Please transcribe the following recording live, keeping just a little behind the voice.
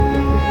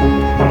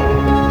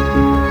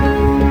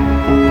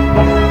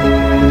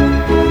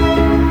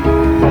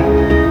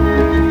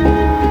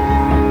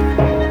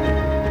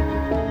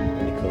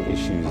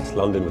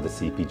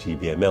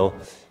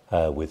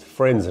CPG-BML with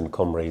friends and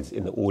comrades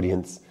in the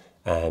audience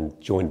and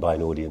joined by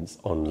an audience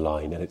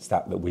online. And it's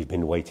that we've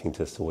been waiting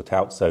to sort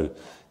out. So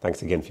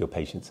thanks again for your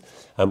patience.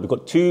 We've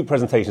got two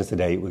presentations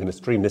today. We're going to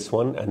stream this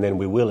one, and then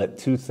we will at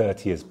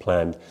 2:30 as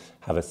planned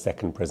have a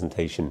second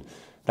presentation.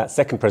 That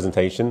second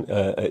presentation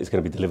is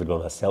going to be delivered by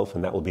myself,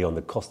 and that will be on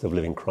the cost of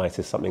living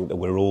crisis, something that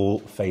we're all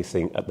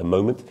facing at the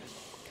moment.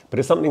 But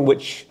it's something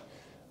which,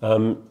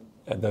 though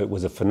it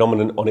was a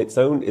phenomenon on its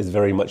own, is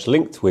very much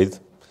linked with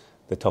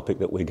the topic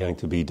that we're going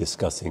to be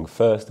discussing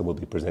first, and will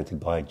be presented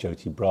by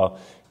Jyoti Brar,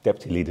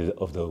 Deputy Leader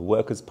of the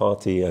Workers'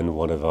 Party and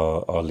one of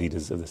our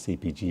leaders of the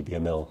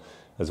CPG-BML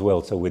as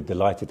well. So we're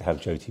delighted to have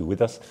Jyoti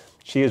with us.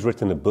 She has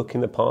written a book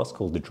in the past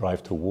called The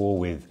Drive to War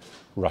with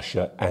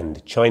Russia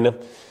and China.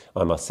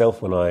 I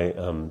myself, when I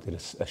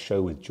did a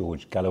show with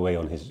George Galloway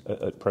on his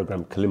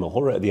programme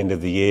Kalimahora at the end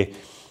of the year,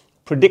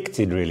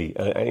 predicted really,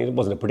 and it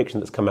wasn't a prediction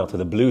that's come out of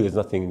the blue, there's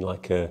nothing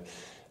like a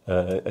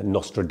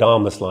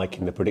Nostradamus-like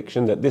in the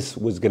prediction, that this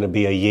was going to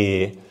be a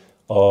year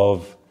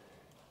of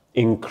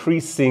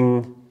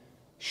increasing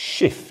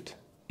shift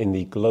in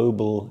the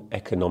global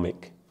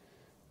economic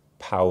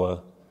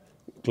power,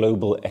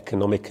 global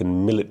economic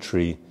and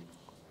military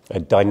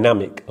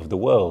dynamic of the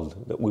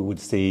world, that we would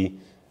see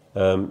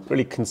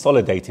really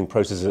consolidating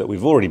processes that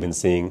we've already been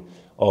seeing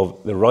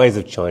of the rise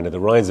of China, the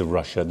rise of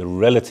Russia, the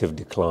relative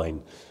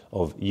decline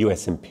of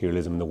US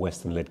imperialism, the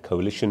Western-led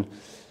coalition.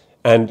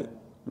 And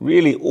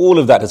really all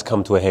of that has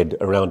come to a head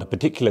around a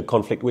particular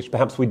conflict which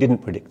perhaps we didn't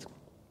predict.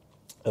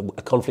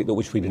 A conflict that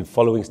which we've been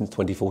following since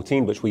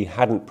 2014, which we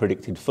hadn't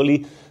predicted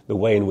fully, the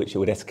way in which it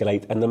would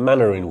escalate and the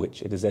manner in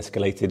which it has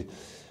escalated,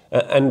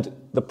 and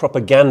the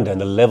propaganda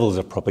and the levels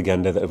of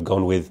propaganda that have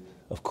gone with,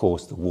 of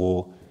course, the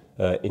war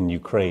in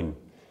Ukraine.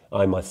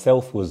 I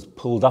myself was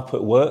pulled up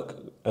at work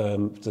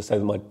to say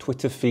that my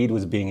Twitter feed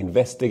was being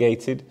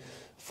investigated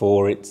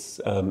for its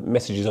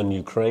messages on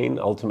Ukraine.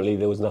 Ultimately,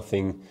 there was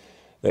nothing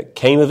that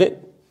came of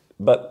it,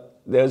 but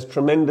there's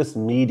tremendous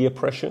media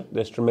pressure.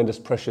 There's tremendous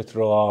pressure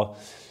through our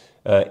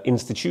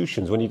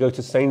institutions. When you go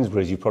to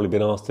Sainsbury's, you've probably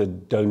been asked to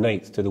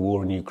donate to the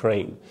war in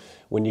Ukraine.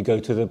 When you go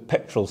to the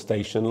petrol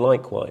station,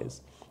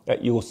 likewise.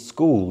 At your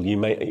school, you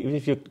may,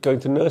 if you're going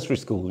to nursery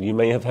school, you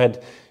may have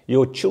had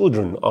your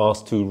children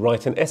asked to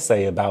write an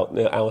essay about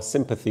our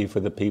sympathy for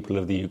the people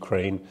of the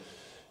Ukraine,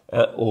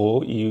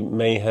 or you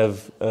may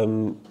have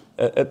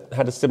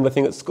had a similar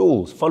thing at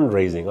schools,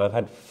 fundraising. I've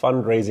had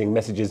fundraising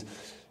messages.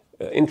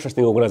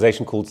 Interesting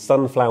organisation called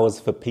Sunflowers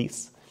for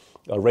Peace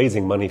are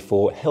raising money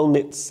for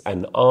helmets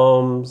and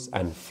arms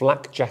and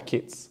flak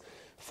jackets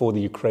for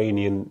the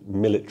Ukrainian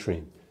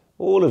military.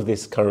 All of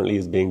this currently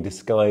is being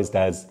disguised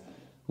as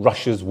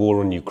Russia's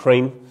war on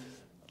Ukraine.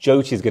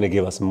 Jyoti is going to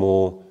give us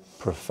more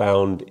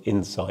profound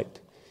insight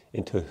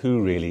into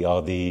who really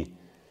are the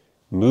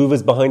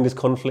movers behind this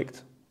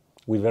conflict.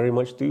 We very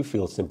much do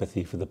feel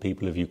sympathy for the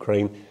people of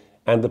Ukraine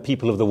and the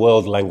people of the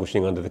world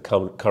languishing under the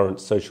current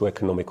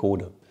socio-economic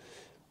order.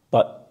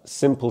 But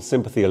simple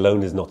sympathy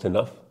alone is not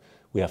enough.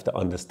 We have to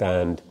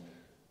understand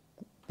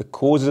the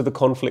causes of the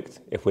conflict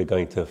if we're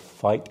going to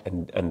fight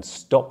and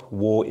stop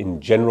war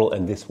in general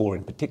and this war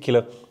in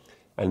particular.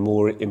 And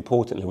more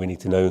importantly, we need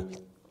to know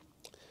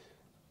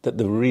that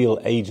the real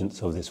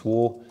agents of this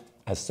war,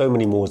 as so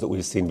many wars that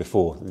we've seen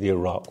before, the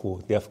Iraq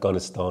war, the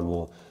Afghanistan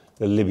war,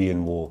 the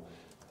Libyan war,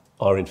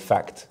 are in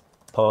fact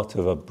part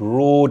of a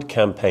broad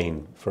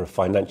campaign for a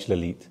financial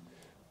elite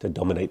to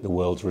dominate the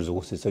world's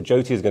resources. So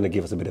Jyoti is going to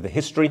give us a bit of the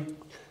history,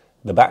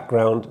 the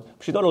background.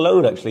 She's not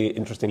alone, actually,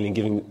 interestingly, in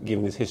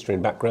giving this history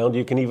and background.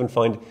 You can even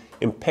find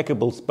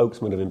impeccable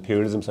spokesmen of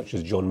imperialism, such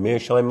as John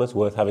Mearsheimer. It's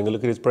worth having a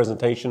look at his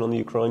presentation on the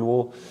Ukraine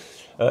war.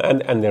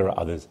 And there are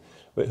others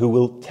who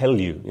will tell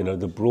you,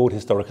 the broad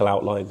historical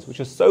outlines,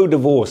 which are so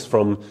divorced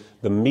from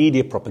the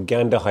media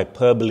propaganda,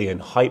 hyperbole and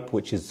hype,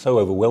 which is so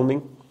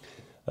overwhelming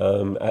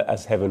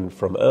as heaven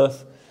from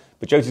earth.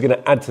 But Jyoti's going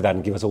to add to that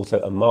and give us also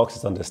a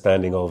Marxist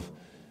understanding of,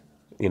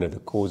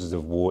 the causes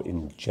of war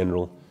in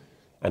general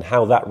and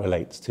how that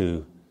relates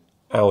to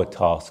our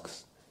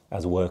tasks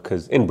as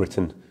workers in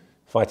Britain,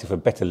 fighting for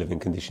better living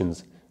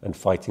conditions and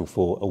fighting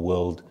for a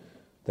world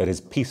that is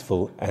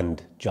peaceful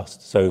and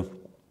just. So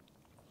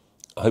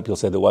I hope you'll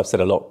say that I've said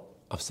a lot.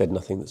 I've said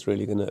nothing that's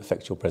really going to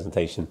affect your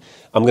presentation.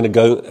 I'm going to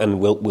go and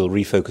we'll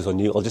refocus on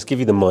you. I'll just give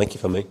you the mic,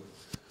 if I may.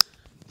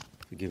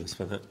 Forgive us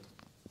for that.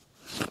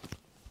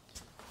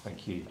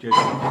 Thank you.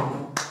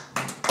 Jyoti.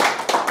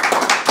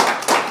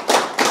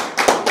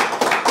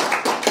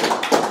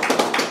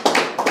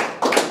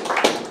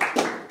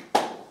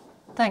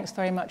 Thanks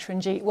very much,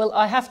 Ranjit. Well,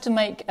 I have to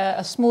make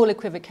a small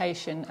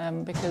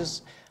equivocation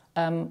because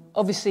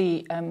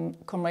obviously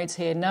comrades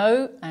here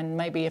know, and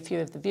maybe a few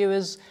of the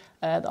viewers,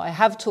 that I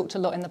have talked a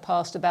lot in the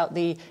past about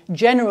the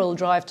general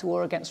drive to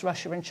war against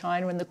Russia and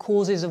China and the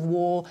causes of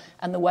war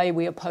and the way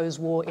we oppose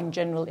war in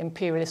general,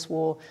 imperialist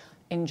war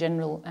in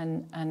general.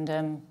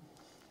 And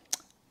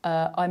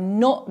I'm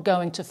not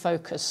going to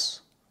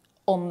focus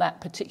on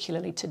that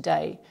particularly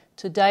today.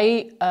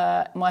 Today,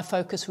 my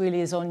focus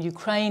really is on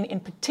Ukraine in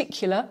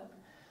particular,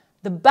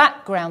 the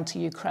background to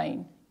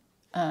Ukraine,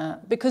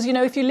 Because,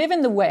 if you live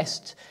in the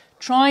West,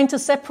 trying to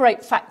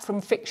separate fact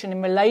from fiction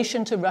in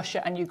relation to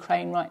Russia and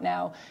Ukraine right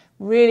now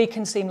really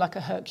can seem like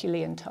a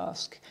Herculean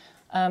task.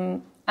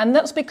 And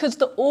that's because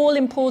the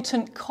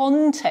all-important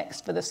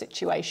context for the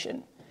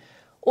situation,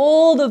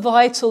 all the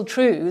vital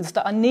truths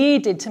that are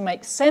needed to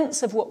make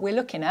sense of what we're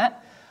looking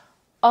at,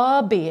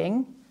 are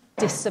being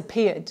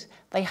disappeared.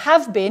 They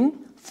have been,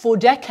 for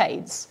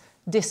decades,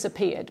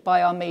 disappeared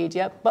by our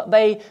media, but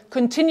they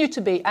continue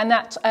to be, and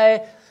at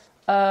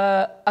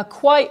a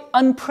quite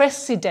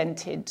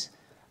unprecedented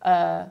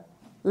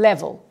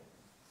level.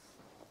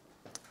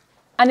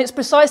 And it's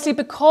precisely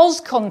because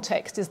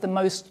context is the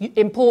most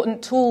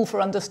important tool for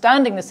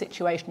understanding the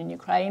situation in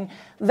Ukraine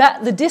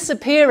that the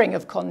disappearing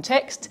of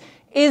context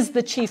is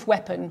the chief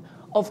weapon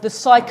of the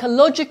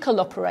psychological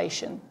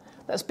operation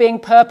that's being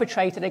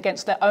perpetrated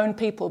against their own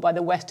people by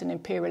the Western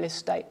imperialist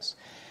states.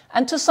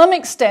 And to some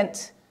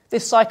extent,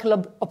 this cycle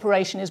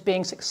operation is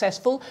being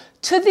successful.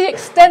 To the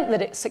extent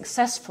that it's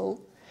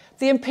successful,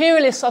 the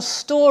imperialists are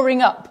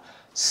storing up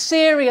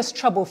serious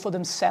trouble for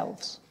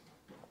themselves.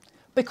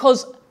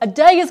 Because a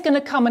day is going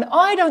to come, and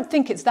I don't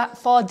think it's that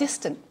far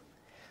distant,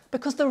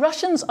 because the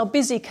Russians are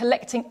busy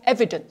collecting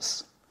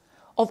evidence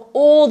of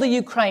all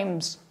the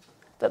crimes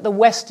that the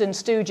Western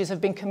stooges have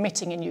been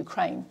committing in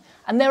Ukraine.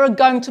 And there are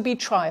going to be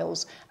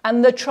trials,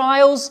 and the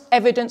trials'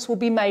 evidence will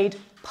be made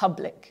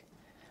public.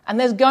 And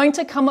there's going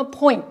to come a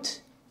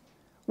point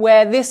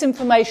where this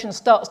information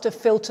starts to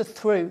filter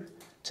through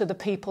to the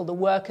people, the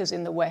workers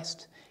in the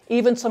West.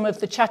 Even some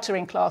of the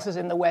chattering classes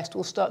in the West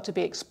will start to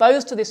be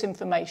exposed to this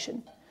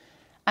information.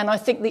 And I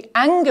think the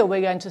anger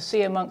we're going to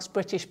see amongst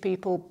British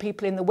people,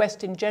 people in the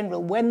West in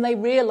general, when they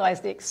realise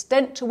the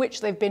extent to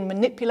which they've been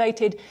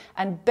manipulated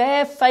and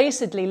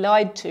barefacedly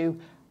lied to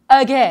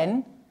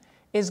again,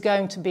 is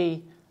going to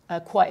be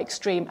quite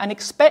extreme. And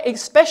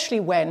especially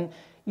when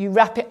you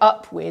wrap it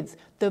up with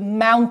the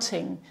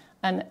mounting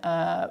and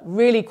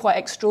really quite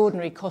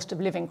extraordinary cost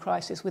of living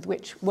crisis with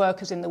which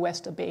workers in the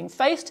West are being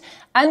faced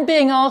and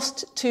being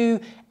asked to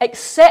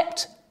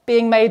accept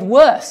being made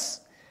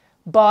worse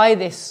by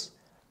this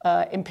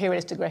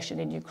imperialist aggression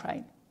in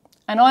Ukraine.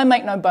 And I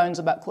make no bones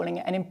about calling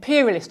it an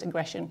imperialist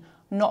aggression,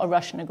 not a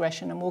Russian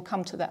aggression, and we'll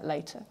come to that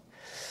later.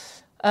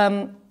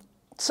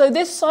 So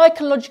this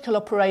psychological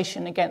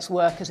operation against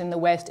workers in the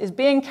West is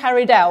being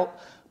carried out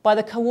by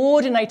the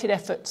coordinated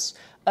efforts,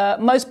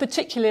 most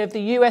particularly of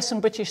the US and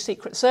British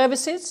secret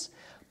services,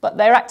 but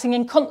they're acting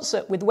in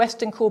concert with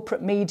Western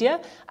corporate media,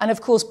 and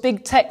of course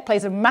big tech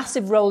plays a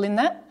massive role in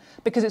that,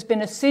 because it's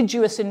been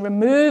assiduous in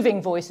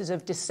removing voices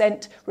of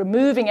dissent,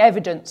 removing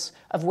evidence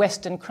of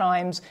Western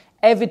crimes,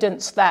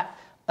 evidence that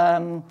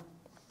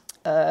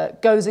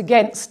goes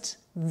against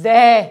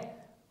their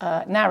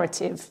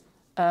narrative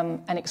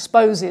and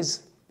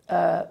exposes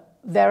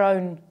their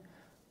own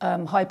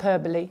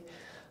hyperbole.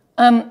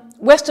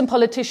 Western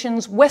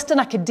politicians, Western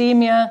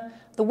academia,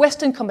 the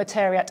Western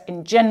commentariat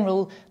in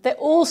general, they're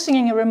all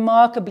singing a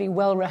remarkably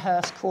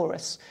well-rehearsed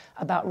chorus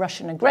about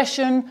Russian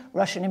aggression,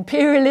 Russian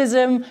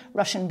imperialism,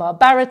 Russian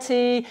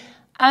barbarity,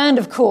 and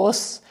of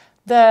course,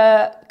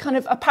 the kind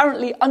of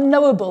apparently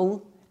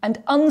unknowable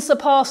and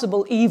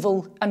unsurpassable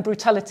evil and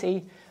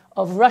brutality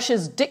of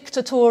Russia's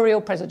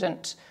dictatorial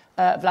president,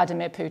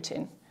 Vladimir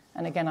Putin.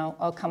 And again,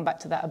 I'll come back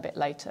to that a bit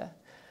later.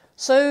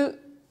 So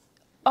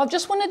I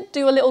just want to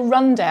do a little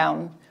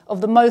rundown of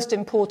the most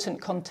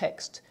important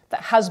context that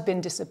has been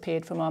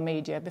disappeared from our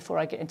media before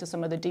I get into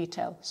some of the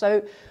detail.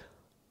 So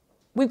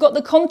we've got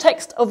the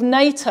context of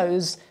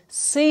NATO's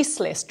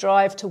ceaseless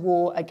drive to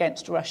war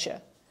against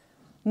Russia,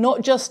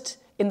 not just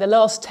in the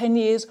last 10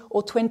 years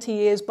or 20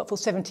 years, but for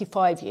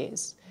 75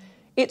 years.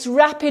 Its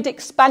rapid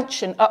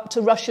expansion up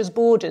to Russia's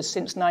borders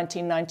since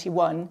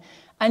 1991,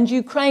 and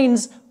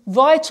Ukraine's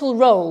vital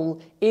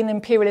role in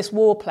imperialist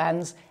war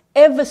plans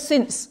ever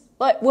since,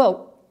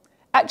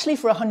 actually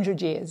for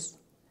 100 years,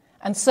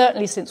 and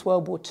certainly since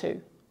World War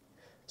II.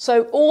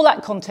 So all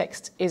that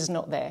context is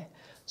not there.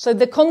 So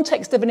the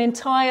context of an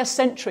entire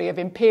century of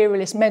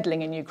imperialist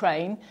meddling in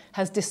Ukraine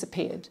has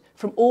disappeared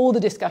from all the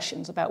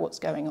discussions about what's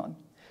going on.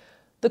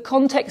 The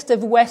context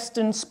of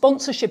Western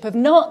sponsorship of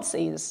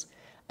Nazis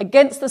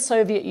against the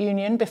Soviet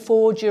Union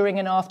before, during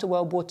and after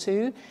World War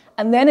II,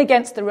 and then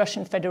against the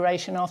Russian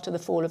Federation after the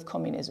fall of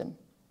communism,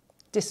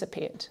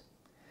 disappeared.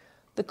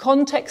 The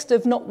context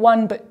of not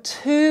one but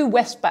two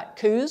Westback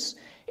coups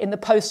in the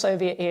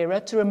post-Soviet era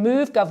to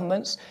remove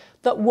governments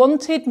that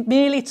wanted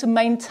merely to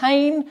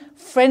maintain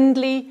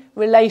friendly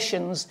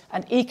relations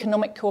and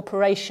economic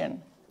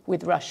cooperation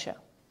with Russia.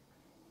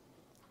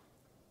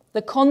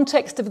 The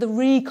context of the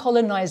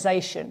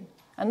recolonization,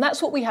 and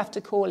that's what we have to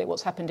call it,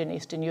 what's happened in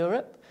Eastern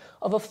Europe,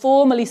 of a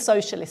formerly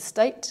socialist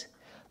state,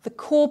 the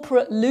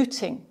corporate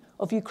looting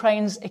of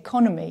Ukraine's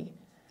economy,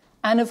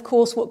 and of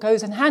course what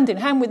goes hand in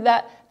hand with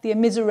that, the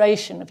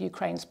immiseration of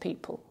Ukraine's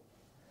people.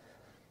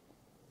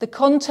 The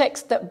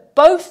context that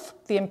both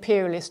the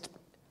imperialist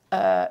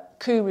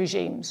coup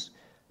regimes,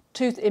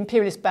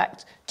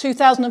 imperialist-backed,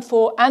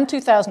 2004 and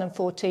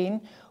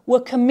 2014, were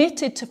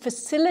committed to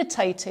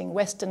facilitating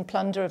Western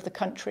plunder of the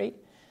country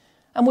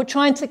and were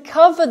trying to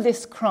cover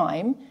this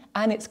crime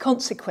and its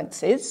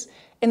consequences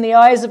in the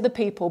eyes of the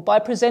people by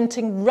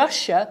presenting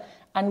Russia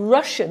and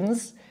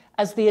Russians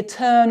as the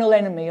eternal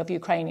enemy of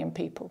Ukrainian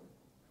people.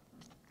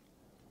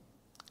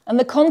 And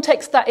the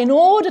context that in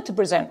order to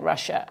present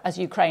Russia as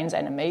Ukraine's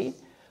enemy,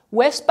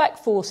 West-backed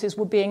forces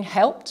were being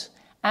helped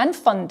and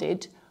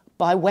funded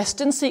by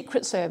Western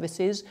secret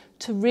services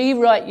to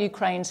rewrite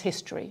Ukraine's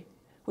history,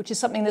 which is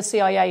something the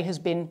CIA has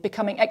been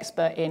becoming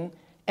expert in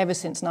ever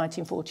since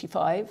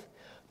 1945,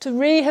 to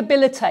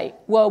rehabilitate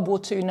World War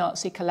II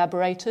Nazi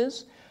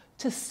collaborators,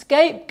 to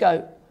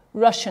scapegoat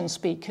Russian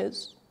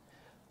speakers,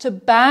 to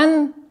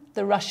ban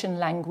the Russian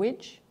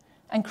language,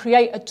 and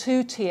create a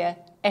two-tier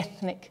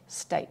ethnic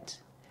state.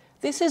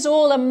 This is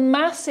all a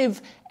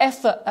massive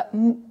effort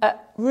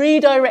at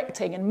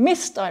redirecting and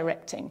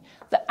misdirecting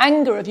the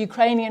anger of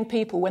Ukrainian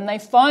people when they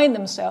find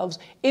themselves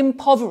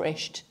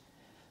impoverished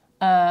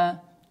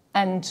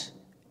and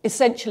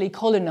essentially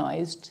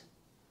colonized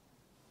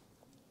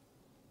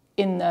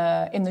in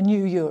the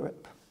new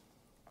Europe.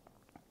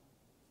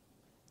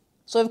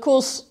 So, of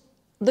course,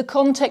 the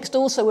context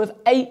also of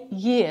 8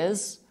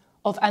 years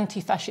of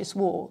anti-fascist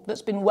war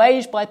that's been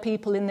waged by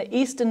people in the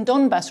eastern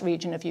Donbas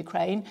region of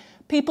Ukraine,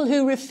 people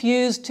who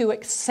refused to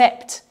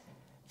accept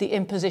the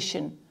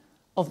imposition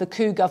of the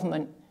coup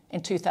government in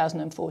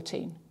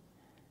 2014.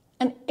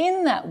 And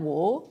in that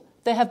war,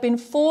 there have been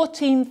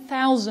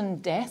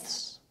 14,000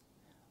 deaths,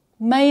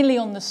 mainly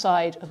on the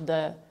side of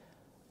the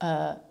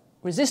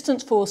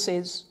resistance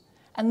forces,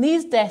 and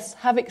these deaths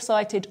have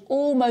excited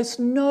almost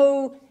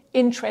no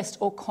interest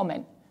or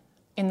comment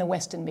in the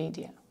Western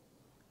media.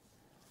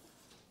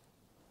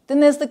 Then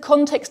there's the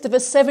context of a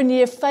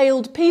 7-year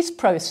failed peace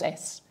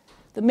process,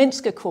 the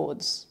Minsk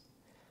Accords.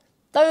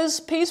 Those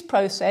peace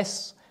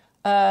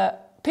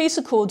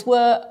accords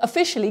were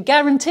officially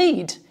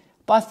guaranteed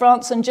by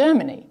France and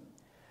Germany.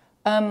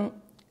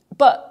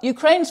 But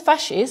Ukraine's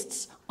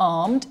fascists,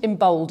 armed,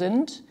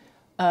 emboldened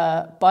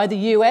by the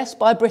US,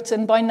 by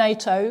Britain, by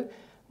NATO,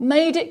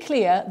 made it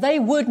clear they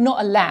would not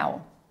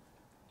allow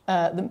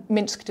the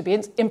Minsk to be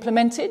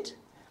implemented.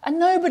 And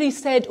nobody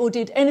said or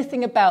did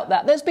anything about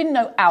that. There's been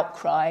no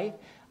outcry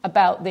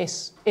about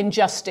this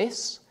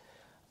injustice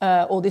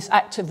or this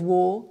act of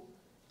war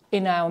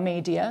in our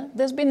media.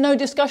 There's been no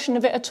discussion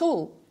of it at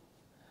all.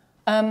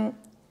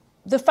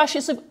 The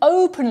fascists have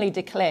openly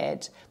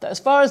declared that as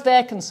far as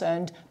they're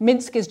concerned,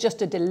 Minsk is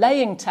just a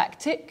delaying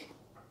tactic.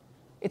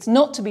 It's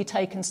not to be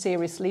taken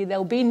seriously.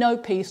 There'll be no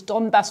peace.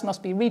 Donbass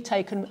must be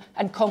retaken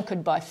and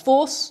conquered by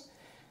force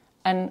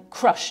and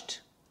crushed,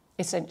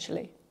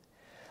 essentially.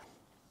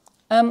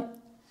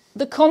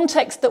 The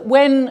context that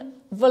when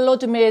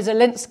Volodymyr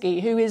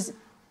Zelensky, who is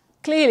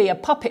clearly a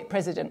puppet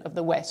president of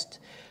the West,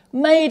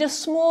 made a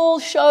small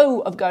show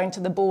of going to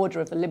the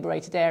border of the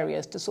liberated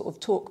areas to sort of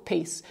talk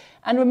peace.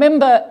 And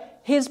remember,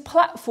 his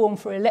platform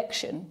for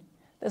election,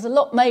 there's a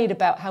lot made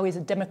about how he's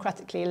a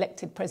democratically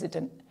elected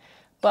president,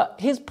 but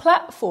his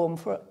platform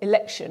for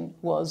election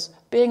was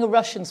being a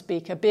Russian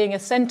speaker, being a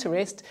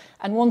centrist,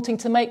 and wanting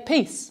to make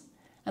peace.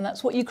 And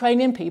that's what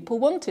Ukrainian people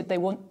wanted. They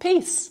want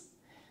peace.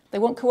 They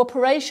want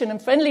cooperation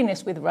and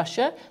friendliness with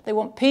Russia. They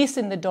want peace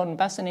in the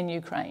Donbass and in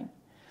Ukraine.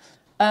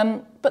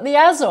 But the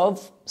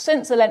Azov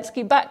sent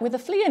Zelensky back with a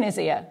flea in his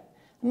ear,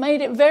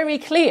 made it very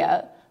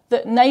clear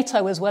that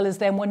NATO, as well as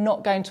them, were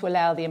not going to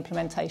allow the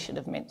implementation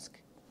of Minsk.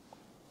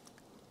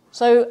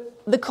 So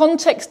the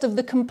context of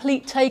the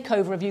complete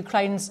takeover of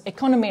Ukraine's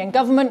economy and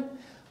government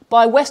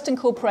by Western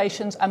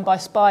corporations and by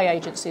spy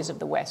agencies of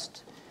the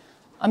West.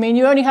 I mean,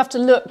 you only have to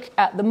look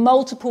at the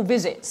multiple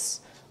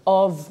visits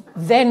of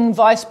then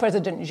Vice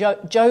President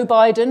Joe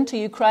Biden to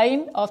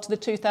Ukraine after the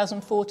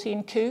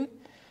 2014 coup,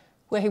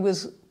 where he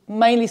was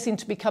mainly seen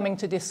to be coming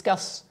to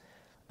discuss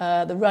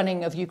the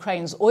running of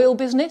Ukraine's oil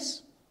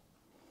business,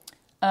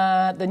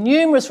 the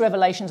numerous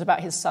revelations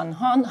about his son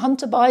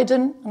Hunter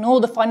Biden and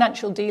all the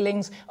financial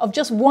dealings of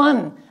just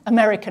one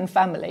American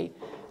family,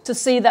 to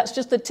see that's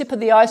just the tip of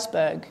the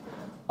iceberg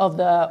of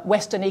the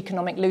Western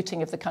economic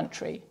looting of the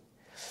country.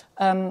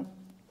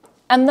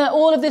 And that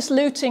all of this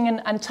looting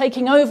and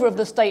taking over of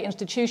the state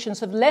institutions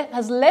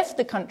has left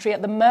the country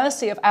at the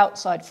mercy of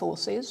outside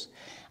forces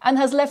and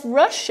has left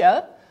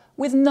Russia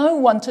with no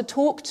one to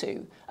talk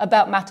to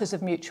about matters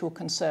of mutual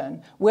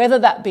concern, whether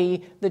that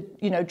be the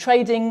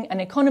trading and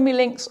economy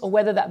links or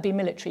whether that be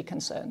military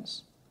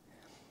concerns.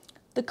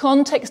 The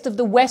context of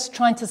the West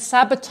trying to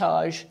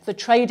sabotage the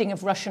trading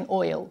of Russian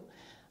oil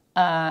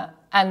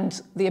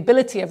and the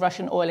ability of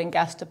Russian oil and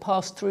gas to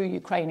pass through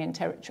Ukrainian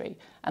territory.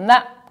 And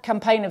that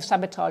campaign of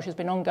sabotage has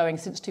been ongoing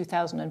since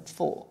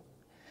 2004.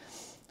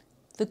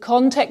 The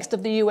context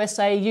of the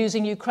USA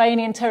using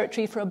Ukrainian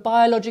territory for a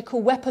biological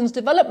weapons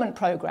development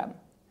program,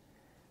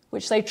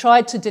 which they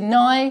tried to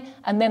deny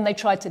and then they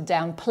tried to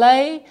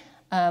downplay,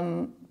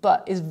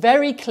 but is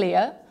very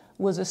clear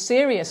was a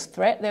serious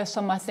threat. There are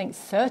some, I think,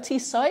 30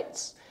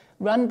 sites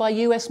run by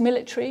US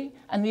military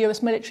and the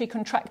US military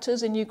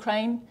contractors in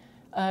Ukraine,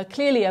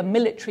 clearly a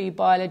military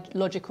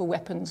biological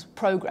weapons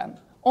program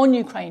on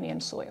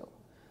Ukrainian soil.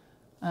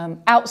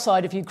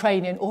 outside of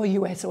Ukrainian or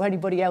US or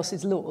anybody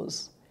else's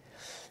laws.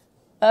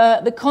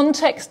 The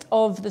context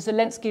of the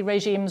Zelensky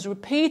regime's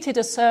repeated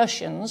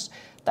assertions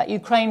that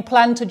Ukraine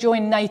planned to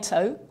join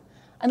NATO,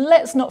 and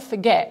let's not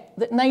forget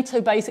that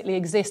NATO basically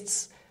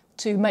exists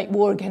to make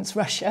war against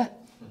Russia.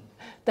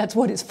 That's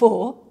what it's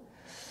for.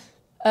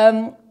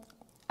 And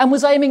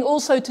was aiming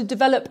also to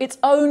develop its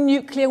own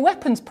nuclear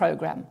weapons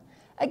program.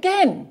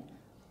 Again,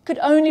 could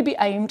only be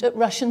aimed at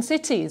Russian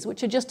cities,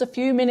 which are just a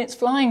few minutes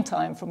flying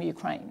time from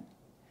Ukraine.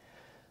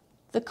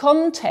 The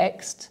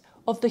context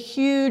of the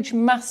huge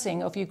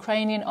massing of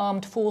Ukrainian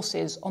armed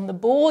forces on the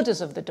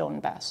borders of the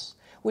Donbass,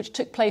 which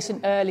took place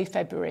in early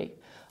February,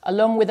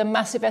 along with a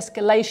massive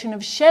escalation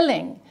of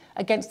shelling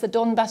against the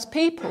Donbass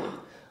people,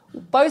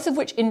 both of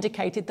which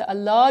indicated that a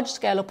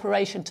large-scale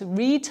operation to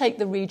retake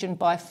the region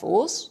by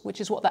force, which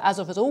is what the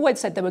Azov has always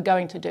said they were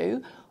going to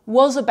do,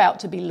 was about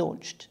to be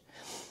launched.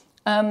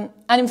 And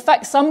in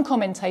fact, some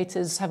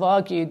commentators have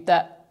argued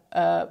that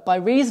by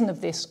reason of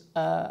this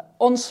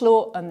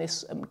onslaught and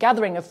this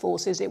gathering of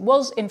forces, it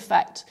was in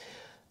fact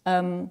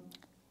the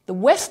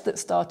West that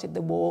started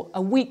the war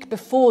a week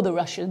before the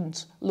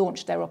Russians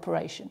launched their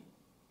operation.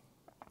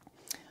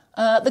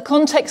 The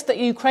context that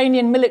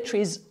Ukrainian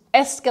military's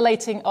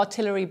escalating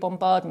artillery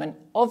bombardment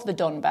of the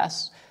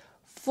Donbass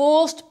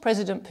forced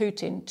President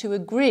Putin to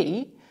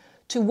agree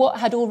to what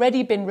had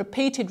already been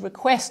repeated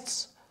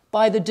requests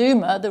by the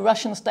Duma, the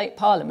Russian state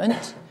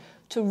parliament,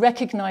 to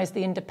recognize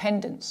the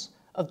independence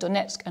of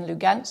Donetsk and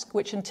Lugansk,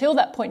 which until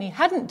that point he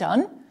hadn't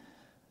done,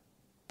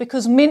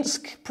 because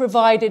Minsk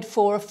provided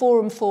for a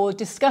forum for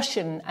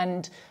discussion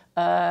and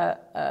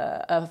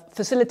a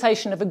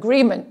facilitation of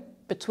agreement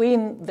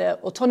between the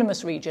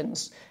autonomous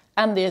regions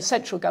and the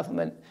central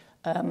government,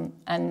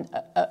 and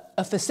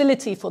a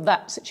facility for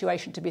that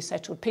situation to be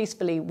settled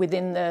peacefully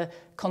within the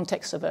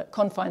context of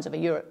confines of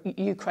a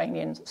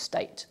Ukrainian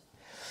state.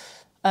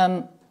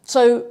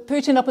 So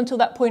Putin, up until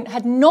that point,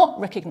 had not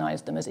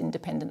recognised them as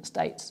independent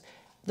states.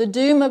 The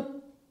Duma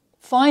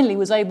finally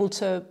was able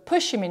to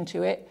push him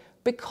into it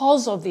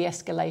because of the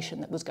escalation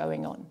that was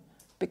going on,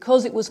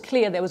 because it was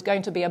clear there was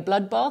going to be a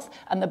bloodbath,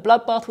 and the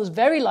bloodbath was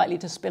very likely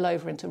to spill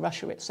over into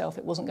Russia itself.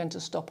 It wasn't going to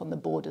stop on the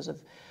borders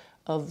of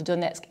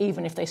Donetsk,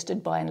 even if they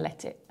stood by and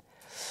let it.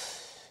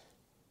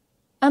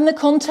 And the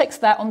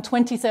context that on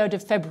 23rd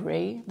of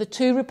February, the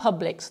two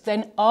republics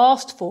then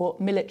asked for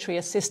military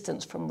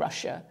assistance from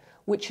Russia,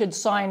 which had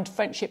signed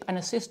friendship and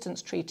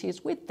assistance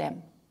treaties with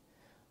them.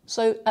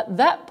 So at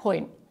that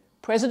point,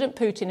 President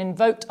Putin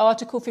invoked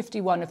Article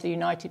 51 of the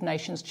United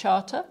Nations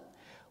Charter,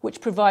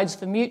 which provides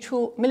for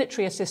mutual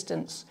military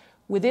assistance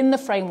within the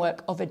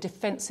framework of a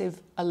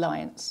defensive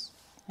alliance.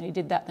 And he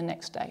did that the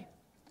next day.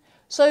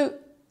 So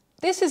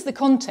this is the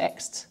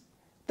context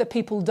that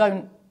people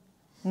don't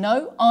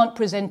know, aren't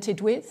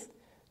presented with,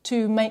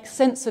 to make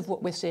sense of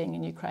what we're seeing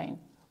in Ukraine.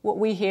 What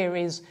we hear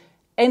is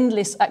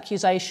endless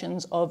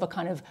accusations of a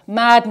kind of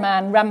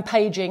madman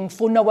rampaging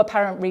for no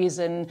apparent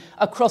reason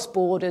across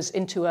borders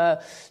into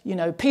a,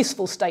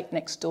 peaceful state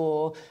next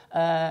door.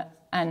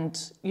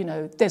 And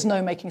there's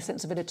no making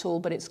sense of it at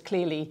all, but it's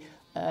clearly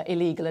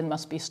illegal and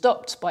must be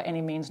stopped by any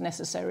means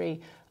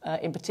necessary,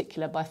 in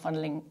particular by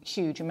funneling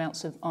huge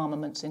amounts of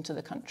armaments into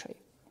the country.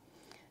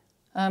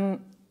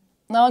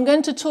 Now, I'm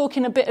going to talk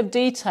in a bit of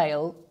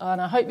detail,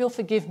 and I hope you'll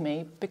forgive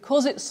me,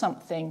 because it's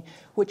something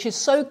which is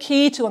so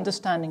key to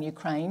understanding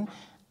Ukraine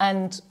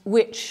and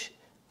which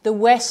the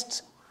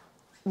West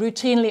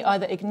routinely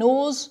either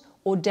ignores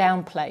or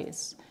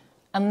downplays.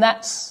 And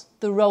that's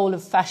the role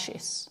of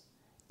fascists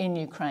in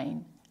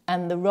Ukraine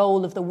and the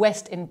role of the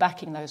West in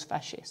backing those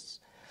fascists.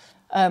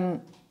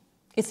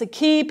 It's a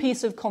key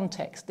piece of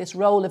context, this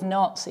role of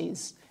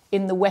Nazis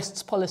in the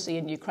West's policy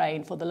in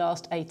Ukraine for the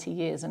last 80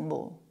 years and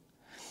more.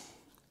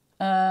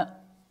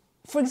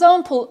 For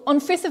example, on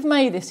 5th of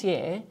May this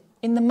year,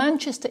 in the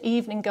Manchester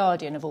Evening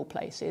Guardian, of all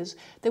places,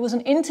 there was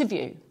an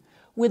interview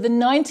with a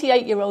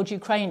 98-year-old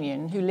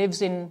Ukrainian who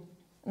lives in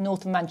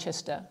north of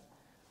Manchester,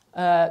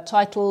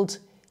 titled,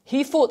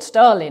 "He Fought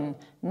Stalin.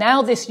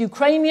 Now this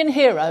Ukrainian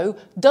hero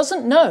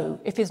doesn't know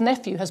if his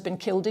nephew has been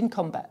killed in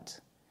combat."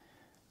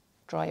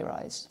 Dry your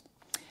eyes.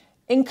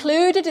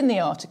 Included in the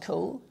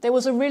article, there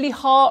was a really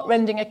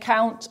heart-rending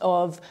account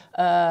of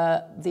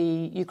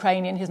the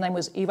Ukrainian. His name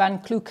was Ivan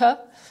Kluka,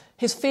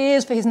 his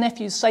fears for his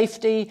nephew's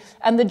safety,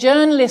 and the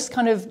journalist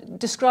kind of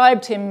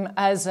described him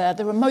as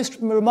the most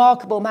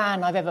remarkable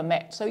man I've ever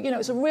met. So,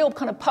 it's a real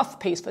kind of puff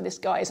piece for this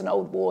guy as an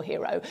old war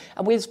hero,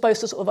 and we're supposed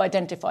to sort of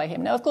identify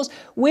him. Now, of course,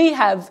 we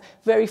have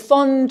very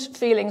fond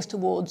feelings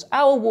towards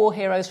our war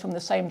heroes from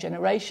the same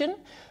generation,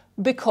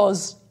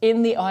 because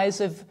in the eyes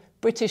of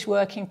British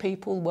working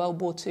people,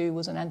 World War II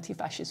was an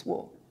anti-fascist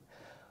war.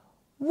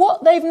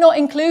 What they've not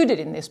included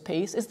in this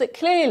piece is that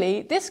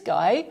clearly this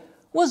guy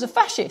was a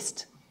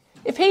fascist.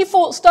 If he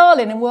fought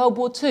Stalin in World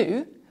War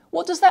II,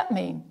 what does that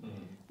mean?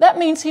 That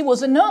means he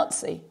was a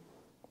Nazi.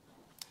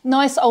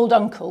 Nice old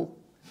uncle,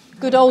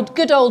 good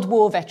old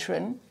war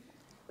veteran.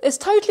 It's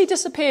totally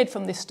disappeared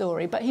from this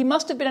story, but he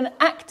must have been an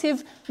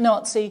active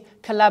Nazi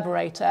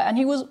collaborator, and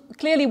he was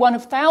clearly one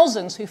of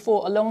thousands who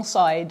fought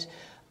alongside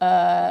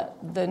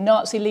the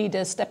Nazi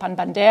leader Stepan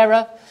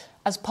Bandera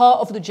as part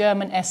of the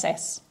German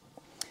SS.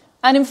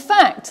 And in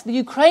fact, the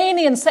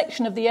Ukrainian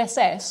section of the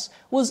SS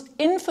was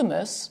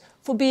infamous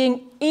for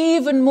being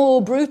even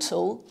more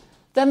brutal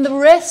than the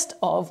rest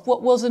of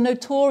what was a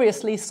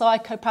notoriously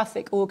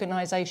psychopathic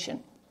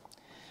organisation.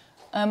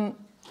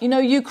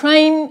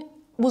 Ukraine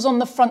was on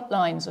the front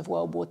lines of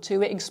World War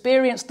II. It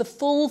experienced the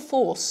full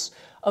force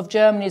of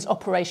Germany's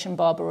Operation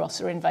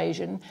Barbarossa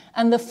invasion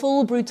and the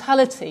full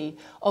brutality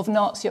of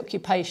Nazi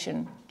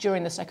occupation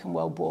during the Second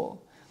World War.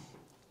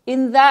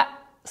 In that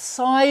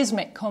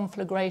seismic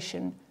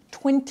conflagration,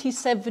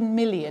 27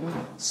 million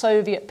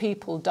Soviet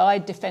people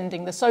died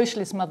defending the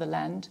socialist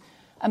motherland,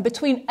 and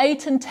between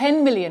 8 and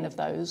 10 million of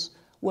those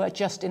were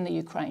just in the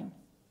Ukraine.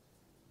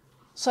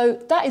 So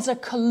that is a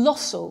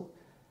colossal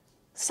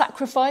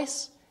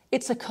sacrifice.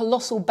 It's a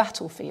colossal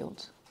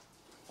battlefield.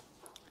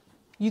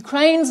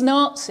 Ukraine's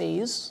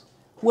Nazis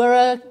were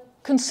a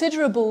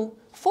considerable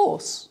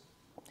force.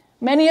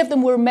 Many of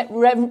them were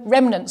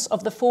remnants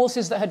of the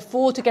forces that had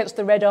fought against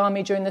the Red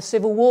Army during the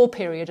Civil War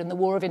period and the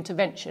War of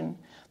Intervention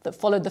that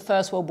followed the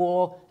First World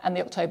War and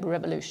the October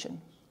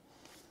Revolution.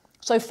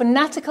 So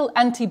fanatical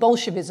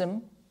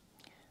anti-Bolshevism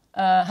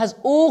has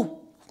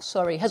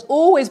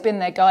always been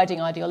their guiding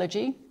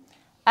ideology,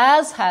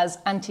 as has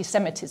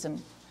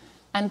anti-Semitism.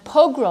 And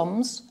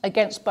pogroms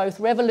against both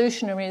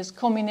revolutionaries,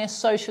 communists,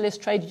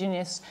 socialists, trade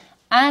unionists,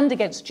 and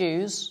against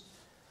Jews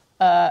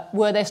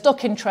were their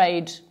stock in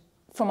trade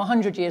from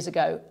 100 years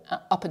ago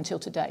up until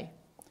today.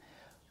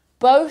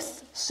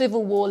 Both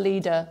Civil War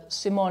leader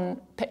Simon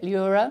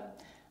Petliura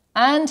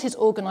and his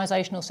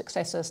organisational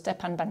successor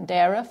Stepan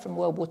Bandera from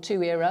World War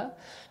II era,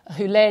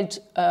 who led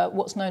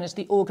what's known as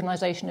the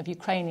Organisation of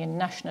Ukrainian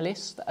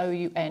Nationalists, the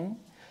OUN,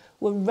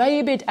 were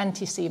rabid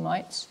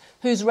anti-Semites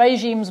whose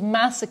regimes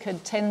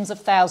massacred tens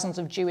of thousands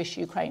of Jewish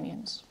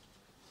Ukrainians.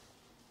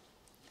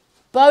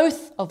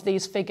 Both of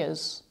these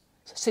figures,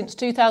 since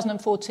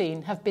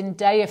 2014, have been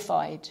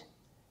deified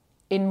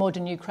in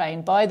modern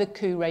Ukraine by the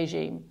coup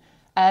regime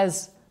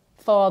as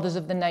fathers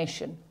of the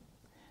nation.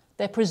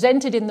 They're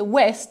presented in the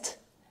West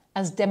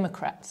as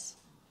democrats.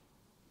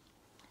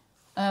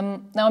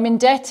 Now, I'm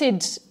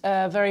indebted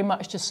very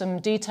much to some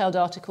detailed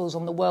articles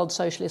on the World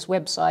Socialist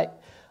website.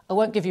 I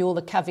won't give you all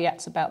the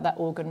caveats about that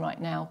organ right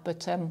now,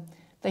 but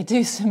they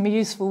do some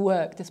useful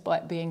work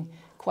despite being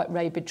quite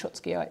rabid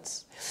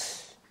Trotskyites.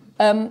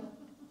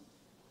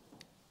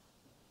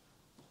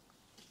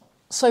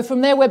 So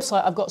from their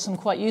website, I've got some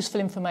quite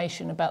useful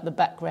information about the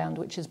background,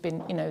 which has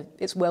been,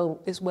 it's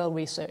well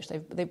researched.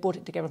 They've brought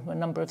it together from a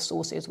number of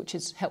sources, which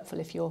is helpful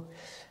if you're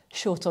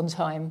short on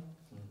time.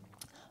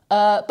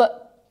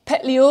 But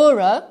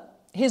Petliura,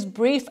 his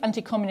brief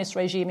anti-communist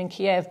regime in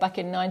Kiev back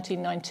in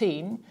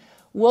 1919,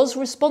 was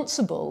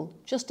responsible,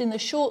 just in the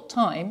short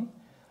time,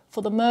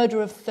 for the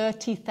murder of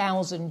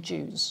 30,000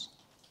 Jews.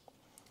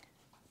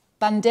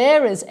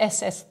 Bandera's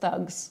SS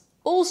thugs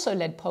also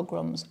led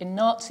pogroms in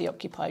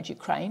Nazi-occupied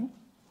Ukraine,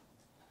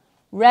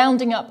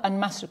 rounding up and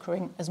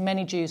massacring as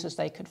many Jews as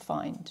they could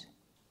find.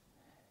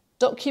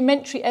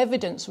 Documentary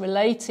evidence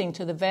relating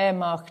to the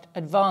Wehrmacht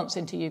advance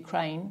into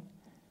Ukraine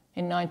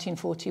in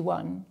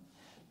 1941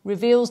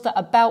 reveals that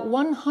about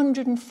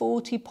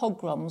 140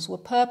 pogroms were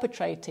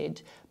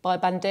perpetrated by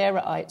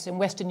Banderaites in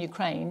western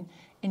Ukraine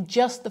in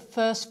just the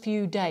first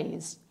few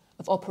days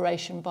of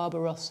Operation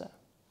Barbarossa.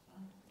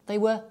 They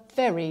were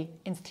very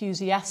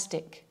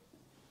enthusiastic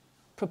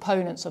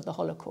proponents of the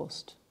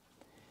Holocaust.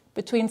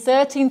 Between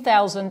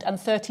 13,000 and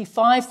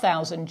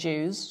 35,000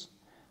 Jews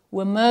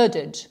were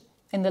murdered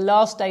in the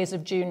last days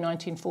of June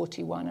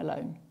 1941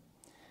 alone.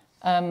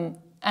 And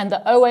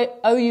the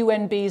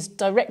OUNB's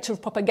director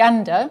of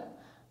propaganda,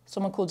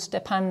 someone called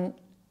Stepan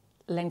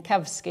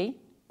Lenkavsky,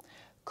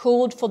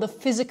 called for the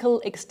physical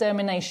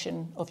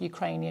extermination of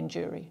Ukrainian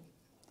Jewry.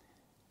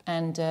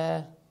 And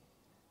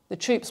the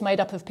troops,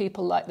 made up of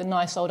people like the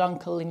nice old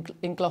uncle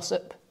in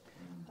Glossop,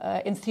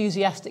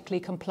 enthusiastically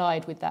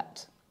complied with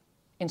that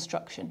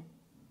instruction.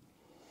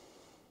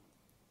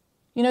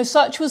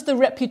 Such was the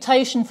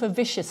reputation for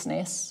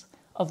viciousness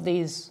of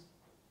these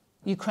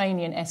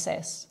Ukrainian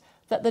SS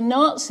that the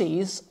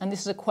Nazis, and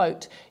this is a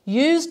quote,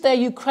 used their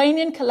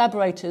Ukrainian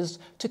collaborators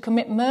to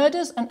commit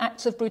murders and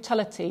acts of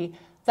brutality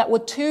that were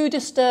too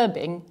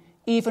disturbing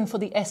even for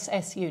the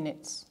SS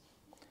units.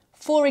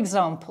 For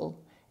example,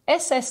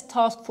 SS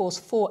Task Force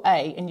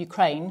 4A in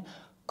Ukraine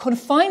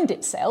confined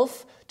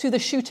itself to the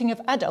shooting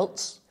of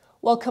adults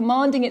while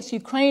commanding its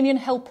Ukrainian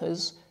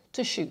helpers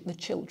to shoot the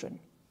children.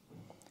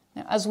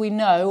 Now, as we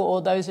know,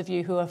 or those of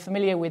you who are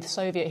familiar with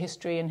Soviet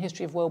history and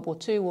history of World War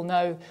II will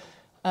know,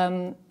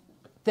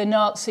 the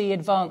Nazi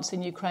advance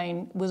in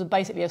Ukraine was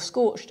basically a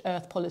scorched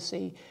earth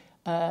policy.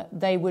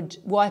 They would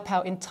wipe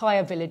out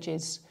entire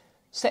villages,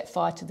 set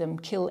fire to them,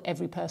 kill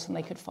every person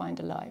they could find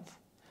alive,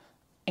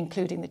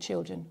 including the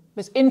children.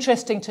 It's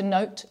interesting to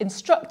note,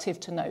 instructive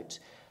to note,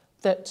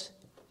 that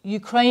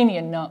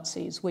Ukrainian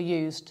Nazis were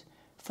used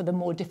for the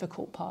more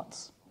difficult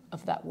parts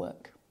of that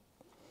work.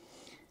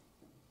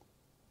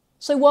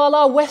 So while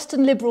our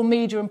Western liberal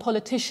media and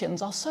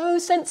politicians are so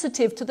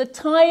sensitive to the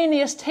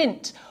tiniest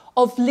hint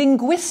of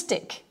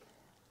linguistic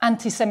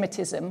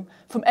anti-Semitism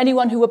from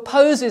anyone who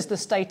opposes the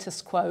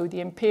status quo,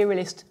 the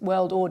imperialist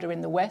world order in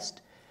the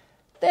West,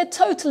 they're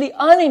totally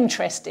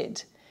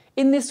uninterested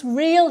in this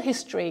real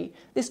history,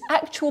 this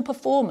actual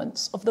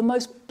performance of the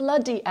most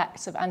bloody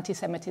acts of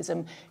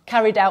anti-Semitism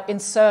carried out in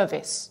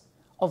service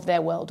of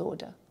their world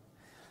order.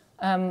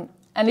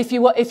 And if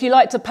you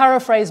like to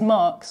paraphrase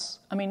Marx,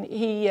 I mean,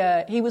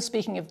 he was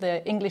speaking of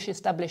the English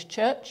established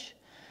church,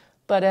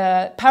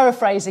 but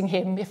paraphrasing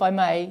him, if I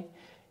may,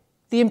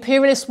 the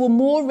imperialists will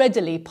more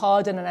readily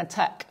pardon an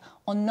attack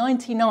on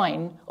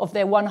 99 of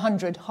their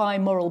 100 high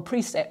moral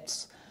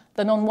precepts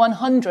than on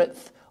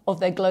 100th of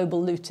their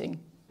global looting.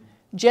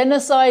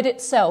 Genocide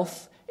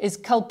itself is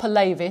culpa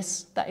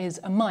levis, that is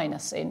a minor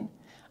sin,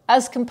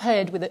 as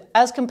compared with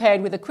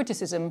a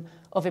criticism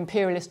of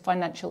imperialist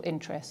financial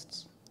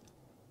interests.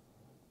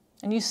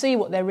 And you see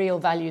what their real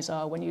values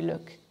are when you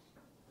look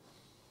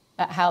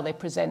at how they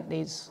present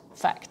these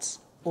facts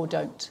or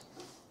don't.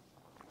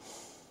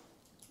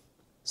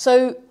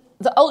 So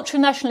the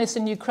ultranationalists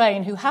in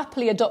Ukraine who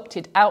happily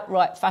adopted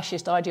outright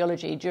fascist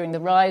ideology during the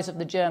rise of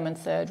the German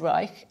Third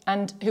Reich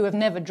and who have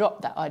never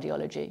dropped that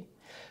ideology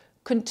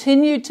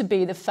continued to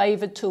be the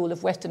favoured tool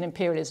of Western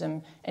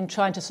imperialism in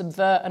trying to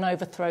subvert and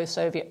overthrow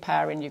Soviet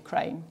power in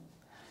Ukraine.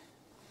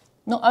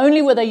 Not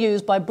only were they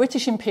used by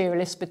British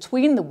imperialists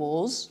between the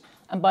wars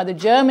and by the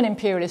German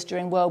imperialists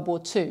during World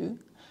War II,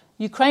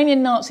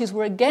 Ukrainian Nazis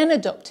were again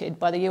adopted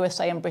by the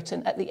USA and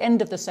Britain at the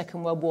end of the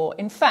Second World War.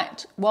 In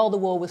fact, while the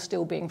war was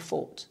still being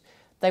fought,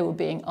 they were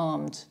being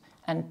armed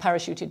and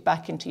parachuted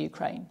back into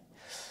Ukraine.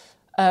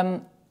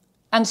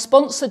 And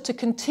sponsored to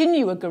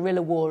continue a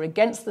guerrilla war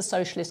against the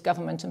socialist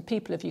government and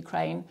people of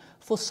Ukraine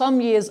for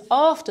some years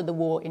after the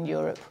war in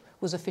Europe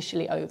was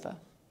officially over.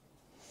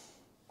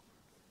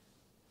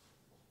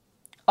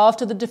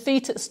 After the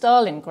defeat at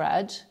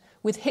Stalingrad,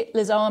 with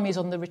Hitler's armies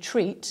on the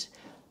retreat,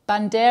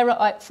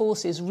 Banderaite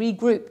forces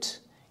regrouped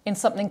in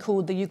something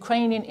called the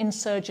Ukrainian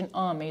Insurgent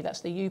Army,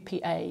 that's the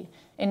UPA,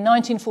 in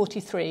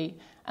 1943,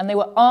 and they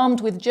were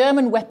armed with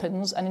German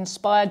weapons and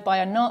inspired by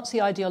a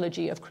Nazi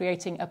ideology of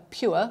creating a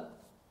pure,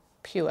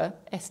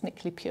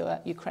 ethnically pure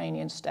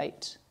Ukrainian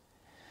state.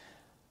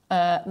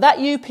 That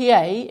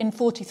UPA in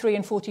 43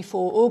 and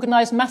 44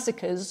 organised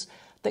massacres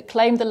that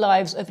claimed the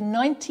lives of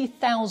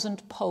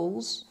 90,000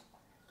 Poles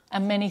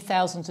and many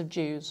thousands of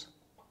Jews,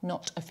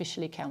 not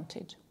officially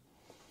counted.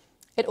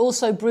 It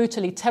also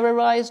brutally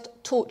terrorised,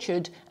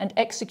 tortured and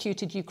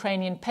executed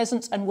Ukrainian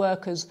peasants and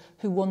workers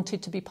who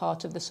wanted to be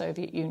part of the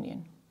Soviet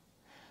Union.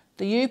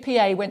 The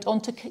UPA went on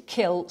to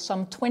kill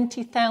some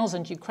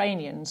 20,000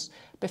 Ukrainians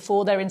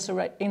before their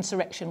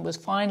insurrection was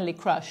finally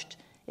crushed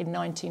in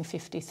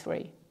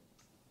 1953.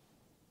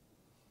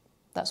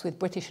 That's with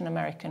British and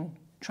American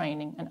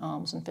training and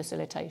arms and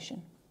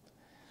facilitation.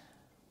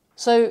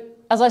 So,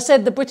 as I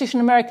said, the British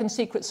and American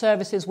secret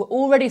services were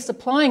already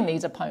supplying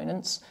these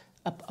opponents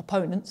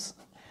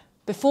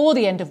before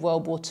the end of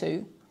World War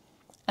II,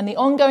 and the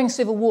ongoing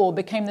civil war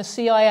became the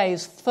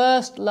CIA's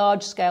first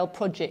large-scale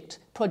project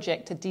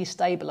to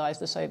destabilise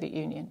the Soviet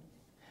Union.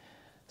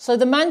 So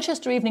the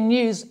Manchester Evening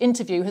News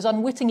interview has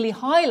unwittingly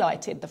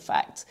highlighted the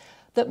fact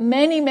that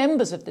many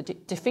members of the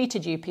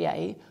defeated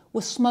UPA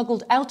were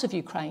smuggled out of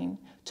Ukraine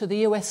to the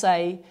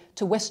USA,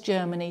 to West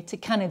Germany, to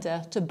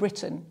Canada, to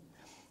Britain.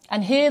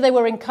 And here they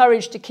were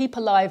encouraged to keep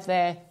alive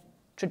their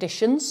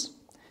traditions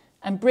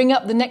and bring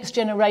up the next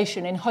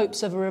generation in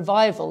hopes of a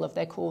revival of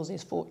their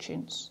cause's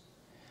fortunes.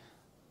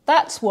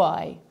 That's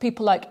why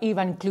people like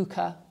Ivan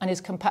Glucha and his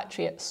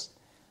compatriots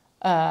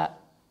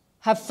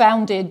have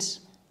founded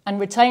and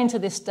retain to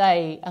this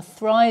day a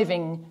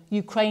thriving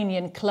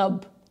Ukrainian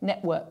club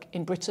network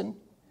in Britain.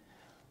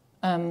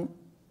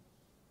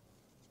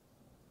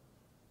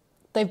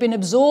 They've been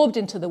absorbed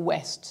into the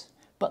West,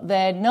 but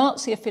their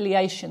Nazi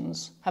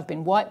affiliations have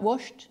been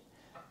whitewashed.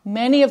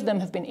 Many of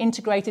them have been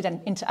integrated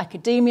into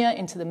academia,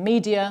 into the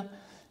media,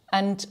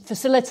 and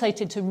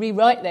facilitated to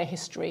rewrite their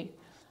history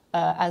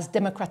as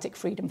democratic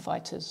freedom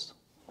fighters.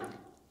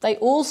 They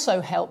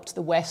also helped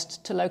the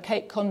West to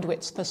locate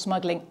conduits for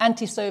smuggling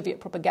anti-Soviet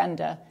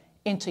propaganda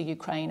into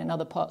Ukraine and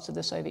other parts of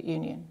the Soviet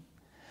Union.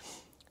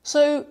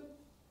 So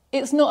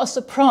it's not a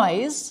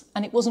surprise,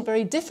 and it wasn't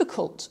very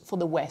difficult for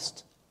the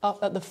West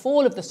at the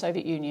fall of the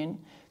Soviet Union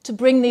to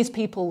bring these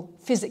people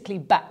physically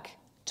back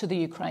to the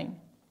Ukraine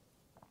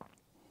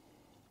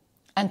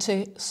and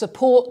to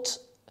support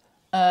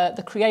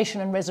the creation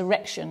and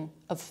resurrection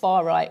of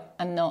far-right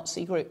and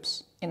Nazi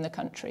groups in the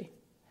country.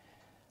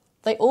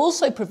 They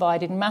also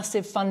provided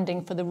massive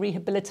funding for the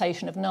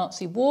rehabilitation of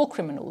Nazi war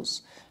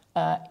criminals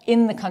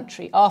in the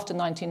country after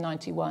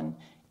 1991,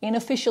 in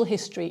official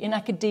history, in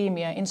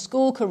academia, in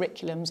school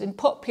curriculums, in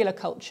popular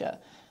culture,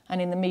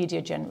 and in the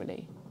media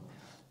generally.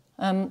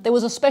 There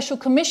was a special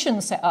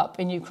commission set up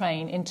in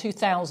Ukraine in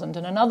 2000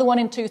 and another one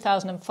in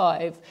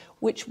 2005,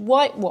 which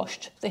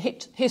whitewashed the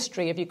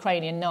history of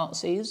Ukrainian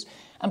Nazis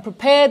and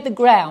prepared the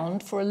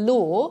ground for a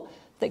law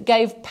that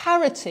gave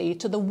parity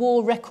to the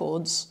war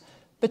records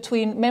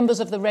between members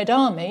of the Red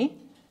Army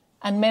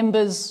and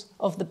members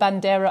of the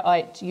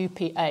Banderaite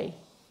UPA.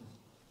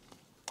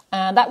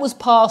 That was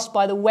passed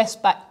by the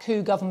West-backed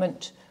coup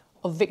government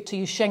of Viktor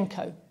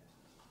Yushchenko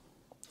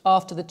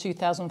after the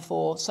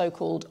 2004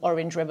 so-called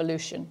Orange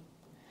Revolution.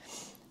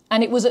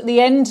 And it was at the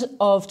end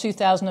of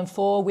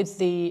 2004, with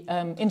the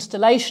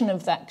installation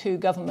of that coup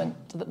government,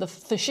 that the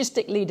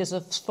fascistic leaders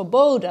of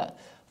Svoboda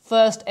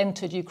first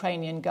entered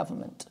Ukrainian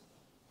government.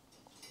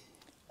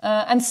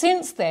 And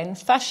since then,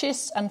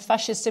 fascists and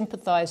fascist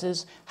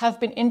sympathisers have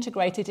been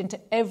integrated into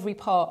every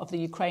part of the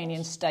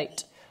Ukrainian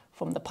state,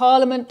 from the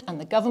parliament and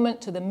the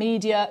government to the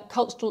media,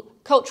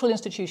 cultural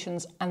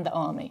institutions and the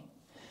army.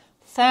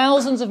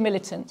 Thousands of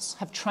militants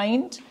have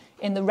trained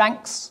in the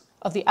ranks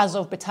of the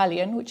Azov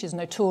battalion, which is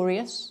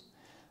notorious.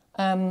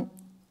 And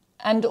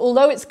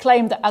although it's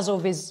claimed that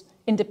Azov is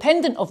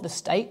independent of the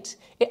state,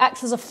 it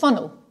acts as a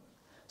funnel.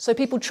 So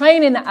people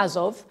train in the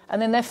Azov,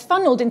 and then they're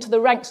funneled into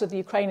the ranks of the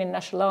Ukrainian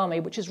National Army,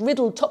 which is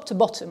riddled top to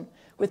bottom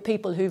with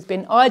people who've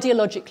been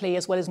ideologically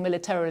as well as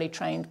militarily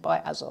trained by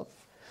Azov.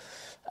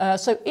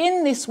 So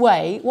in this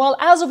way, while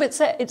Azov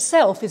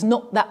itself is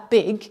not that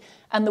big,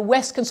 and the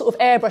West can sort of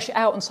airbrush it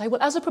out and say,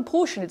 well, as a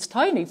proportion, it's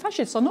tiny.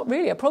 Fascists are not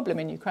really a problem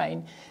in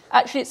Ukraine.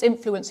 Actually, its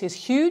influence is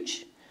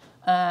huge,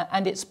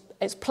 and its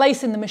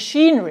place in the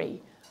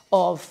machinery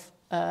of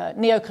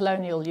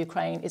neo-colonial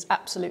Ukraine is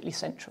absolutely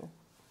central.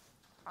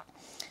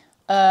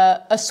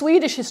 A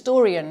Swedish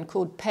historian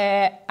called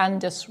Per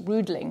Anders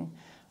Rudling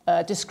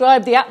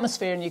described the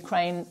atmosphere in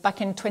Ukraine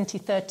back in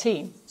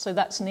 2013, so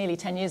that's nearly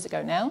 10 years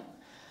ago now.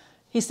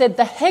 He said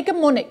the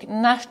hegemonic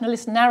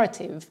nationalist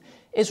narrative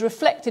is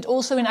reflected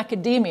also in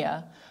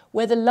academia,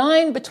 where the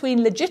line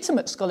between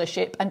legitimate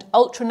scholarship and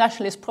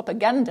ultra-nationalist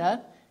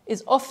propaganda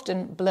is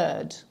often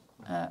blurred,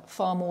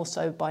 far more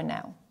so by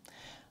now.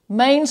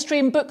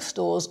 Mainstream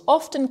bookstores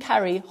often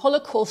carry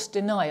Holocaust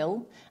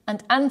denial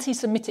and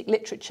anti-Semitic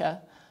literature,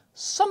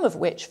 some of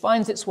which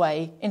finds its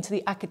way into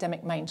the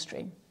academic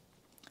mainstream.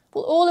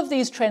 Well, all of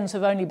these trends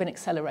have only been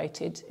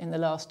accelerated in the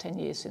last 10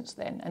 years since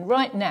then, and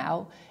right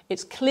now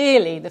it's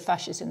clearly the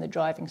fascists in the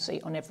driving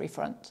seat on every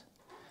front.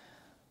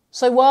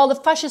 So while the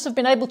fascists have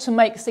been able to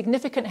make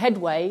significant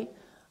headway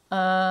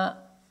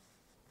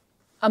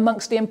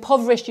amongst the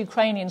impoverished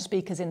Ukrainian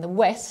speakers in the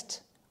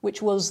West,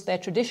 which was their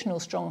traditional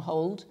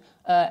stronghold,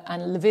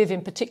 and Lviv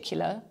in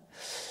particular,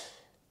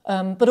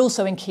 but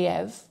also in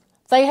Kiev,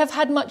 they have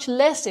had much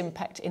less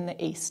impact in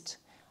the East,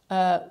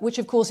 which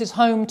of course is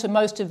home to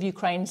most of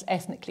Ukraine's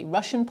ethnically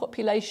Russian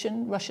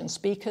population, Russian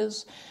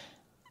speakers,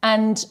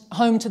 and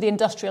home to the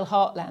industrial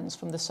heartlands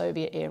from the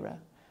Soviet era,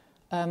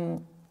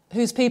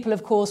 whose people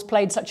of course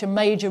played such a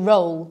major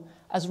role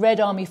as Red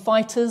Army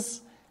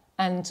fighters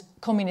and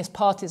communist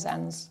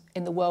partisans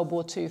in the World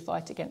War II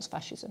fight against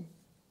fascism.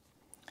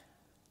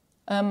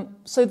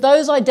 So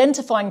those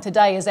identifying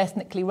today as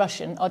ethnically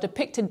Russian are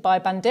depicted by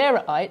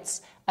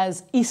Banderaites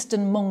as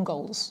Eastern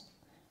Mongols.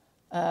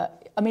 I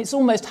mean, it's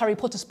almost Harry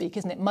Potter speak,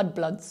 isn't it?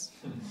 Mudbloods.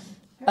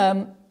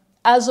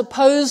 As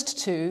opposed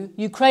to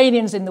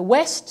Ukrainians in the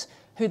West,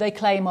 who they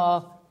claim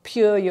are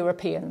pure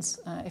Europeans.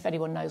 If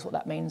anyone knows what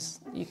that means,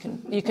 you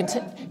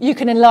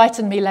can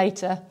enlighten me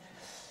later.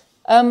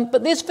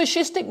 But this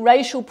fascistic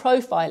racial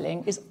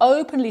profiling is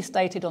openly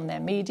stated on their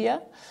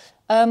media,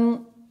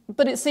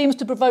 but it seems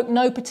to provoke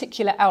no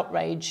particular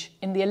outrage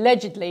in the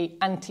allegedly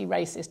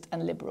anti-racist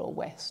and liberal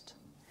West.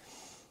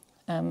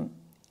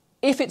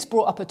 If it's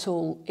brought up at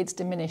all, it's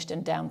diminished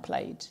and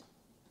downplayed,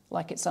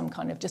 like it's some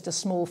kind of just a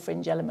small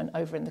fringe element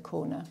over in the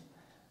corner.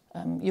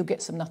 You'll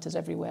get some nutters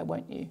everywhere,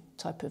 won't you?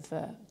 Type of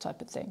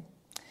thing.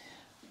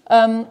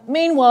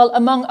 Meanwhile,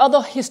 among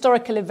other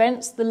historical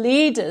events, the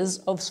leaders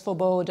of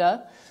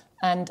Svoboda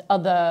and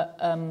other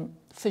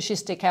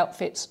fascistic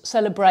outfits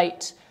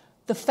celebrate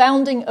the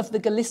founding of the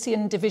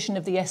Galician division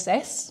of the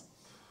SS,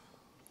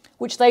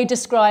 which they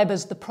describe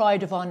as the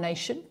pride of our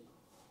nation.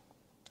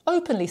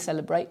 Openly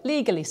celebrate,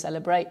 legally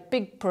celebrate,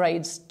 big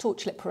parades,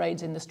 torchlit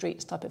parades in the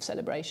streets type of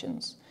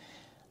celebrations.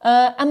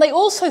 And they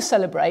also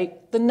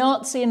celebrate the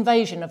Nazi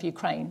invasion of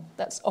Ukraine.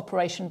 That's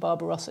Operation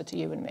Barbarossa to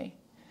you and me.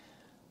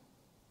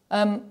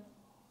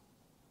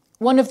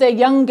 One of their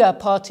younger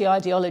party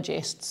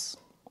ideologists,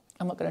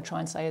 I'm not going to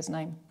try and say his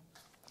name,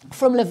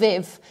 from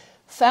Lviv,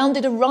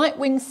 founded a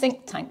right-wing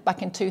think tank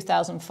back in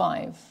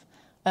 2005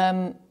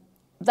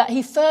 that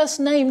he first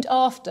named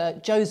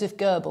after Joseph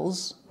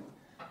Goebbels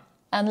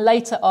and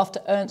later after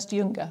Ernst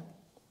Jünger.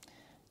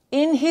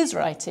 In his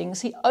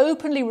writings, he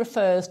openly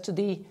refers to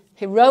the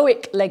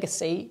heroic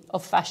legacy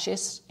of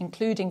fascists,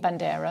 including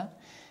Bandera,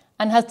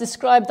 and has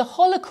described the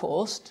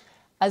Holocaust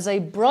as a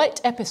bright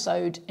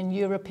episode in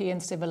European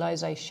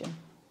civilization.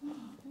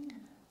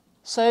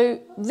 So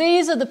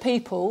these are the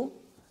people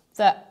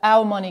that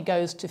our money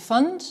goes to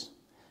fund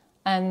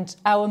and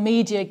our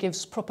media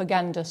gives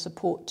propaganda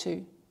support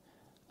to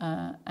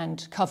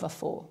and cover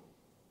for.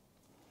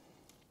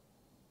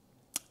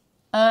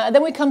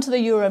 Then we come to the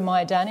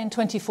Euromaidan in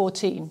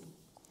 2014.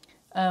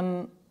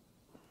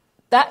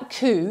 That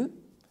coup,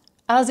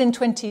 as in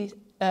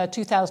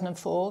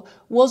 2004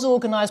 was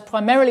organised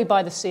primarily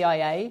by the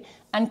CIA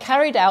and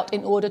carried out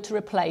in order to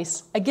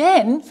replace,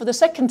 again, for the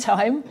second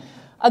time,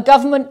 a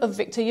government of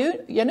Viktor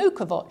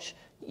Yanukovych,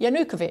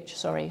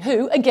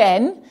 who,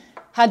 again,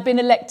 had been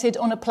elected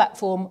on a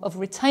platform of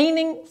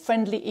retaining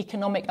friendly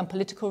economic and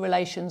political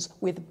relations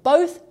with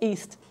both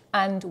East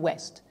and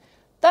West.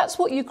 That's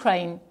what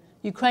Ukraine's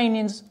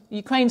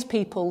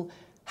people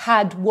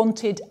had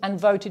wanted and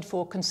voted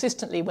for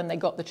consistently when they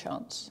got the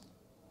chance.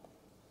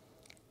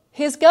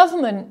 His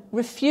government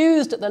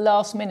refused at the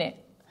last minute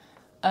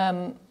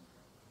to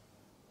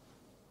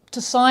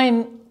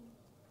sign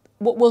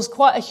what was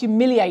quite a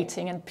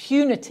humiliating and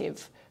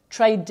punitive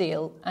trade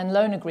deal and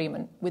loan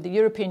agreement with the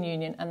European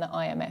Union and the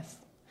IMF.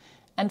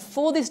 And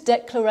for this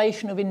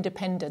declaration of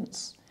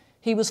independence,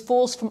 he was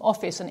forced from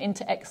office and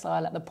into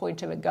exile at the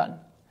point of a gun.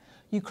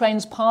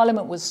 Ukraine's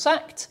parliament was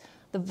sacked.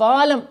 The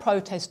violent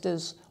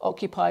protesters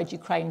occupied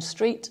Ukraine's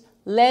street,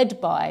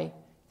 led by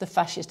the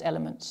fascist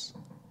elements.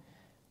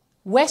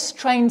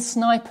 West-trained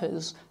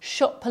snipers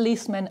shot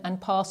policemen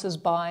and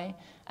passers-by,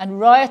 and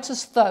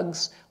riotous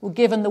thugs were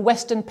given the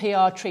Western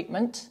PR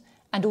treatment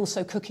and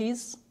also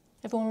cookies.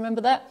 Everyone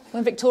remember that?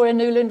 When Victoria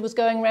Nuland was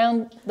going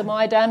around the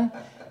Maidan,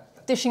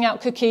 dishing out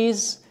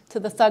cookies to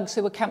the thugs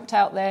who were camped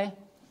out there.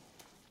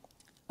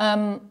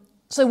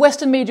 So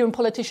Western media and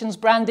politicians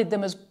branded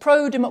them as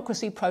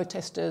pro-democracy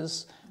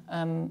protesters,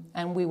 and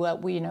we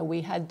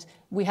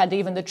had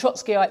even the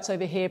Trotskyites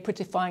over here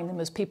prettifying them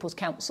as people's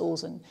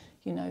councils and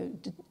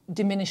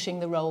diminishing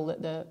the role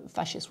that the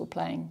fascists were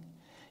playing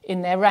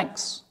in their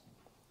ranks.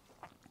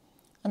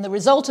 And the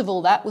result of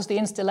all that was the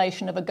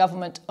installation of a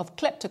government of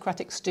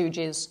kleptocratic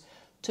stooges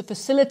to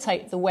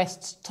facilitate the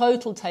West's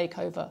total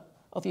takeover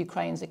of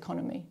Ukraine's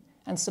economy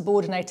and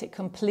subordinate it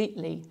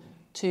completely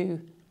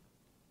to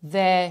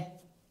their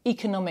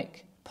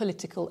economic,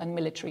 political and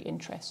military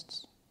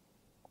interests.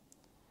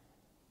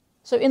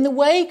 So in the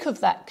wake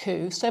of that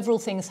coup, several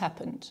things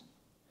happened.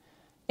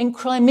 In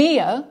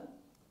Crimea,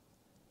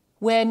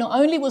 where not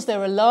only was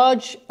there a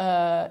large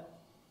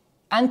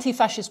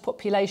anti-fascist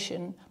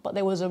population, but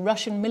there was a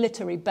Russian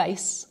military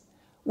base,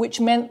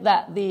 which meant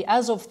that the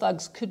Azov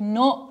thugs could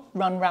not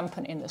run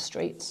rampant in the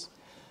streets,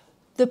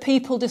 the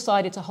people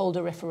decided to hold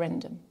a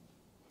referendum.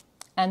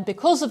 And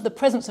because of the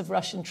presence of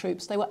Russian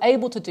troops, they were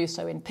able to do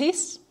so in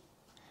peace.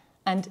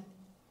 And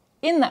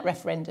in that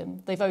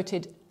referendum, they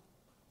voted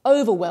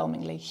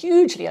overwhelmingly,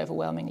 hugely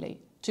overwhelmingly,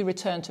 to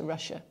return to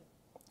Russia.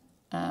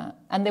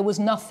 And there was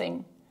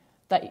nothing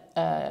that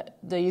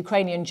the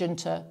Ukrainian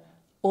junta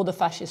or the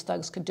fascist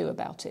thugs could do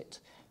about it.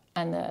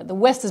 And the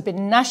West has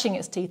been gnashing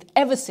its teeth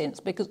ever since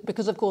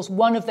because, of course,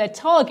 one of their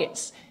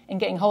targets in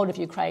getting hold of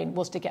Ukraine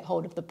was to get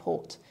hold of the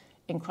port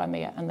in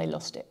Crimea, and they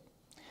lost it.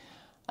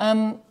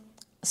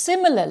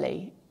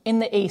 Similarly, in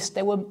the East,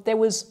 there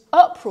was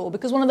uproar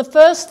because one of the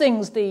first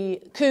things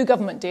the coup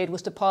government did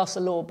was to pass a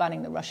law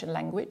banning the Russian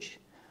language.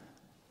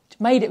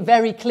 It made it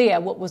very clear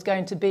what was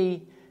going to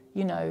be,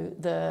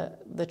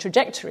 the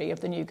trajectory of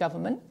the new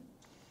government.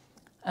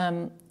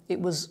 It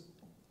was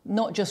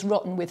not just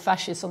rotten with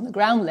fascists on the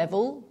ground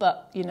level,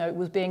 but it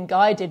was being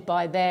guided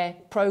by their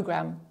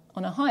program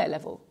on a higher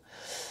level.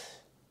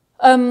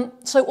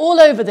 So all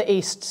over the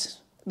East,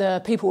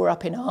 the people were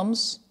up in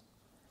arms.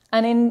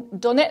 And in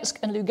Donetsk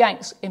and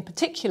Lugansk in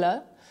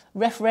particular,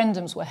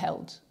 referendums were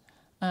held.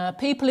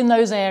 People in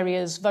those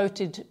areas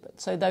voted,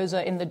 so those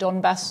are in the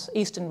Donbass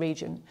eastern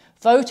region,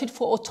 voted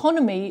for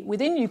autonomy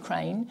within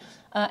Ukraine,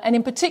 and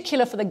in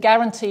particular for the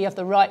guarantee of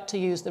the right to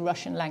use the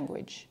Russian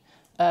language,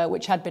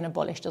 which had been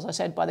abolished, as I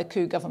said, by the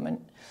coup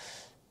government.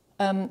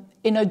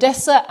 In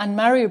Odessa and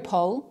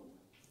Mariupol,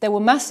 there were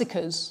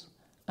massacres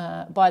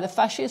by the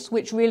fascists,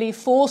 which really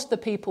forced the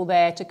people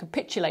there to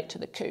capitulate to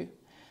the coup.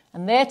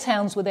 And their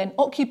towns were then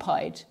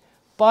occupied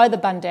by the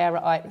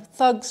Banderaite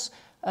thugs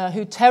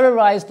who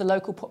terrorised the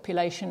local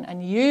population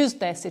and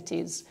used their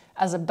cities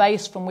as a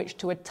base from which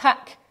to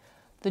attack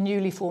the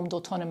newly formed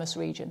autonomous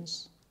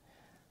regions.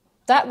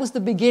 That was the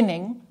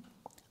beginning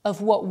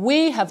of what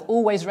we have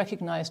always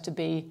recognised to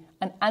be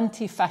an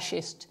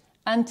anti-fascist,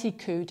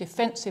 anti-coup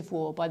defensive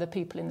war by the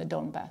people in the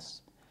Donbass.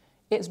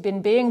 It's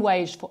been being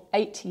waged for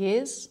 8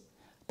 years,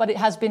 but it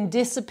has been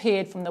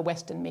disappeared from the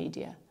Western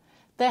media.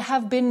 There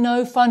have been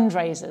no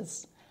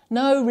fundraisers,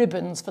 no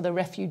ribbons for the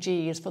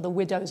refugees, for the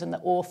widows and the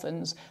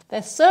orphans.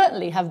 There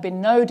certainly have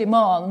been no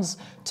demands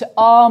to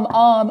arm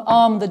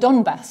the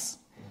Donbass.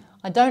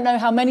 I don't know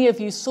how many of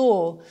you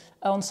saw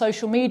on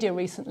social media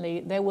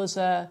recently, there was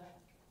I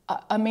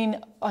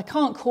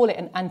can't call it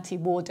an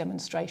anti-war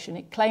demonstration.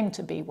 It claimed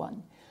to be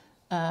one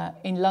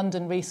in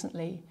London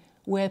recently,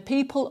 where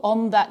people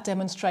on that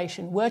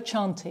demonstration were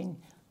chanting,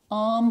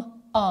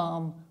 "Arm,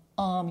 arm,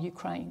 arm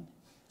Ukraine."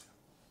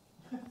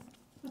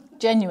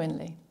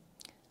 Genuinely.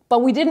 But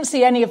we didn't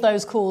see any of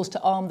those calls to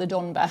arm the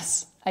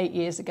Donbass 8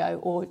 years ago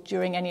or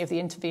during any of the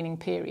intervening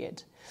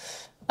period.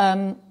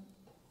 On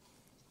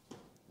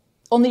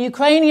the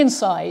Ukrainian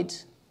side,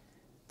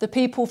 the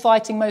people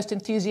fighting most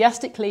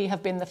enthusiastically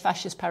have been the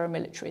fascist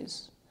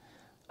paramilitaries,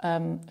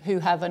 who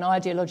have an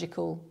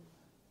ideological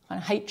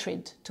kind of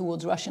hatred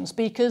towards Russian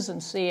speakers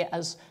and see it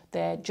as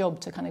their job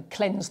to kind of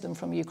cleanse them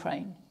from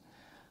Ukraine.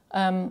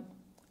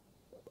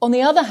 On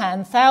the other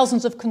hand,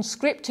 thousands of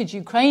conscripted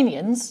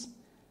Ukrainians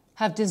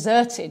have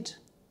deserted.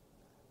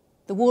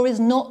 The war is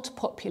not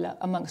popular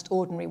amongst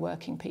ordinary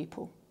working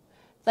people.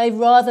 They'd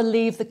rather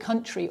leave the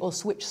country or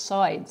switch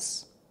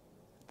sides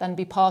than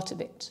be part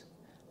of it.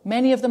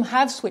 Many of them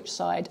have switched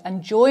side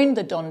and joined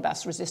the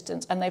Donbass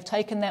resistance, and they've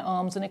taken their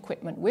arms and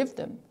equipment with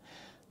them.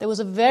 There was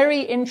a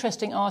very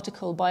interesting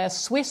article by a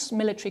Swiss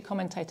military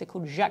commentator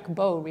called Jacques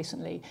Beau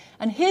recently,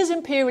 and his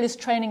imperialist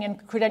training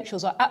and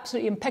credentials are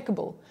absolutely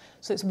impeccable.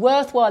 So it's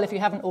worthwhile, if you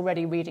haven't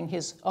already, reading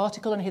his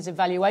article and his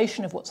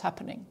evaluation of what's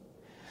happening.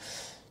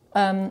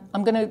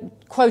 I'm going to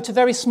quote a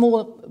very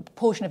small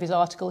portion of his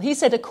article. He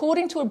said,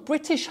 according to a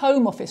British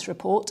Home Office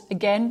report,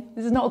 again,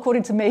 this is not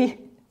according to me,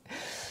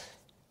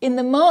 in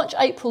the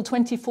March-April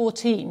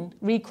 2014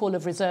 recall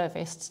of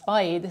reservists,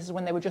 i.e. this is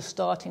when they were just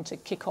starting to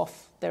kick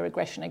off their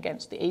aggression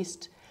against the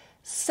East,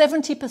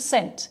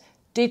 70%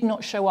 did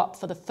not show up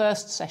for the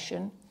first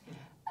session,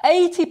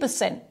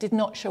 80% did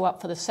not show up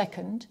for the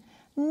second,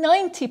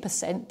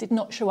 90% did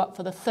not show up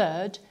for the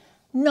third,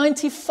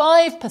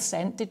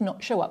 95% did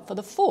not show up for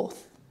the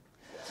fourth.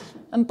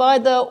 And by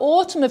the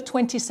autumn of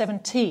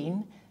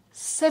 2017,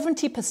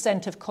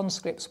 70% of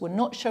conscripts were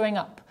not showing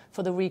up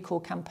for the recall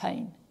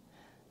campaign.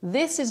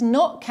 This is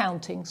not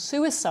counting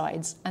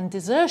suicides and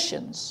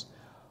desertions,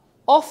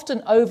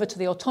 often over to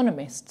the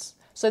autonomists.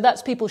 So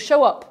that's people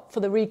show up for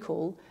the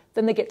recall,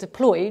 then they get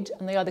deployed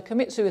and they either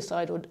commit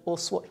suicide or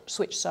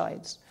switch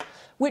sides,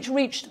 which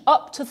reached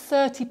up to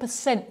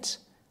 30%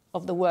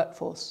 of the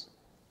workforce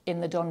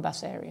in the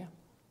Donbass area.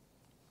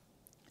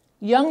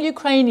 Young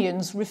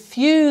Ukrainians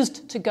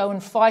refused to go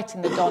and fight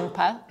in the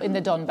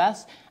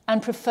Donbass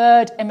and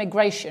preferred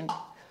emigration,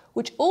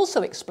 which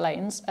also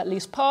explains, at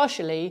least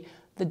partially,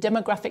 the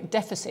demographic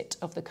deficit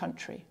of the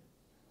country.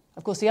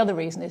 Of course, the other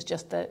reason is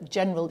just the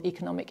general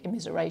economic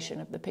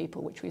immiseration of the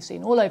people, which we've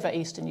seen all over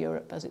Eastern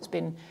Europe as it's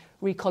been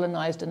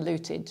recolonized and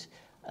looted.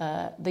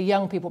 The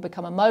young people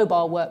become a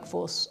mobile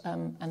workforce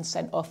and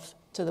sent off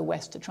to the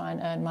West to try and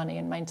earn money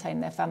and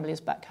maintain their families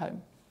back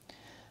home.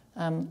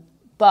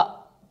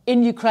 But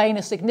in Ukraine,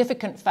 a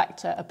significant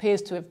factor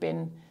appears to have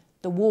been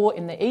the war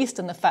in the East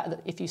and the fact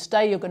that if you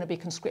stay, you're going to be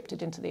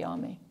conscripted into the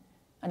army.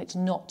 And it's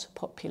not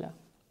popular.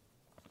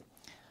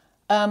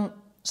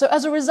 So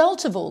as a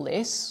result of all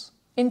this,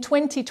 in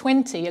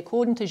 2020,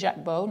 according to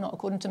Jacques Beau, not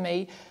according to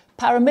me,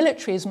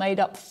 paramilitaries made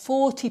up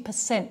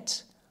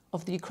 40%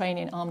 of the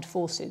Ukrainian armed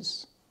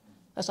forces.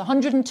 That's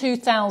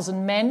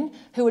 102,000 men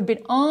who had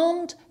been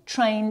armed,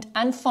 trained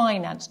and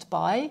financed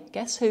by,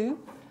 guess who?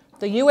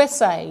 The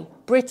USA,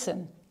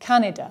 Britain,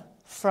 Canada,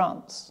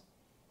 France.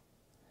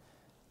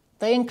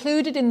 They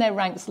included in their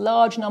ranks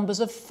large numbers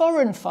of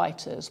foreign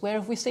fighters. Where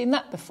have we seen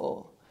that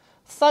before?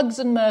 Thugs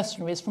and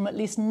mercenaries from at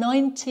least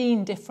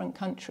 19 different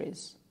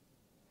countries.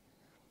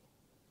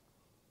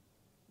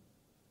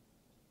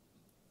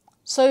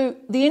 So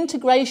the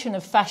integration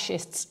of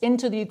fascists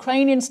into the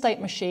Ukrainian state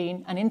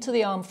machine and into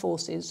the armed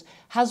forces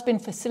has been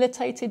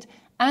facilitated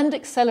and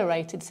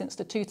accelerated since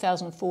the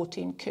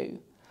 2014 coup,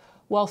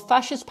 while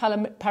fascist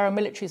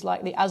paramilitaries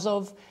like the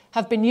Azov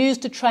have been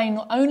used to train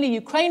not only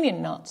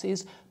Ukrainian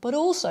Nazis, but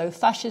also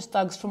fascist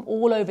thugs from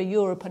all over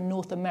Europe and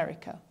North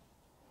America.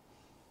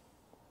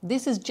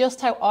 This is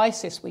just how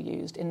ISIS were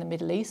used in the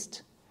Middle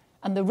East,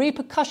 and the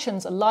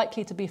repercussions are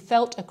likely to be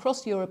felt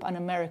across Europe and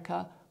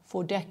America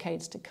for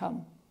decades to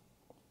come.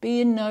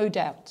 Be in no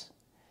doubt.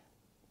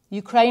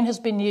 Ukraine has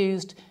been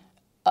used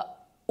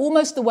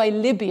almost the way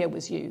Libya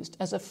was used,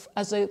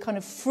 as a kind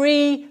of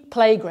free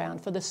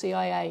playground for the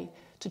CIA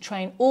to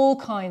train all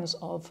kinds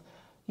of,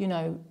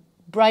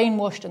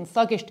 brainwashed and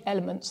thuggish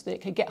elements that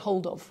it could get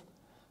hold of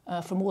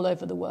from all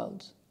over the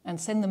world and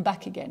send them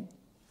back again.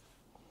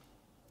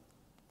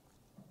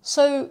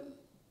 So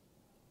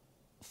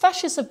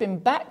fascists have been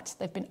backed,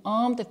 they've been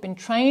armed, they've been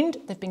trained,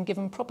 they've been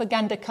given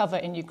propaganda cover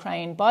in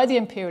Ukraine by the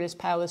imperialist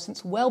powers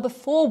since well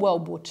before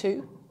World War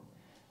II,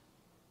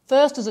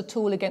 first as a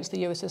tool against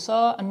the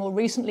USSR and more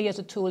recently as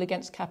a tool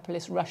against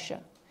capitalist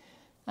Russia.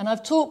 And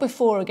I've talked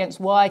before against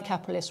why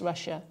capitalist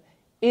Russia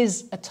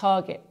is a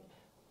target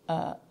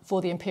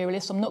for the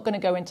imperialists. I'm not going to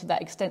go into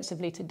that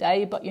extensively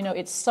today, but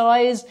its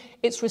size,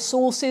 its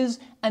resources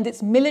and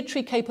its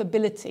military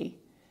capability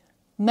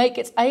make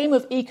its aim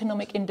of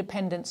economic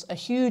independence a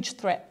huge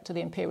threat to the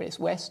imperialist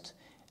West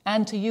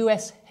and to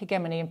US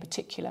hegemony in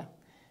particular.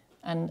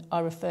 And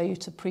I refer you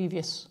to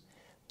previous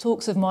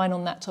talks of mine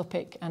on that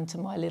topic and to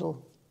my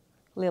little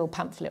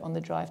pamphlet on the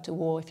drive to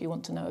war if you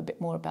want to know a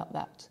bit more about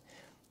that.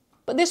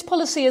 But this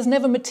policy has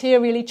never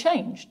materially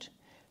changed.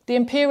 The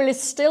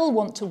imperialists still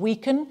want to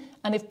weaken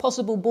and, if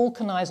possible,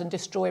 balkanize and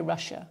destroy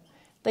Russia.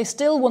 They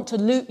still want to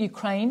loot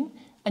Ukraine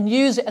and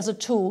use it as a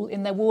tool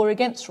in their war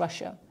against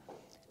Russia.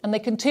 And they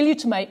continue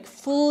to make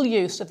full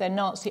use of their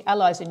Nazi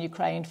allies in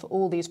Ukraine for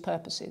all these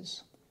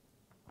purposes.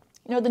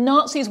 The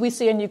Nazis we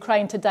see in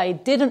Ukraine today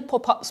didn't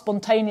pop up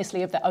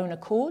spontaneously of their own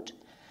accord.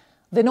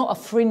 They're not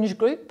a fringe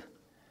group.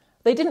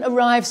 They didn't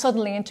arrive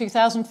suddenly in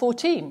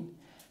 2014.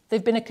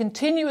 They've been a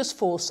continuous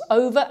force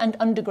over and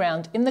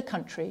underground in the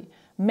country,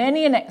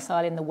 many in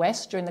exile in the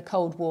West during the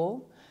Cold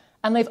War,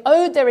 and they've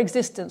owed their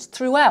existence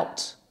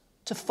throughout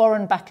to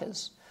foreign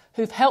backers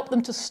who've helped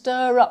them to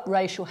stir up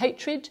racial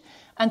hatred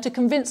and to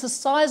convince a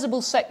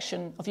sizable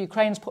section of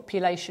Ukraine's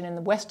population, in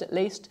the West at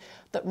least,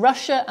 that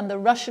Russia and the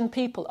Russian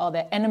people are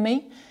their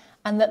enemy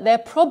and that their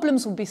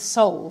problems will be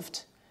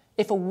solved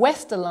if a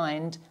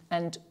West-aligned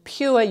and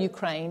pure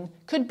Ukraine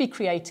could be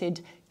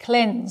created,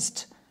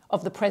 cleansed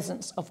of the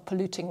presence of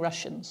polluting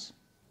Russians.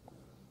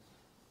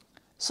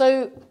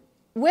 So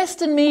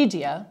Western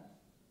media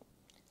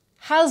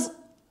has,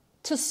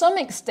 to some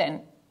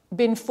extent,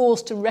 been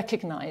forced to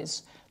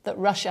recognise that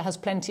Russia has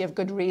plenty of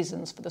good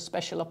reasons for the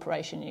special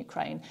operation in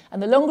Ukraine.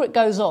 And the longer it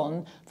goes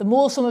on, the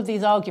more some of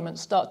these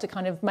arguments start to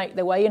kind of make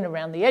their way in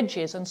around the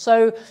edges. And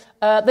so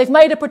they've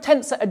made a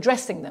pretense at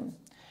addressing them.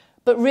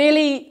 But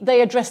really,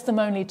 they address them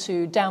only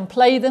to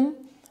downplay them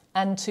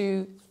and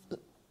to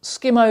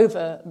skim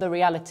over the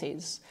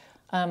realities.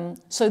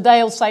 So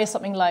they'll say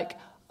something like,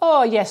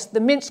 oh, yes, the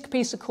Minsk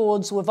peace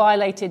accords were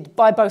violated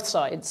by both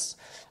sides.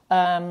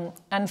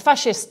 And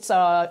fascists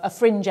are a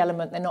fringe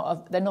element.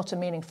 They're not a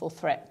meaningful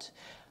threat.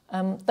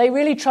 They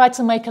really try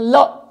to make a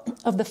lot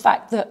of the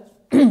fact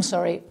that,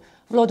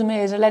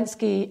 Volodymyr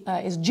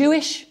Zelensky is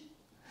Jewish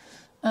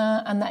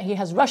and that he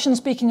has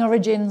Russian-speaking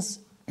origins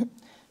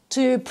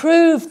to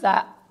prove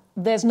that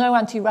there's no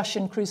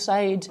anti-Russian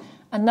crusade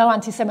and no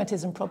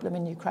anti-Semitism problem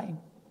in Ukraine.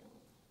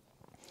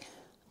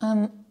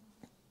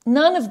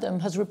 None of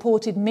them has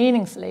reported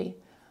meaningfully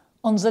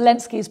on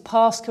Zelensky's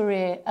past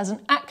career as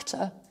an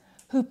actor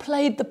who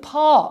played the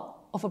part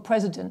of a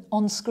president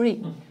on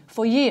screen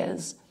for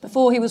years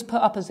before he was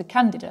put up as a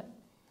candidate.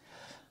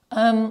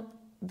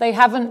 They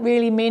haven't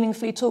really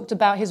meaningfully talked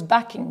about his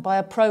backing by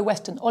a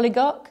pro-Western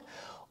oligarch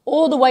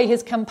or the way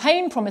his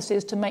campaign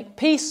promises to make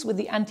peace with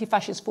the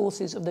anti-fascist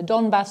forces of the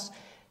Donbass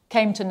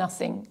came to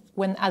nothing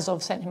when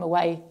Azov sent him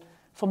away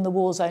from the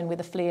war zone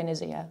with a flea in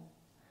his ear.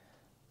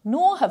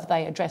 Nor have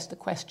they addressed the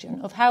question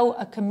of how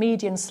a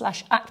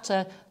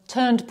comedian/actor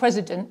turned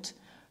president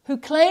who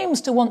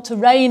claims to want to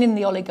rein in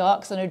the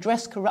oligarchs and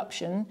address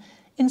corruption,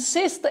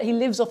 insists that he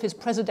lives off his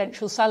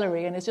presidential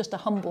salary and is just a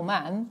humble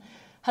man,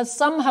 has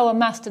somehow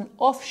amassed an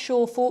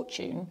offshore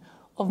fortune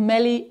of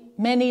many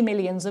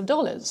millions of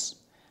dollars,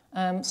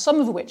 some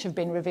of which have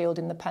been revealed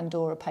in the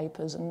Pandora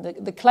Papers. And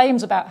the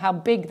claims about how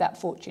big that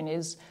fortune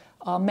is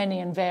are many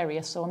and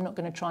various, so I'm not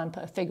going to try and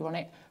put a figure on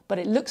it, but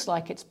it looks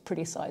like it's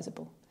pretty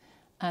sizable.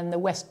 And the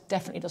West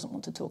definitely doesn't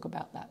want to talk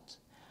about that.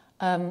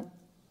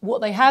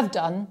 What they have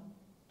done,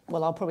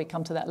 well, I'll probably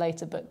come to that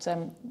later, but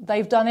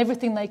they've done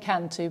everything they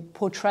can to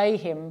portray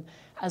him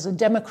as a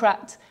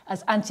Democrat,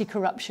 as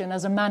anti-corruption,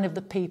 as a man of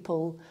the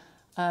people,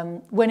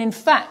 when in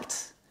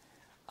fact,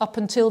 up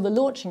until the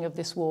launching of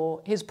this war,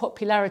 his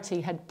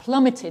popularity had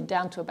plummeted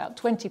down to about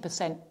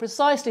 20%,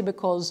 precisely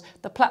because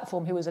the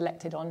platform he was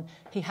elected on,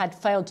 he had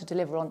failed to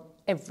deliver on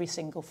every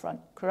single front.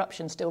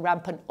 Corruption still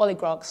rampant,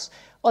 oligarchs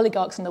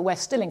in the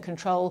West still in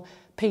control,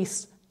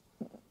 peace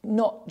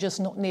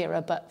not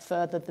nearer, but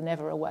further than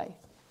ever away.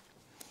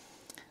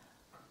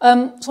 So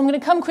I'm going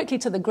to come quickly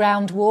to the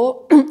ground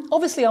war.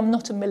 Obviously, I'm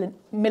not a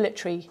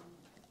military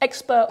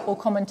expert or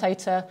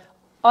commentator.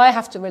 I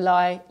have to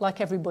rely, like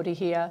everybody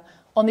here,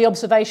 on the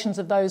observations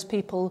of those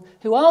people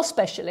who are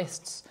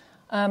specialists,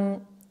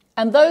 and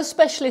those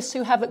specialists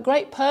who have, at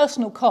great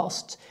personal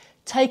cost,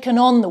 taken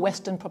on the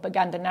Western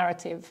propaganda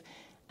narrative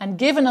and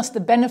given us the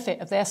benefit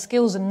of their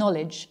skills and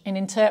knowledge in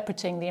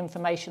interpreting the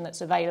information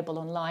that's available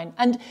online.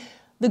 And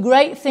the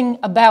great thing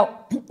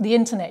about the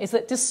internet is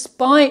that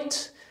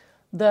despite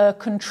the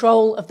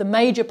control of the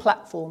major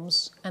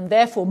platforms, and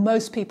therefore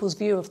most people's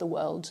view of the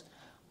world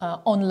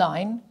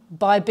online,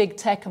 by big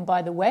tech and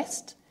by the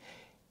West,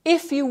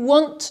 if you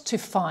want to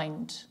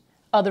find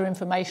other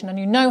information and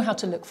you know how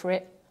to look for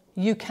it,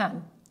 you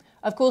can.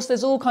 Of course,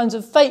 there's all kinds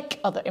of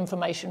fake other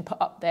information put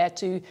up there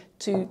to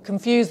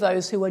confuse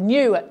those who are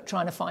new at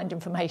trying to find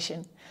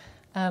information.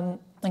 And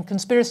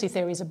conspiracy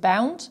theories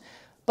abound.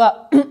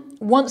 But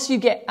once you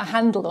get a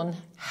handle on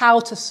how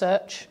to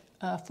search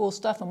for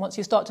stuff, and once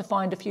you start to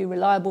find a few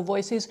reliable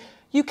voices,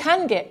 you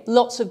can get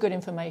lots of good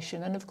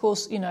information. And of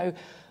course, you know,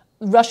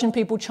 Russian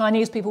people,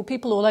 Chinese people,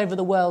 people all over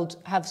the world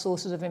have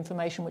sources of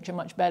information which are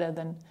much better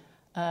than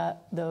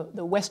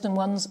the Western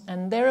ones,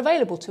 and they're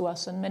available to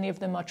us, and many of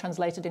them are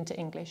translated into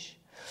English.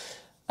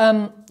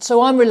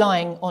 So I'm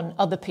relying on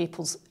other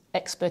people's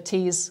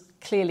expertise.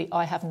 Clearly,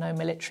 I have no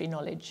military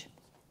knowledge.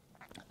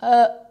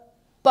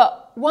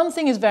 But one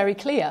thing is very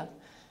clear,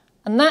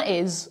 and that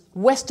is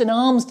Western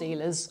arms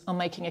dealers are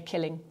making a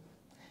killing.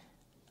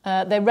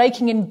 They're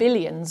raking in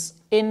billions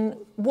in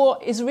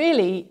what is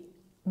really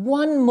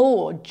one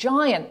more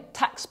giant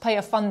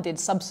taxpayer-funded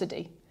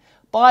subsidy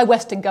by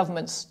Western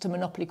governments to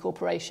monopoly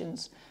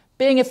corporations,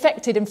 being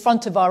effected in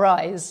front of our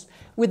eyes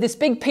with this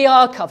big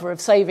PR cover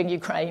of saving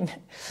Ukraine,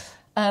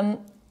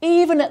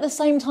 even at the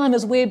same time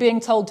as we're being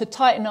told to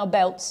tighten our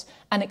belts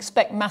and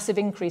expect massive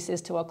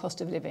increases to our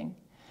cost of living.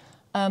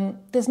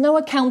 There's no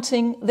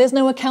accounting, there's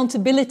no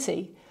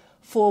accountability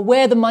for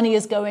where the money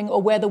is going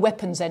or where the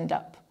weapons end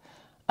up.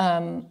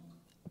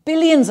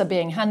 Billions are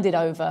being handed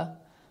over,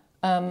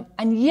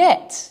 and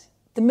yet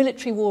the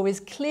military war is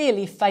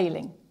clearly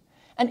failing.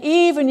 And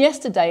even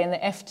yesterday in the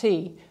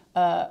FT,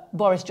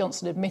 Boris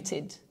Johnson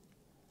admitted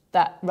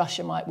that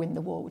Russia might win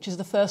the war, which is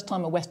the first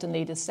time a Western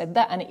leader said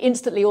that, and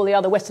instantly all the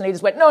other Western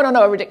leaders went,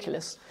 no,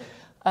 ridiculous.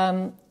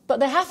 But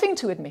they're having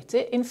to admit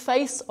it in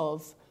face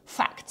of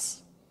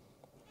facts.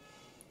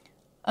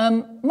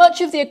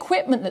 Much of the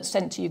equipment that's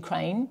sent to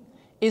Ukraine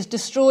is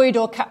destroyed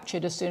or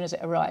captured as soon as it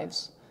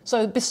arrives.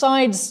 So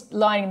besides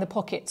lying in the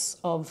pockets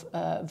of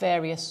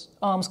various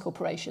arms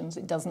corporations,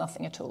 it does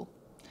nothing at all.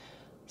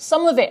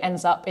 Some of it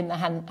ends up in the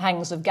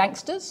hands of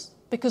gangsters,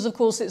 because of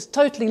course it's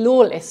totally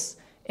lawless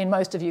in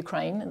most of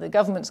Ukraine. The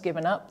government's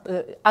given up.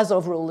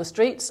 Azov rule the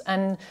streets,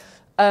 and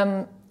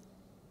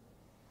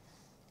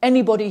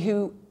anybody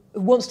who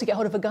wants to get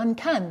hold of a gun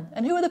can.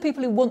 And who are the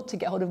people who want to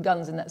get hold of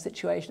guns in that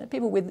situation?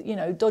 People with,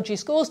 dodgy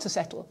scores to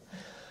settle.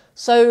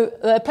 So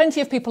there are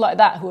plenty of people like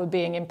that who are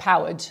being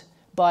empowered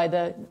by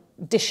the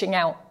dishing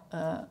out,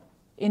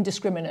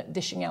 indiscriminate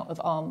dishing out of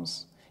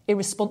arms,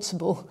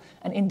 irresponsible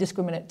and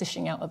indiscriminate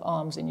dishing out of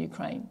arms in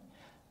Ukraine.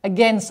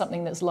 Again,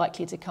 something that's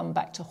likely to come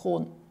back to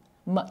haunt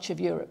much of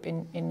Europe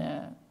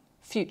in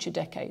future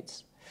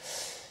decades.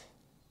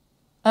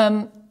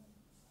 The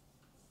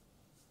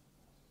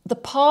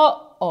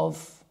part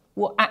of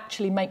what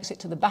actually makes it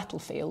to the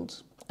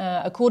battlefield,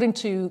 according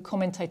to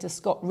commentator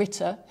Scott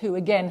Ritter, who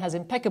again has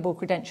impeccable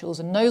credentials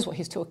and knows what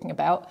he's talking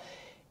about,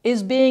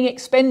 is being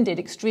expended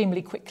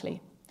extremely quickly.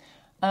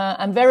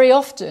 And very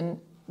often,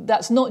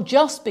 that's not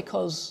just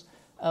because,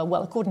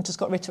 according to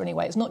Scott Ritter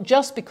anyway, it's not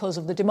just because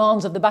of the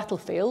demands of the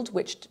battlefield,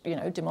 which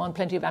demand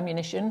plenty of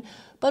ammunition,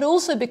 but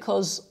also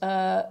because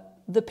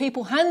the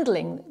people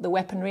handling the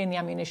weaponry and the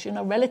ammunition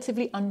are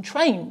relatively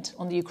untrained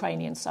on the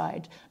Ukrainian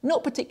side,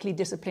 not particularly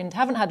disciplined,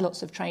 haven't had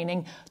lots of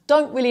training,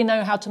 don't really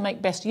know how to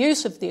make best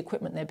use of the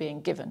equipment they're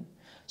being given.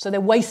 So they're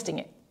wasting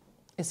it,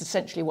 is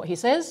essentially what he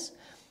says.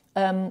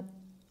 On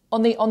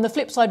the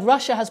flip side,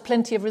 Russia has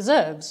plenty of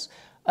reserves,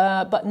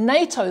 but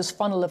NATO's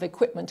funnel of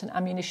equipment and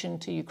ammunition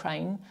to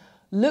Ukraine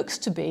looks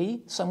to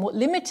be somewhat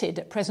limited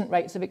at present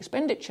rates of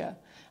expenditure.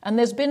 And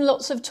there's been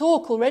lots of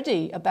talk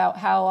already about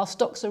how our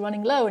stocks are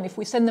running low, and if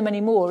we send them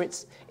any more,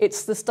 it's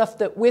the stuff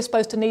that we're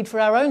supposed to need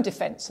for our own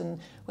defence, and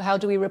how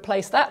do we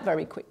replace that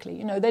very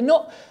quickly? They're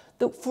not,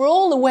 for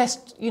all the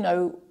West,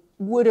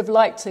 would have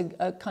liked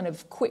a kind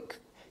of quick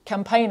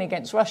campaign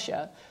against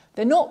Russia,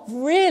 they're not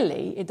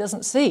really, it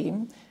doesn't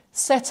seem,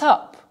 set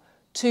up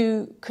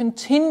to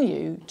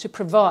continue to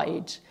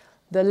provide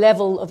the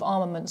level of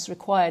armaments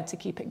required to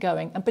keep it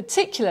going, and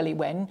particularly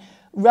when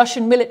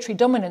Russian military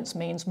dominance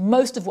means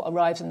most of what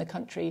arrives in the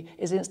country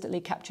is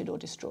instantly captured or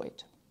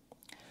destroyed.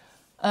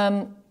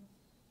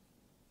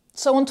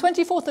 So on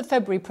 24th of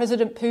February,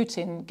 President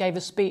Putin gave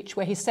a speech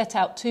where he set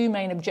out two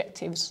main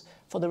objectives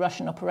for the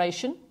Russian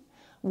operation.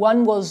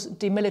 One was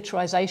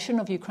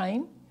demilitarization of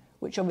Ukraine,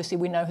 which obviously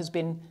we know has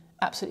been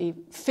absolutely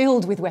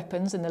filled with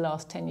weapons in the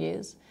last 10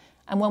 years.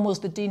 And one was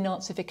the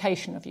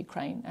denazification of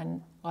Ukraine,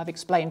 and I've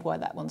explained why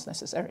that one's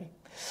necessary.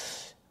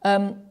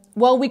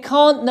 While we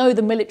can't know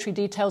the military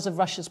details of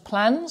Russia's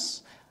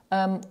plans,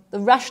 the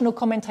rational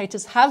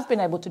commentators have been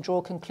able to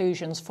draw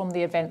conclusions from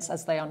the events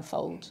as they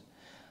unfold.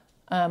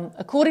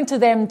 According to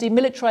them,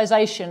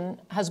 demilitarization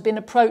has been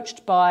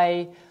approached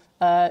by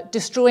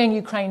destroying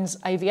Ukraine's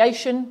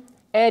aviation,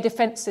 air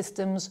defense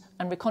systems,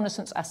 and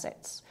reconnaissance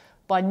assets,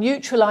 by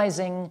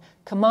neutralizing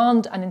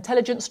command and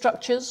intelligence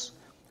structures,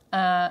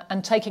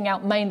 and taking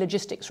out main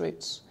logistics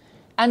routes,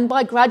 and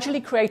by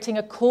gradually creating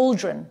a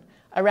cauldron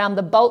around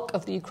the bulk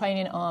of the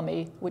Ukrainian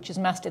army, which is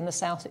massed in the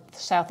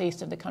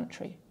southeast of the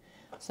country.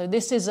 So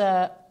this is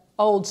an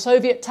old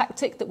Soviet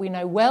tactic that we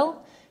know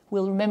well.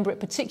 We'll remember it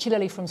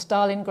particularly from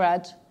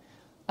Stalingrad,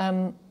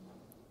 and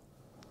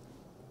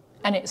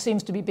it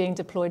seems to be being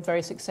deployed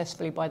very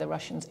successfully by the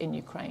Russians in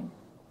Ukraine.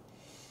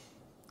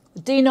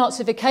 The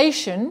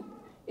denazification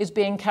is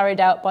being carried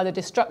out by the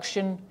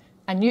destruction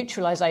and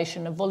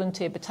neutralization of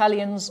volunteer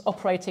battalions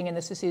operating in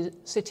the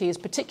cities,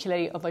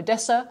 particularly of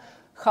Odessa,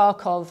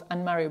 Kharkov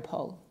and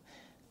Mariupol,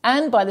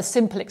 and by the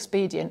simple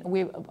expedient,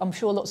 I'm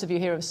sure lots of you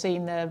here have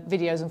seen the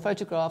videos and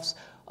photographs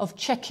of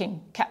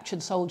checking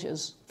captured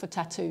soldiers for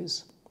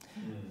tattoos,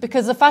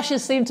 because the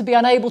fascists seem to be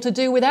unable to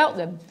do without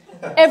them.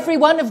 Every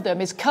one of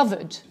them is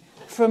covered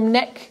from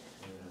neck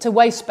to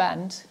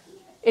waistband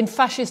in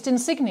fascist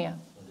insignia.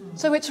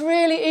 So it's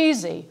really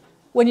easy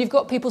when you've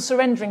got people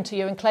surrendering to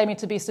you and claiming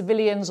to be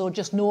civilians or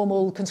just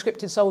normal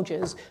conscripted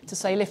soldiers to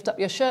say, lift up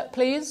your shirt,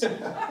 please.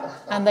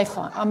 And they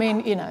find,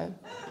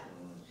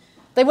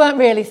 they weren't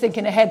really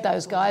thinking ahead,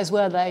 those guys,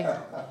 were they?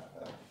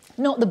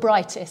 Not the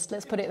brightest,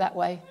 let's put it that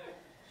way.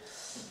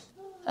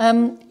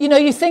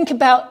 You think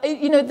about,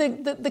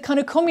 the kind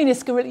of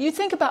communist guerrilla, you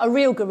think about a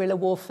real guerrilla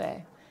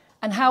warfare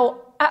and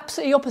how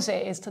absolutely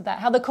opposite it is to that.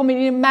 How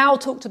Mao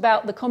talked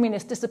about the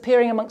communists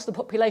disappearing amongst the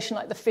population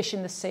like the fish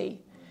in the sea.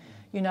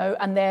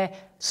 and they're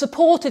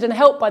supported and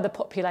helped by the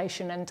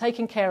population and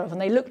taken care of,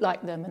 and they look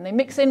like them and they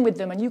mix in with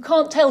them, and you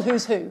can't tell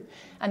who's who.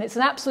 And it's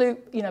an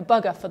absolute,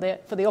 bugger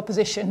for the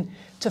opposition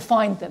to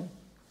find them.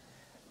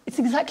 It's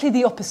exactly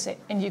the opposite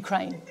in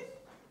Ukraine.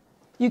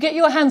 You get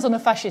your hands on a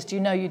fascist, you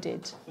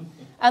did.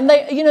 And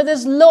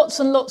there's lots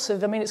and lots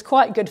of, it's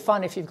quite good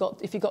fun if you've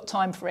got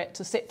time for it,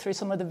 to sit through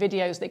some of the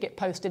videos that get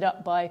posted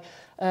up by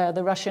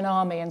the Russian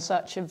army and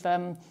such of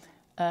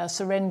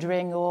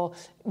surrendering or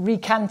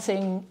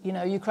recanting,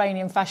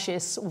 Ukrainian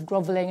fascists sort of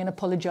grovelling and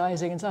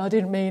apologising and saying, I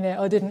didn't mean it,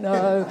 I didn't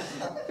know,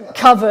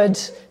 covered,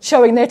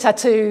 showing their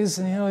tattoos,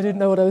 and I didn't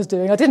know what I was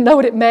doing, I didn't know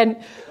what it meant.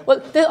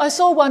 Well, I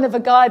saw one of a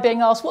guy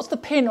being asked, what's the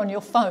pin on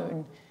your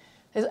phone?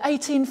 It's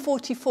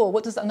 1844.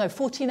 What does that? No,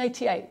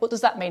 1488. What does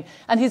that mean?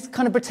 And he's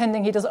kind of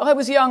pretending he does. I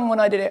was young when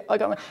I did it.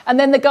 And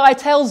then the guy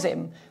tells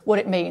him what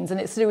it means,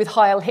 and it's to do with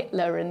Heil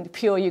Hitler and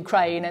pure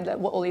Ukraine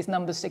and what all these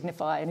numbers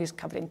signify. And he's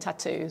covered in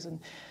tattoos, and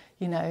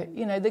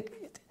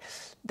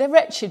they're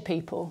wretched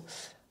people.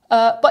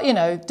 But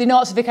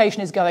denazification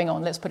is going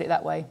on. Let's put it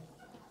that way.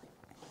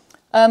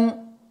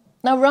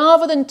 Now,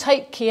 rather than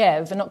take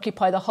Kiev and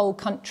occupy the whole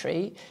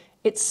country,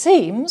 it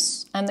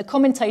seems, and the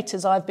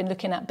commentators I've been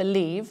looking at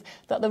believe,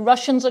 that the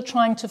Russians are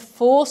trying to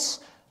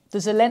force the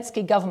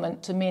Zelensky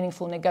government to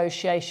meaningful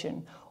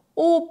negotiation,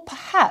 or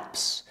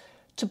perhaps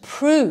to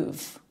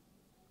prove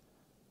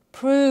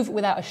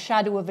without a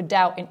shadow of a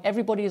doubt in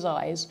everybody's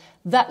eyes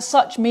that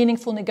such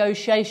meaningful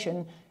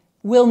negotiation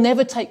will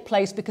never take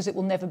place because it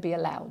will never be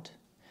allowed.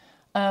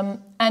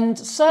 And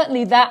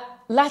certainly that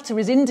latter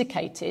is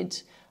indicated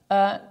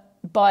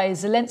by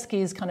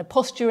Zelensky's kind of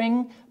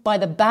posturing, by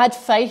the bad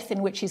faith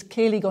in which he's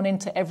clearly gone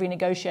into every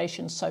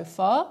negotiation so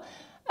far,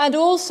 and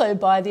also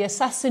by the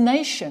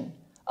assassination,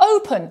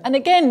 open and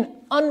again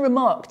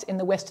unremarked in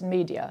the Western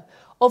media,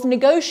 of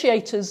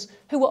negotiators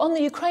who were on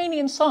the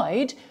Ukrainian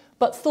side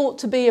but thought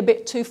to be a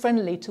bit too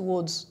friendly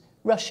towards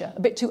Russia,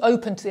 a bit too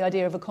open to the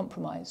idea of a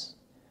compromise.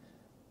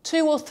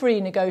 2 or 3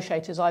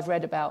 negotiators I've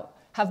read about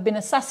have been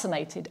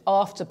assassinated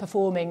after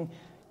performing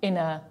in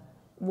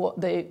what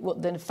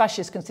the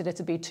fascists consider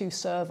to be too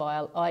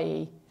servile,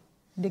 i.e.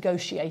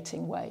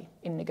 negotiating way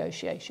in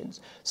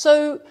negotiations.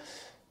 So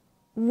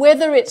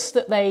whether it's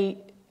that they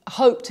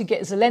hope to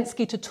get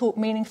Zelensky to talk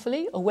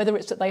meaningfully, or whether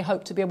it's that they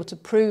hope to be able to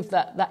prove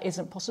that that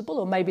isn't possible,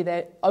 or maybe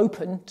they're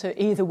open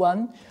to either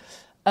one,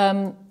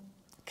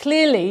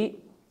 clearly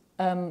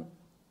the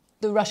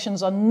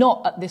Russians are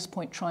not at this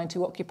point trying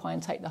to occupy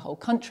and take the whole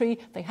country.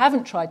 They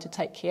haven't tried to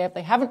take Kiev.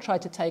 They haven't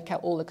tried to take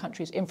out all the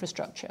country's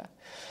infrastructure.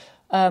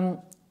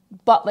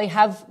 But they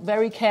have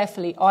very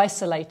carefully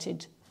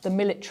isolated the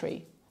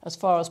military as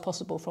far as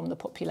possible from the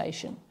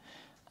population.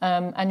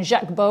 And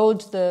Jacques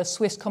Baude, the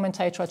Swiss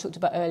commentator I talked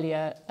about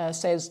earlier,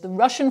 says the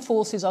Russian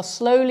forces are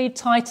slowly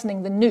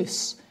tightening the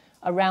noose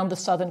around the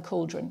southern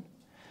cauldron,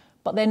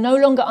 but they're no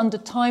longer under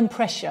time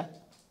pressure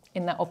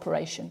in that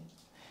operation.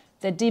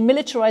 Their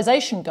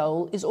demilitarization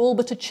goal is all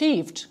but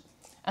achieved,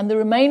 and the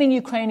remaining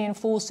Ukrainian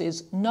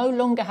forces no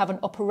longer have an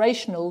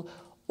operational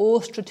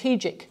or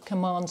strategic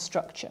command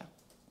structure.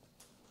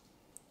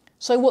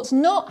 So what's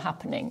not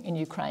happening in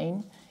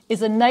Ukraine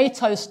is a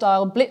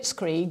NATO-style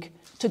blitzkrieg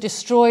to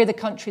destroy the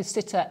country's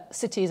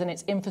cities and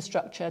its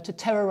infrastructure, to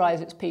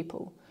terrorize its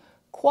people.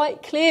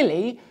 Quite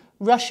clearly,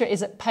 Russia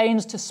is at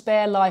pains to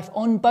spare life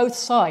on both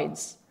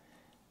sides.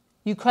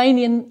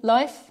 Ukrainian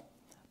life,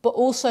 but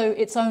also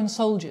its own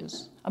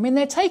soldiers.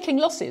 They're taking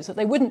losses that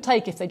they wouldn't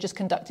take if they just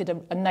conducted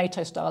a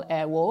NATO-style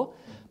air war,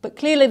 but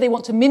clearly they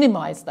want to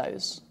minimize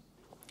those.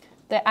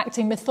 They're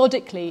acting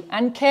methodically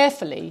and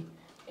carefully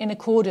in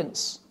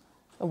accordance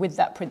with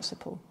that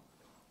principle.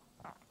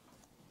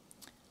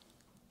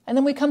 And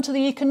then we come to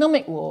the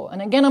economic war.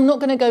 And again, I'm not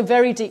going to go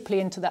very deeply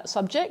into that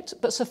subject,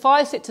 but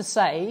suffice it to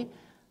say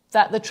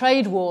that the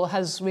trade war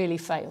has really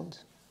failed.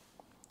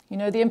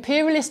 The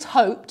imperialists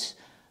hoped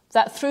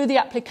that through the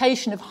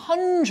application of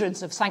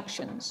hundreds of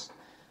sanctions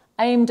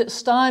aimed at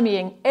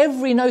stymieing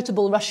every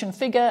notable Russian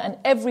figure and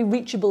every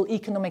reachable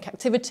economic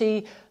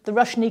activity, the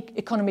Russian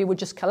economy would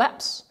just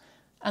collapse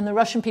and the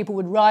Russian people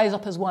would rise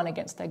up as one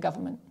against their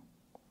government.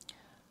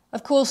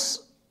 Of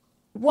course,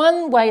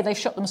 one way they've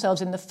shot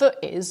themselves in the foot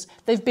is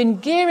they've been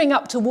gearing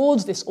up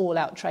towards this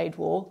all-out trade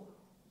war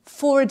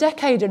for a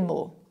decade and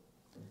more.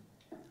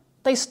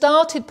 They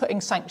started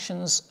putting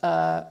sanctions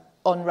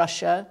on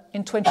Russia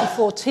in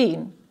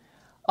 2014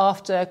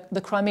 after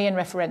the Crimean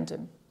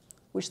referendum,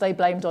 which they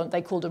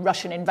called a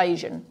Russian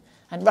invasion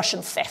and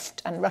Russian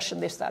theft and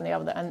Russian this, that and the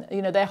other.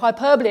 And, their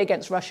hyperbole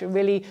against Russia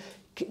really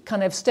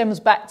kind of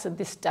stems back to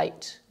this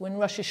date, when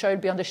Russia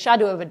showed beyond a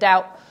shadow of a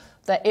doubt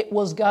that it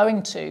was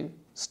going to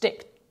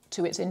stick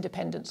to its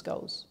independence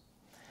goals.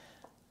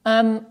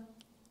 And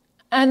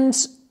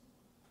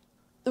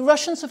the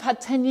Russians have had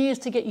 10 years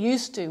to get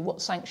used to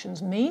what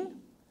sanctions mean,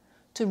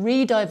 to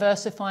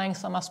re-diversifying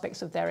some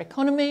aspects of their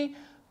economy,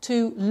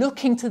 to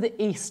looking to the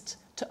East,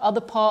 to other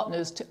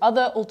partners, to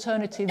other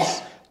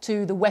alternatives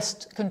to the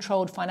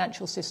West-controlled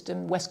financial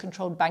system,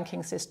 West-controlled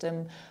banking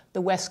system,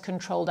 the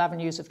West-controlled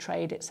avenues of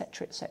trade,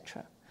 etc.,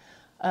 etc.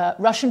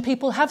 Russian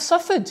people have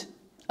suffered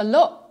a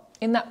lot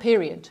in that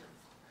period.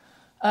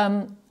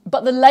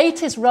 But the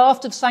latest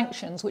raft of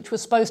sanctions, which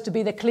was supposed to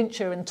be the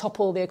clincher and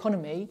topple the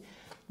economy,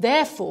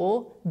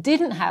 therefore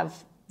didn't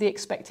have the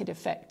expected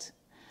effect.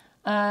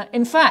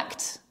 In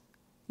fact,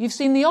 you've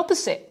seen the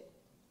opposite.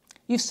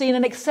 You've seen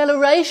an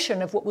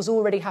acceleration of what was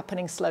already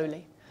happening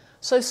slowly.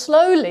 So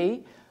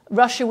slowly,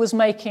 Russia was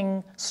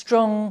making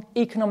strong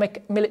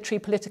economic, military,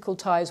 political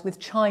ties with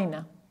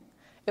China.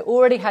 It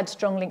already had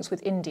strong links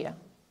with India.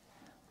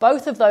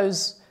 Both of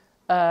those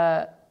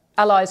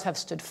allies have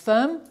stood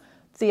firm.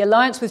 The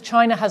alliance with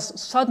China has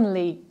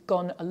suddenly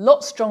gone a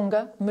lot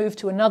stronger, moved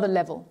to another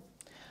level.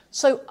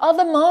 So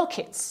other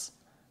markets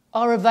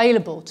are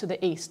available to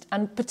the East,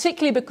 and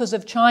particularly because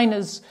of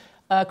China's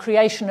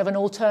creation of an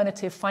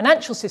alternative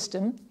financial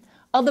system,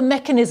 other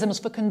mechanisms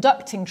for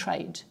conducting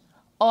trade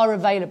are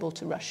available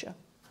to Russia.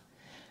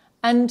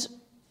 And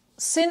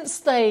since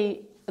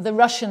the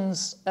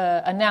Russians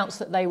announced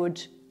that they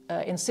would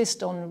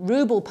insist on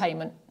ruble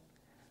payment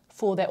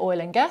for their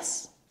oil and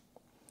gas,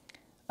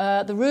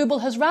 the ruble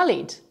has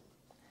rallied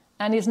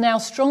and is now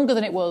stronger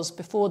than it was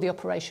before the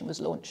operation was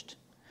launched.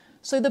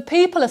 So the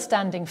people are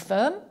standing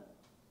firm.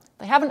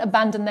 They haven't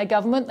abandoned their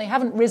government. They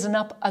haven't risen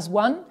up as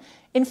one.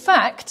 In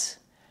fact,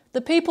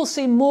 the people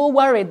seem more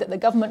worried that the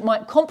government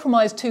might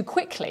compromise too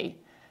quickly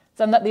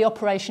than that the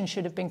operation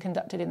should have been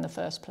conducted in the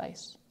first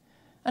place.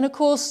 And of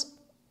course,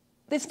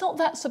 it's not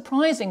that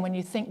surprising when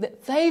you think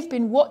that they've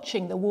been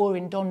watching the war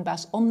in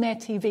Donbass on their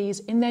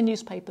TVs, in their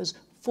newspapers,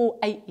 for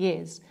 8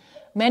 years.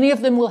 Many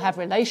of them will have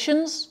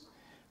relations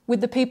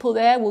with the people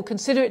there, will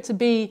consider it to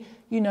be,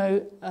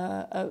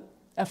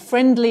 a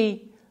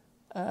friendly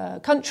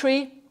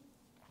country,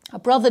 a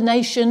brother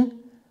nation,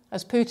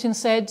 as Putin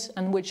said,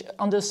 and which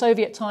under the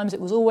Soviet times it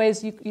was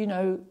always,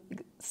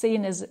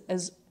 seen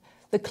as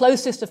the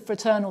closest of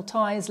fraternal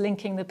ties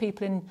linking the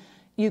people in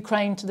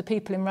Ukraine to the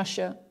people in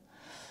Russia.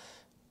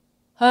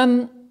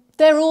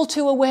 They're all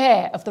too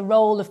aware of the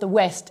role of the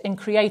West in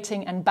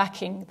creating and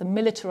backing the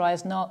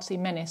militarized Nazi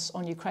menace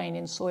on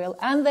Ukrainian soil,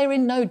 and they're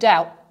in no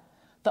doubt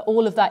that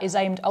all of that is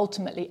aimed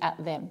ultimately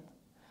at them.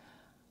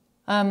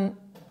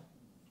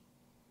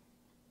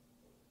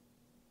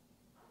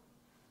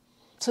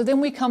 So then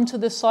we come to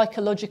the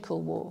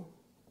psychological war.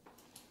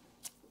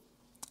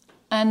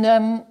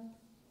 And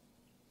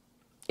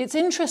it's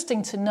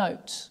interesting to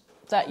note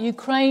that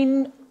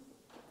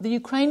the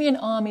Ukrainian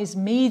army's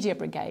media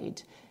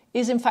brigade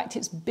is in fact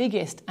its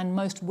biggest and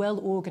most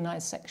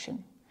well-organised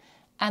section,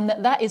 and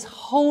that is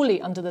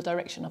wholly under the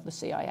direction of the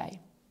CIA.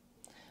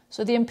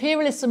 So the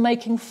imperialists are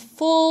making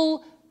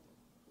full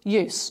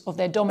use of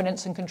their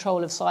dominance and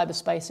control of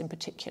cyberspace in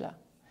particular,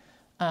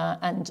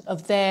 and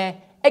of their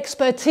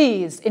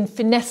expertise in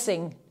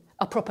finessing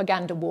a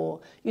propaganda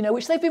war,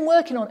 which they've been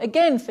working on,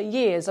 again, for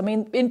years. I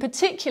mean, in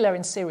particular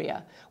in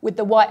Syria, with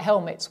the white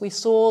helmets, we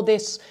saw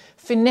this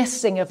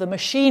finessing of the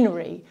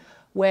machinery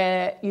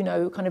where,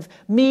 kind of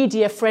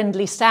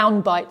media-friendly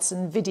sound bites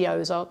and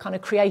videos are kind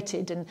of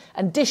created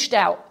and dished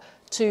out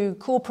to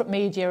corporate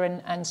media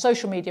and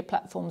social media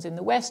platforms in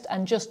the West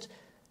and just,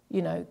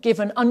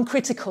 given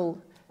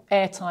uncritical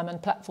airtime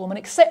and platform and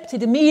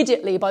accepted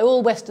immediately by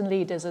all Western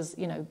leaders as,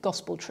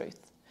 gospel truth.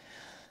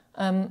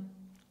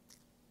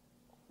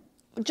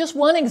 Just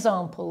one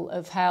example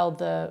of how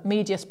the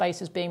media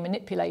space is being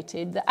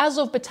manipulated, the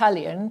Azov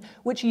Battalion,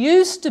 which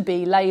used to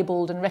be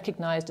labelled and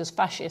recognised as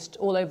fascist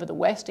all over the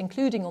West,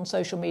 including on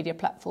social media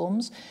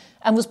platforms,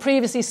 and was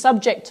previously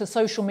subject to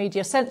social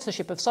media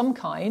censorship of some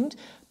kind,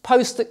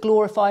 posts that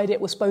glorified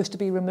it were supposed to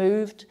be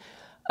removed.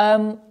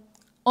 On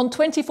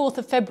 24th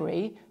of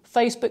February,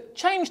 Facebook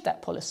changed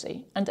that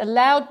policy and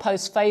allowed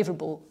posts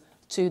favourable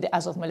to the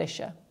Azov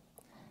militia.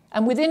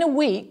 And within a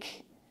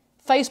week,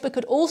 Facebook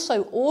had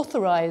also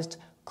authorised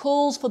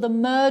calls for the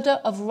murder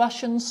of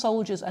Russian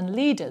soldiers and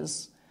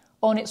leaders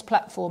on its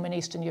platform in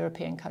Eastern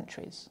European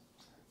countries.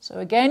 So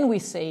again, we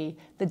see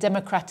the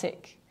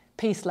democratic,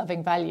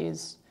 peace-loving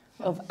values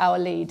of our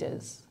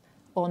leaders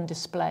on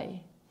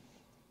display.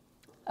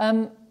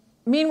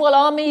 Meanwhile,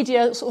 our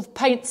media sort of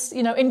paints,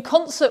 in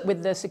concert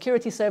with the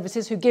security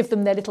services who give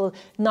them their little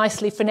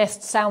nicely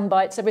finessed sound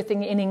bites,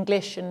 everything in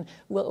English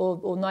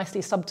or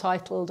nicely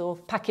subtitled or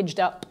packaged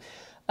up.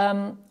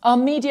 Our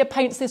media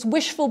paints this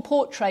wishful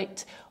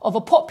portrait of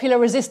a popular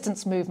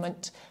resistance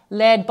movement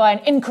led by an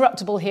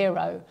incorruptible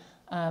hero.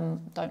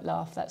 Don't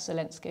laugh, that's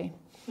Zelensky.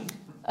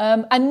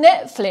 And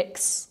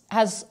Netflix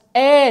has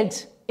aired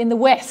in the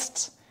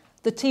West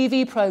the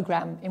TV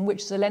programme in which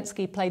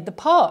Zelensky played the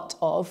part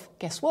of,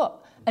 guess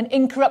what, an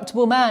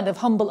incorruptible man of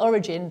humble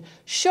origin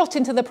shot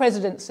into the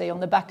presidency on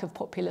the back of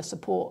popular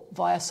support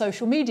via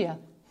social media.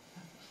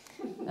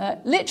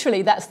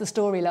 Literally, that's the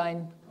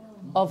storyline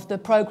of the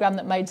programme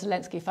that made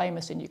Zelensky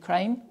famous in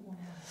Ukraine.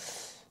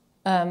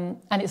 And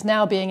it's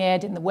now being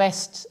aired in the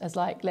West as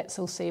let's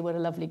all see what a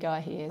lovely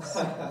guy he is.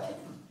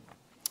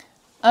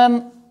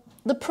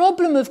 The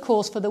problem, of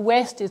course, for the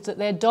West is that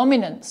their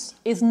dominance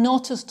is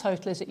not as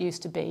total as it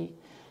used to be,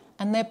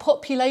 and their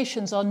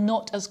populations are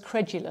not as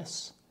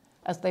credulous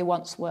as they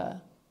once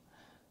were.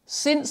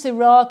 Since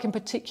Iraq in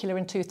particular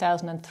in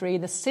 2003,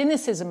 the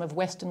cynicism of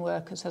Western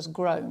workers has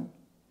grown.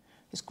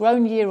 It's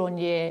grown year on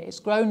year, it's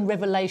grown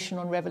revelation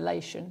on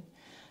revelation,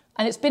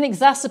 and it's been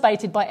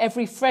exacerbated by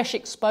every fresh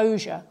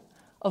exposure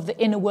of the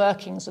inner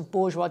workings of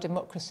bourgeois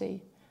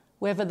democracy,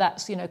 whether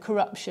that's,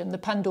 corruption, the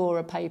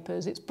Pandora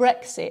Papers, it's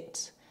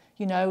Brexit,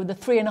 the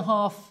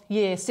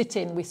 3.5-year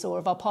sit-in we saw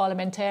of our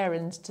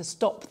parliamentarians to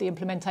stop the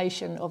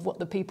implementation of what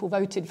the people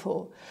voted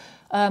for.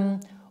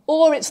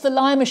 Or it's the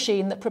lie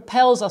machine that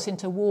propels us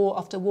into war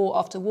after war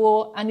after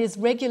war and is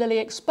regularly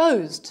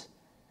exposed,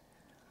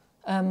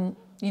 a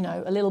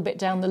little bit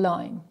down the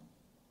line.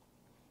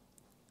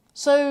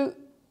 So,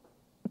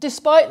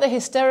 despite the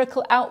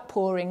hysterical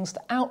outpourings,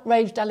 the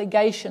outraged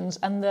allegations,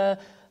 and the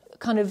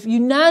kind of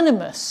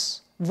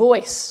unanimous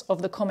voice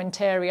of the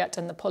commentariat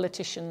and the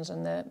politicians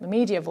and the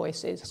media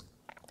voices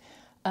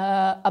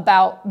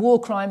about war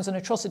crimes and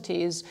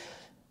atrocities,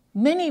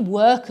 many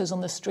workers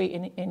on the street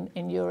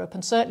in Europe,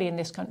 and certainly in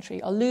this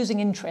country, are losing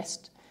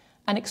interest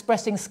and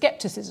expressing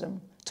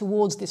scepticism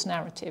towards this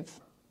narrative.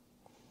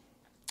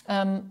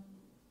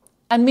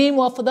 And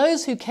meanwhile, for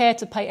those who care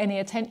to pay any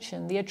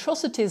attention, the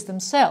atrocities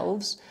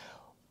themselves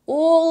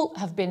all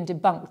have been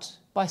debunked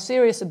by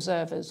serious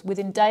observers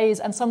within days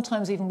and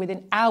sometimes even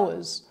within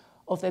hours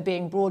of their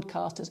being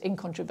broadcast as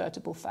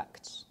incontrovertible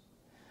facts.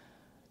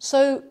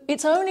 So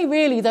it's only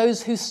really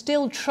those who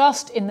still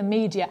trust in the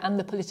media and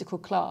the political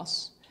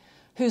class,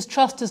 whose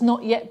trust has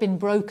not yet been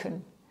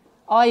broken,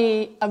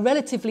 i.e. a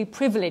relatively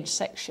privileged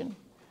section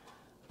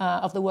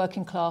of the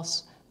working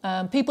class,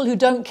 people who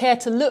don't care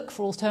to look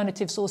for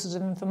alternative sources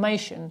of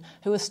information,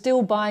 who are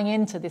still buying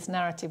into this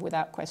narrative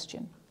without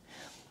question.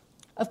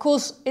 Of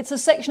course, it's a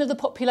section of the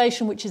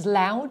population which is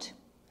loud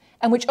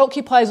and which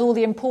occupies all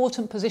the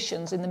important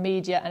positions in the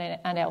media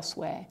and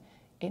elsewhere,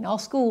 in our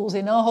schools,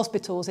 in our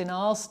hospitals, in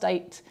our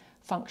state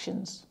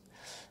functions.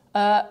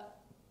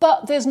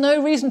 But there's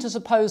no reason to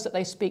suppose that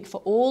they speak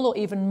for all or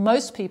even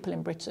most people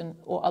in Britain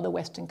or other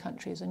Western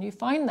countries. And you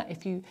find that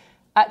if you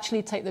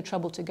actually take the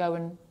trouble to go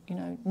and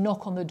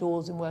knock on the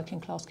doors in working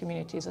class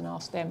communities and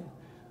ask them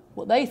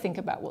what they think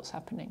about what's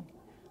happening.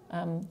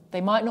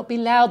 They might not be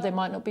loud, they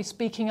might not be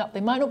speaking up,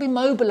 they might not be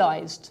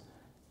mobilised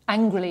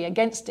angrily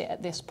against it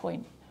at this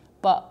point.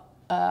 But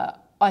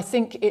I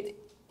think it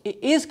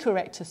is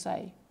correct to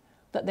say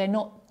that they're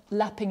not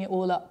lapping it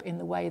all up in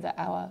the way that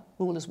our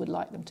rulers would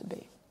like them to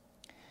be.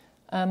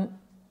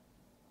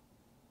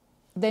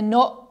 They're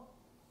not,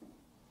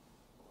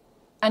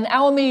 and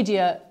our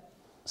media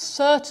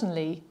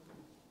certainly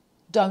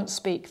don't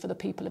speak for the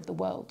people of the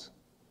world,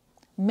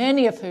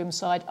 many of whom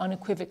side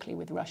unequivocally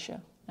with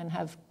Russia and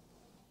have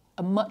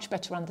a much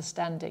better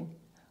understanding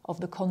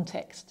of the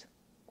context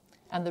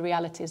and the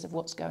realities of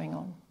what's going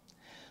on.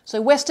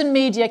 So Western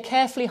media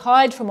carefully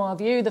hide from our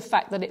view the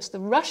fact that it's the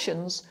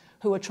Russians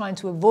who are trying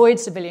to avoid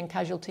civilian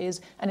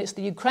casualties, and it's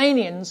the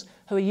Ukrainians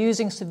who are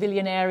using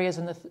civilian areas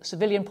and the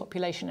civilian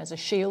population as a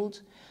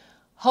shield,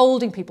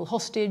 holding people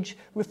hostage,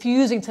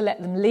 refusing to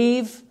let them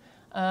leave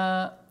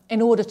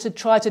in order to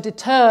try to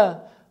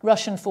deter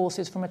Russian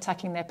forces from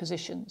attacking their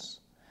positions.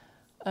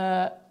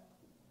 The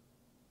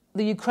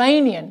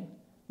Ukrainian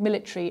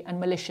military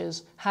and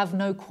militias have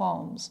no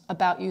qualms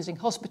about using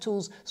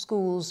hospitals,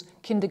 schools,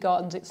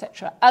 kindergartens,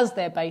 etc. as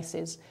their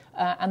bases,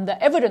 and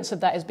the evidence of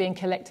that is being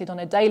collected on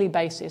a daily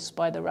basis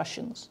by the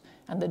Russians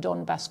and the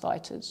Donbass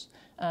fighters.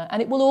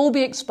 And it will all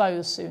be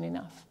exposed soon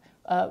enough.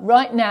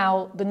 Right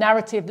now, the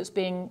narrative that's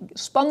being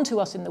spun to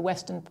us in the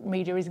Western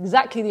media is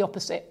exactly the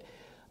opposite,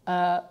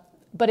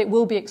 but it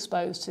will be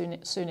exposed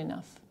soon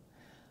enough.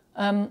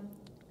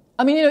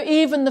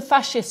 Even the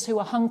fascists who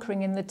are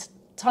hunkering in the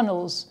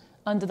tunnels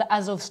under the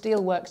Azov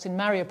steelworks in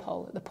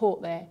Mariupol, at the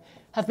port there,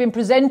 have been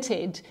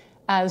presented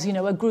as,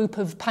 a group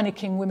of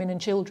panicking women and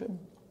children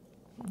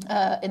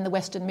in the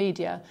Western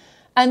media.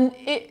 And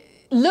it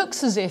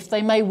looks as if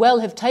they may well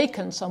have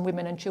taken some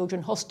women and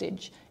children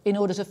hostage in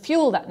order to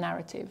fuel that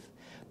narrative.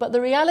 But the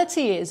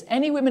reality is,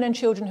 any women and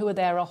children who are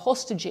there are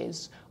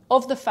hostages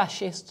of the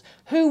fascists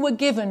who were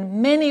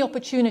given many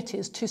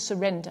opportunities to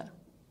surrender.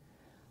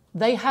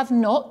 They have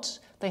not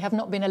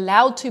been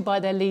allowed to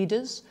by their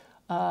leaders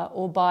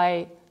or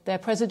by their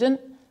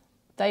president.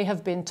 They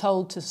have been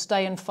told to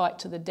stay and fight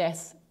to the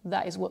death.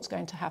 That is what's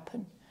going to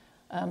happen.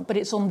 But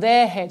it's on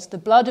their heads. The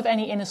blood of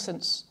any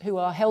innocents who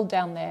are held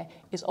down there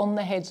is on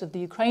the heads of the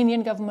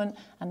Ukrainian government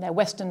and their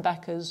Western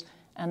backers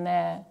and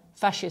their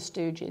fascist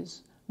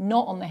stooges,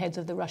 not on the heads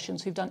of the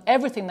Russians, who've done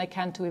everything they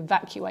can to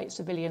evacuate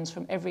civilians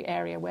from every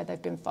area where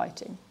they've been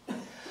fighting.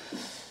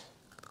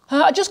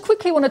 I just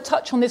quickly want to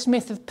touch on this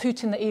myth of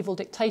Putin, the evil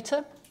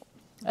dictator,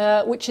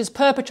 which is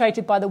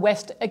perpetrated by the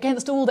West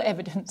against all the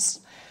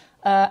evidence,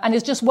 and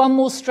is just one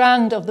more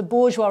strand of the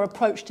bourgeois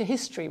approach to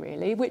history,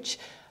 really, which,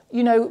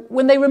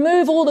 when they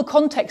remove all the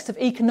context of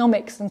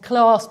economics and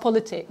class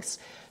politics,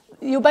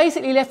 you're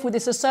basically left with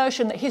this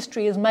assertion that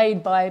history is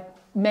made by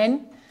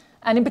men,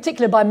 and in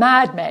particular by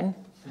madmen,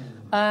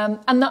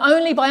 And that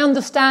only by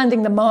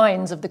understanding the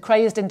minds of the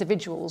crazed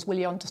individuals will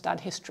you understand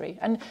history.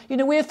 And,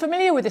 we're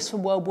familiar with this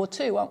from World War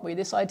II, aren't we?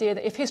 This idea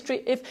that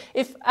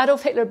if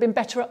Adolf Hitler had been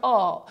better at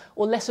art,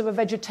 or less of a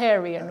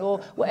vegetarian, or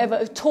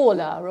whatever,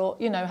 taller, or,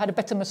 had a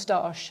better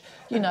moustache,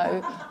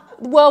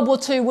 World War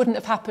II wouldn't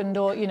have happened,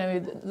 or,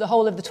 the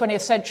whole of the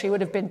 20th century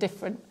would have been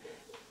different.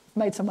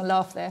 Made someone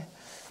laugh there.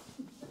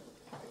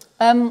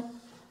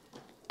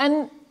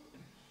 And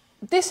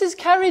this is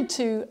carried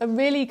to a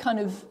really kind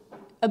of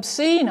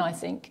obscene, I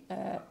think,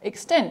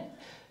 extent.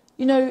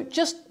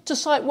 Just to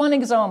cite one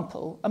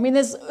example, I mean,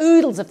 there's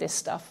oodles of this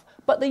stuff,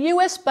 but the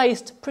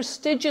US-based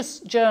prestigious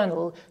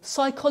journal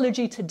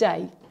Psychology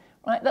Today,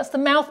 right, that's the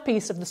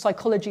mouthpiece of the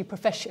psychology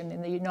profession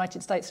in the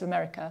United States of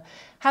America,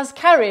 has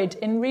carried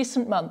in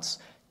recent months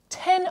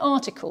 10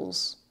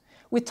 articles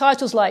with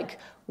titles like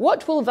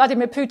 "What will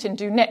Vladimir Putin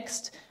do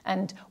next?"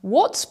 and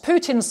what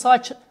Putin's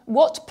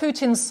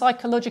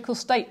psychological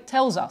state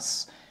tells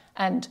us,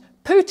 and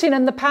 "Putin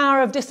and the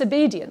Power of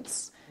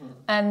Disobedience,"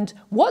 and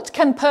 "What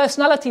can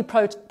personality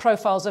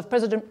profiles of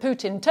President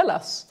Putin tell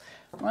us?"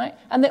 Right?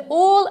 And they're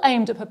all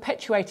aimed at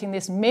perpetuating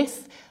this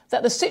myth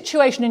that the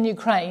situation in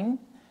Ukraine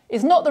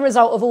is not the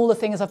result of all the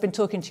things I've been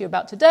talking to you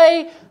about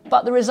today,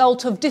 but the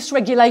result of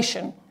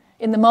dysregulation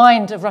in the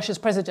mind of Russia's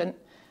president,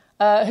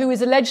 who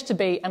is alleged to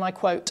be, and I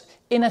quote,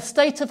 "in a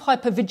state of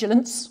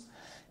hypervigilance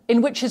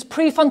in which his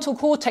prefrontal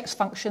cortex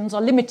functions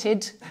are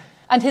limited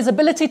and his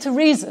ability to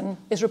reason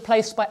is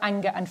replaced by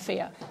anger and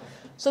fear."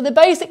 So they're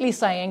basically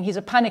saying he's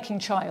a panicking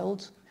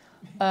child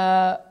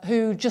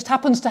who just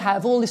happens to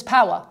have all this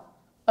power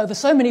over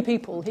so many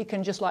people, he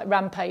can just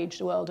rampage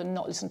the world and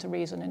not listen to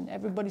reason, and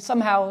everybody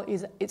somehow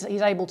he's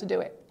able to do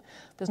it.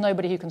 There's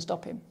nobody who can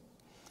stop him.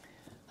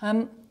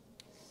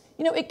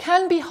 It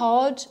can be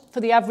hard for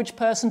the average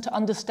person to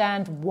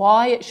understand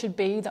why it should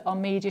be that our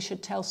media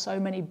should tell so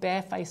many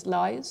barefaced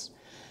lies.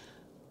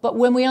 But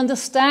when we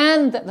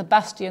understand that the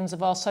bastions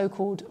of our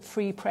so-called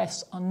free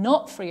press are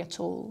not free at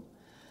all,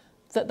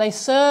 that they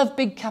serve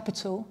big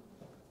capital,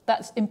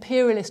 that's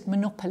imperialist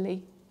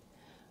monopoly,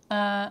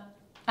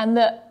 and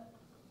that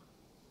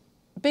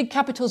big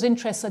capital's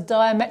interests are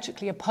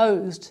diametrically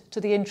opposed to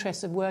the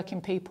interests of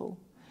working people,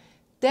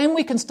 then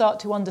we can start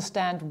to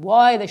understand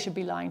why they should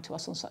be lying to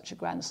us on such a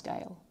grand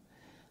scale,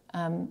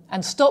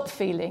 and stop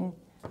feeling,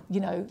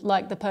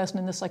 like the person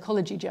in the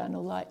psychology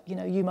journal,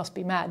 you must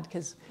be mad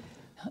because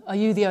are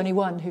you the only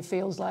one who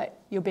feels like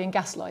you're being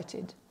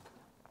gaslighted?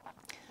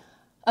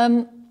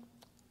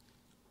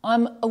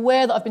 I'm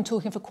aware that I've been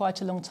talking for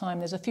quite a long time.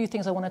 There's a few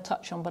things I want to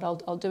touch on, but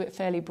I'll do it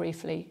fairly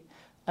briefly.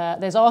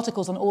 There's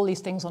articles on all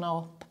these things on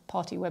our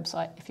party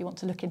website if you want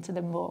to look into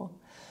them more.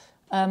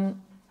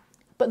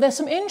 But there's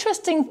some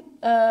interesting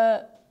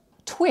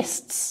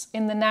twists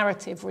in the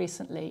narrative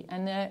recently,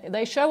 and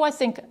they show, I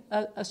think,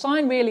 a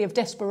sign really of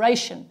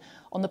desperation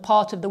on the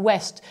part of the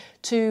West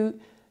to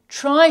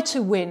try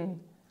to win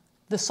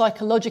the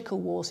psychological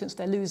war, since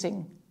they're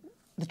losing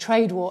the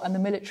trade war and the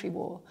military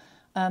war.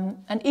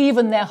 And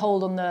even their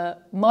hold on the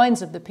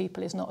minds of the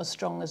people is not as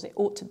strong as it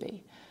ought to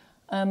be.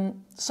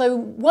 So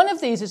one of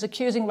these is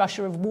accusing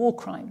Russia of war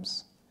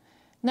crimes.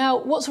 Now,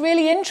 what's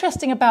really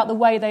interesting about the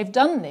way they've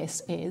done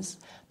this is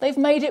they've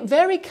made it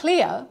very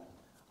clear,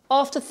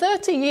 after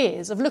 30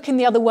 years of looking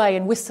the other way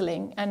and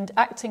whistling and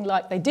acting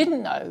like they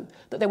didn't know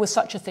that there was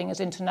such a thing as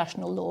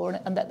international law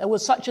and that there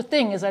was such a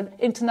thing as an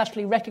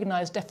internationally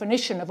recognised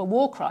definition of a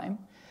war crime,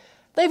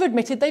 they've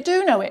admitted they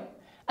do know it,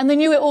 and they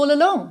knew it all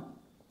along.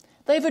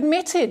 They've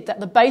admitted that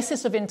the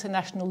basis of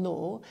international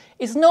law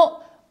is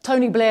not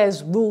Tony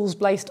Blair's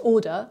rules-based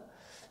order,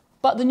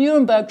 but the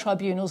Nuremberg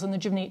tribunals and the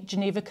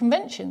Geneva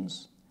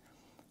Conventions.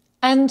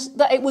 And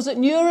that it was at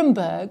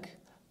Nuremberg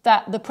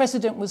that the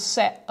precedent was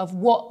set of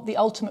what the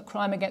ultimate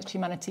crime against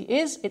humanity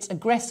is. It's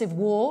aggressive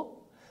war,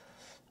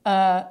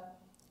 and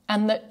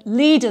that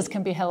leaders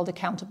can be held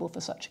accountable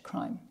for such a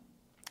crime.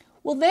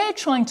 Well, they're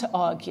trying to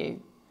argue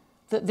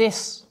that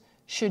this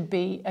should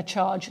be a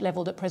charge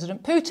levelled at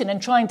President Putin,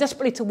 and trying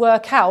desperately to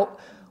work out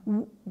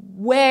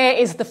where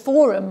is the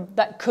forum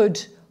that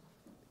could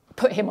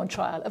put him on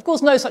trial. Of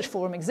course, no such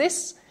forum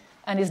exists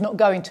and is not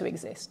going to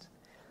exist.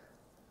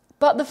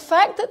 But the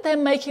fact that they're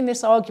making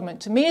this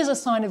argument, to me, is a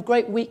sign of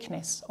great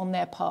weakness on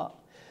their part,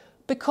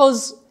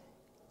 because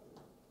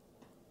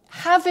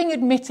having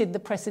admitted the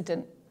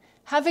precedent,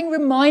 having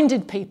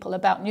reminded people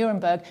about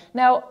Nuremberg,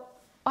 now,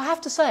 I have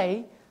to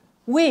say,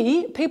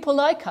 we, people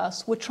like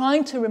us, were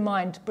trying to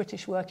remind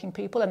British working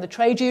people and the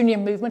trade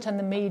union movement and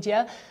the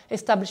media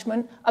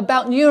establishment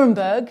about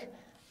Nuremberg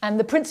and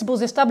the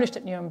principles established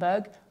at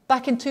Nuremberg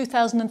back in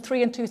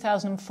 2003 and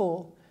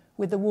 2004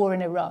 with the war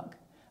in Iraq.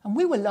 And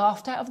we were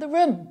laughed out of the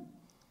room.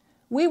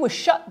 We were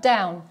shut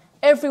down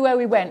everywhere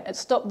we went at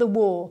Stop the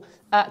War,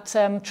 at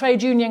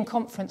trade union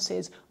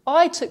conferences.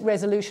 I took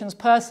resolutions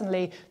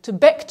personally to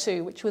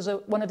BECTU, which was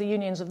one of the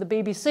unions of the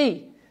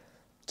BBC,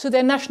 to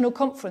their national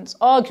conference,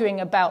 arguing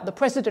about the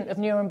precedent of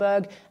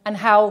Nuremberg and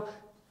how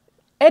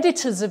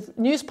editors of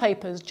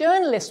newspapers,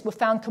 journalists, were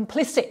found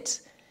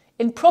complicit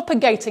in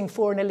propagating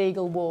for an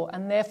illegal war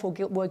and therefore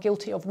were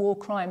guilty of war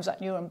crimes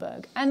at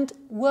Nuremberg and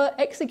were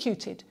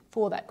executed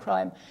for that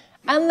crime.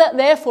 And that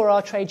therefore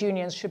our trade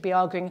unions should be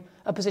arguing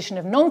a position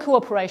of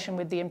non-cooperation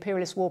with the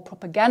imperialist war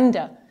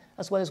propaganda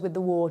as well as with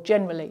the war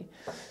generally.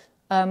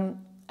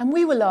 And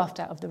we were laughed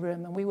out of the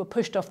room and we were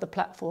pushed off the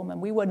platform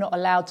and we were not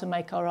allowed to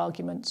make our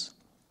arguments.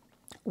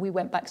 We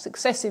went back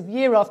successive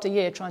year after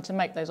year trying to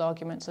make those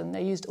arguments, and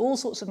they used all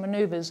sorts of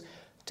manoeuvres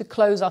to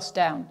close us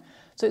down.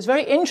 So it's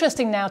very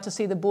interesting now to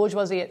see the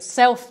bourgeoisie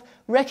itself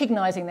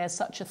recognising there's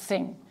such a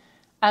thing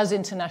as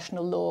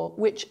international law,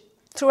 which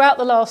throughout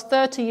the last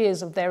 30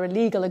 years of their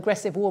illegal,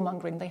 aggressive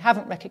warmongering, they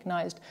haven't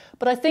recognised.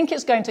 But I think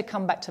it's going to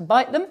come back to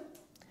bite them.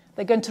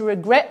 They're going to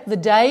regret the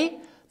day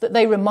that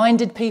they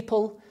reminded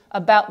people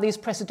about these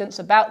precedents,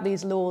 about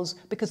these laws,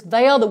 because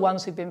they are the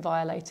ones who've been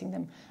violating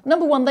them.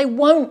 Number one, they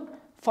won't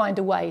find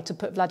a way to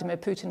put Vladimir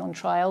Putin on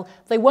trial.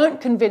 They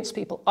won't convince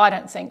people, I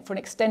don't think, for an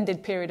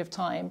extended period of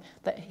time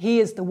that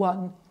he is the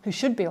one who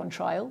should be on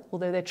trial,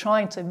 although they're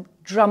trying to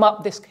drum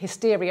up this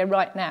hysteria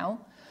right now.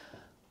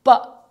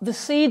 But the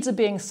seeds are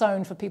being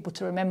sown for people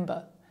to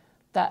remember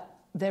that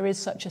there is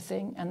such a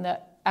thing and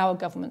that our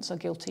governments are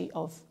guilty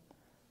of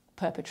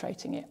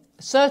perpetrating it.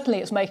 Certainly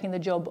it's making the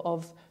job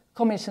of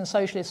communists and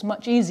socialists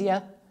much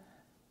easier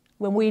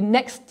when we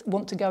next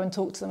want to go and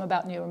talk to them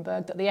about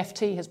Nuremberg, that the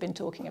FT has been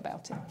talking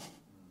about it.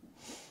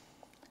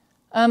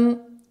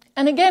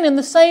 And again, in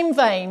the same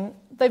vein,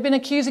 they've been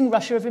accusing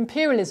Russia of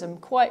imperialism,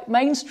 quite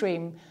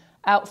mainstream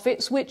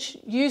outfits which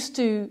used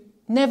to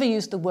never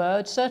use the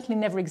word, certainly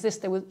never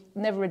exist, they would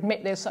never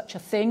admit there's such a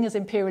thing as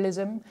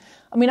imperialism.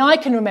 I mean, I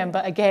can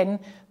remember, again,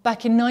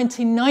 back in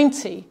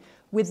 1990,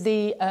 with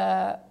the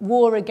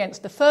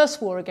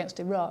first war against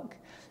Iraq,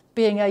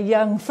 being a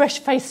young,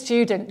 fresh-faced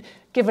student,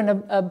 given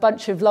a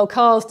bunch of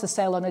locales to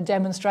sell on a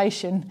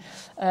demonstration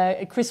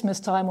at Christmas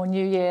time or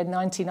New Year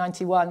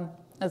 1991,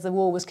 as the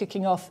war was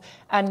kicking off.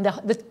 And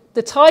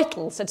the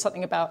title said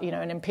something about,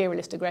 an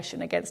imperialist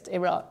aggression against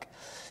Iraq.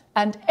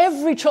 And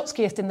every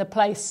Trotskyist in the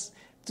place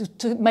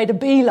made a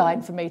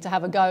beeline for me to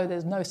have a go.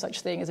 There's no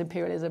such thing as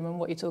imperialism and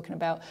what you're talking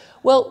about.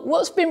 Well,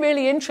 what's been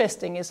really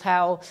interesting is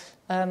how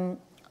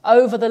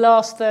over the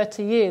last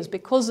 30 years,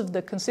 because of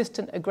the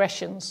consistent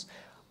aggressions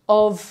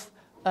of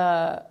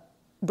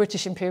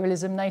British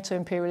imperialism, NATO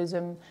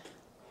imperialism,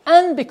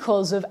 and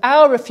because of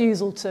our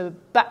refusal to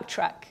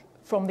backtrack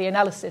from the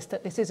analysis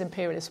that this is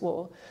imperialist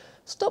war,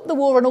 Stop the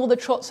War and all the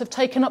Trots have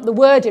taken up the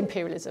word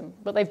imperialism,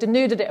 but they've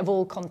denuded it of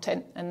all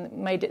content and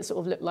made it sort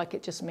of look like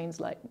it just means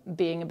like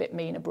being a bit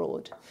mean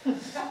abroad.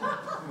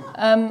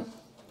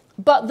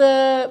 But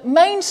the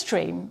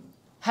mainstream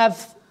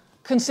have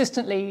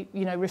consistently,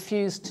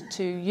 refused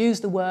to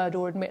use the word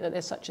or admit that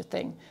there's such a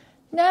thing.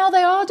 Now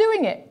they are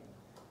doing it.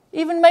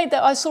 Even made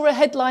that. I saw a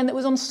headline that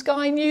was on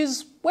Sky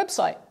News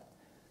website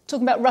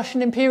talking about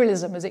Russian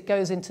imperialism as it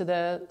goes into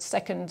the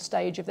second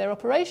stage of their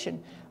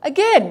operation.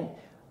 Again,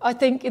 I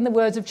think, in the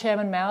words of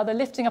Chairman Mao, they're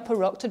lifting up a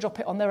rock to drop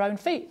it on their own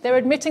feet. They're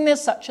admitting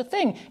there's such a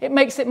thing. It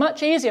makes it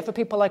much easier for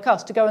people like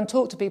us to go and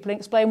talk to people and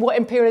explain what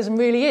imperialism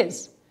really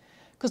is.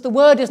 Because the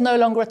word is no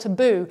longer a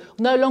taboo,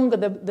 no longer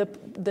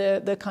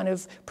the kind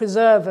of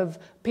preserve of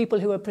people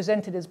who are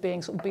presented as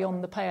being sort of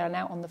beyond the pale and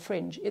out on the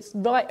fringe. It's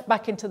right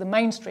back into the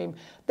mainstream.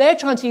 They're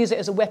trying to use it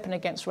as a weapon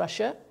against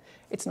Russia.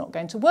 It's not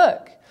going to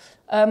work.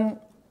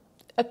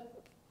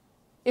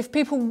 If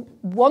people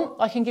want,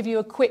 I can give you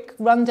a quick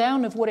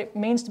rundown of what it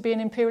means to be an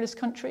imperialist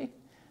country.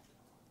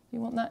 You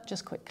want that?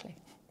 Just quickly.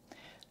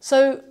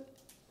 So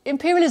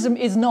imperialism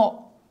is not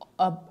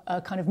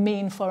a kind of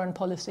mean foreign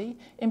policy.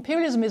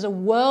 Imperialism is a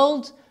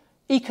world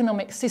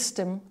economic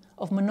system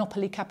of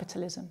monopoly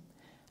capitalism.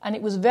 And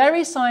it was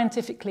very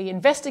scientifically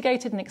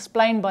investigated and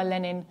explained by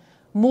Lenin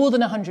more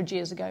than 100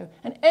 years ago.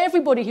 And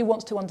everybody who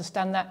wants to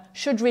understand that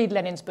should read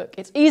Lenin's book.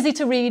 It's easy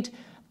to read.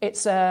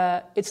 It's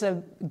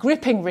a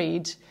gripping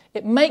read.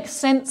 It makes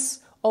sense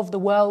of the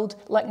world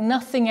like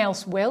nothing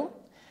else will.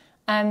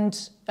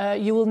 And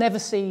you will never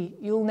see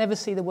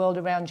the world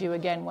around you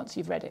again once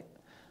you've read it.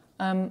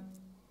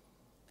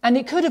 And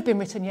it could have been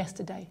written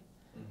yesterday.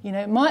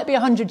 It might be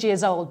 100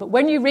 years old, but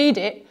when you read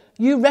it,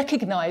 you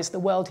recognise the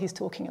world he's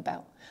talking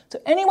about. So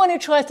anyone who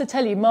tries to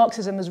tell you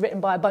Marxism was written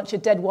by a bunch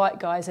of dead white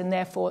guys and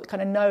therefore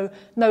kind of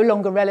no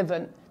longer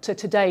relevant to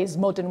today's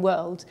modern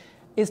world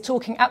is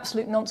talking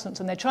absolute nonsense.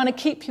 And they're trying to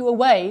keep you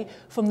away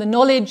from the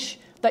knowledge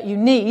that you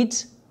need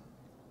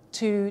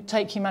to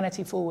take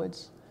humanity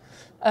forwards.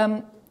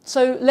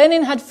 So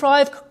Lenin had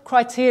 5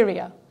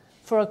 criteria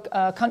for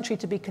a country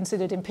to be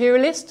considered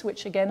imperialist,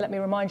 which again, let me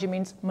remind you,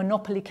 means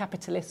monopoly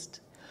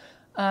capitalist.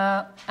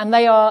 And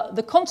they are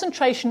the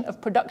concentration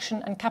of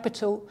production and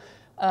capital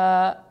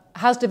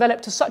has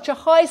developed to such a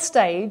high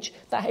stage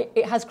that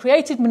it has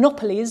created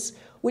monopolies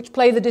which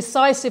play the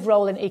decisive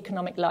role in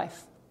economic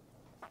life.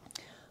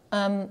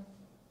 Now,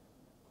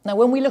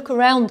 when we look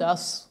around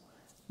us,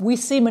 we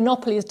see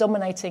monopolies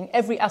dominating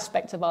every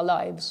aspect of our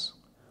lives.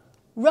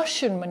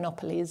 Russian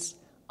monopolies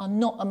are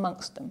not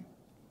amongst them.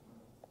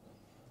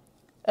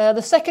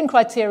 The second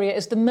criteria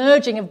is the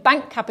merging of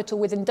bank capital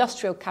with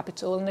industrial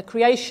capital and the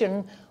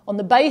creation on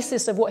the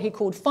basis of what he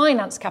called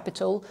finance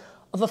capital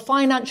of a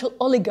financial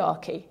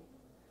oligarchy,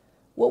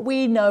 what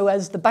we know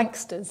as the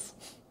banksters,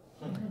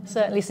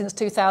 certainly since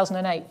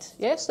 2008.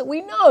 Yes, that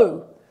we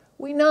know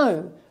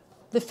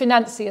the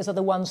financiers are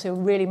the ones who are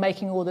really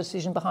making all the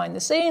decision behind the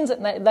scenes,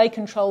 and they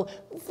control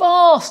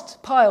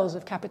vast piles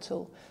of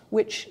capital,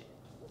 which,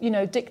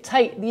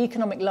 dictate the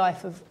economic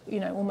life of,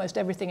 almost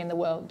everything in the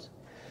world.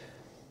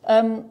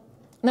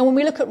 Now, when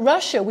we look at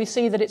Russia, we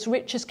see that its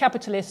richest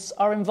capitalists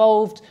are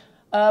involved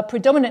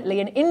predominantly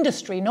in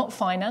industry, not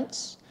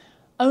finance.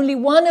 Only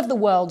one of the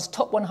world's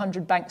top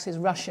 100 banks is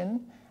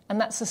Russian, and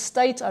that's a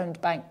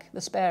state-owned bank, the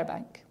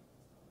Sberbank.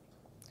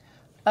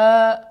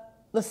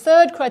 The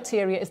third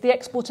criteria is the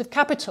export of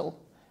capital,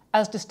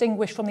 as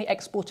distinguished from the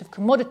export of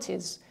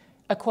commodities,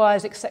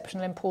 acquires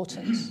exceptional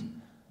importance.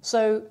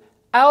 So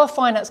our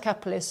finance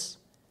capitalists,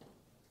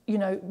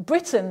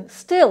 Britain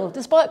still,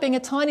 despite being a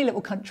tiny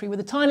little country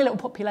with a tiny little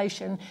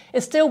population,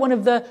 is still one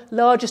of the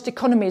largest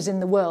economies in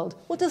the world.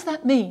 What does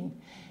that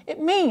mean? It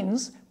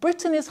means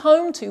Britain is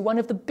home to one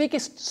of the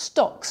biggest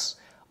stocks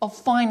of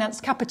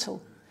finance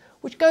capital,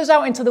 which goes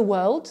out into the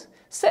world,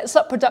 sets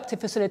up productive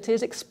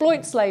facilities,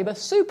 exploits labour,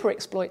 super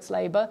exploits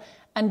labour,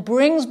 and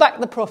brings back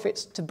the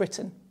profits to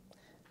Britain,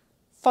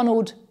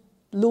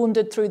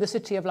 laundered through the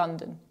City of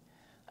London,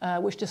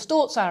 which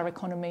distorts our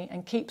economy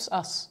and keeps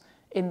us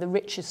in the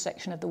richest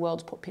section of the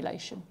world's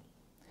population.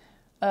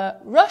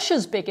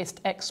 Russia's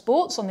biggest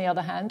exports, on the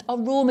other hand, are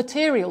raw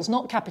materials,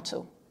 not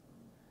capital.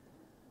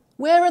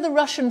 Where are the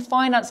Russian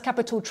finance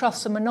capital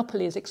trusts and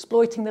monopolies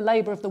exploiting the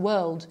labour of the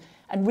world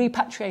and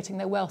repatriating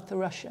their wealth to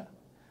Russia?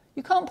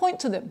 You can't point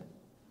to them.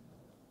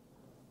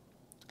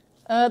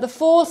 The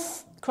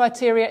fourth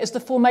criteria is the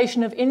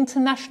formation of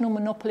international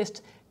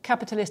monopolist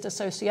capitalist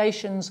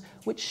associations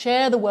which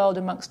share the world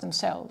amongst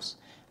themselves.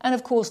 And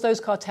of course, those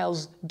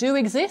cartels do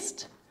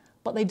exist,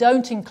 but they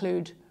don't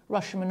include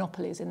Russian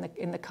monopolies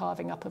in the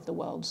carving up of the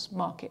world's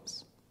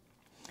markets.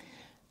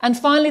 And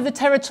finally, the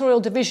territorial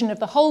division of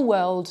the whole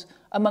world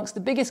amongst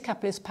the biggest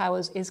capitalist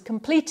powers is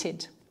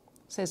completed,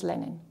 says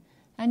Lenin.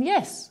 And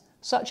yes,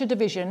 such a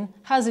division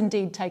has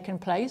indeed taken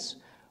place.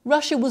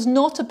 Russia was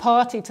not a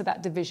party to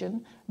that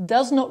division,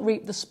 does not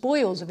reap the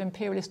spoils of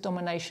imperialist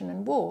domination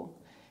and war.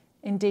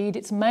 Indeed,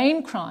 its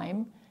main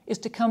crime is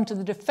to come to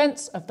the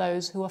defence of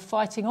those who are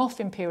fighting off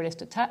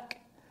imperialist attack,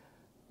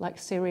 like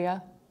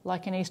Syria,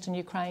 like in eastern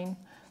Ukraine,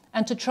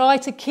 and to try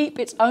to keep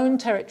its own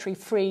territory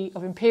free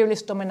of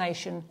imperialist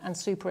domination and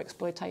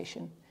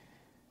super-exploitation.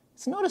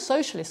 It's not a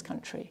socialist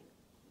country.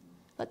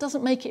 That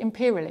doesn't make it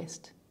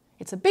imperialist.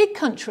 It's a big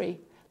country.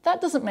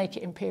 That doesn't make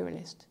it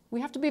imperialist.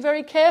 We have to be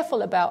very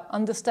careful about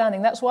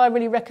understanding. That's why I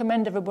really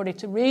recommend everybody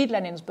to read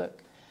Lenin's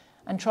book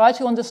and try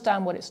to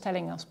understand what it's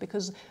telling us,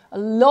 because a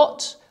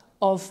lot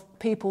of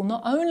people,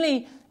 not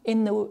only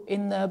in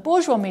the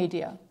bourgeois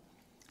media,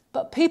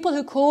 but people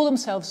who call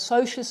themselves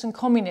socialists and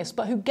communists,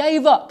 but who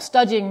gave up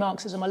studying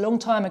Marxism a long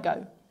time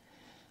ago,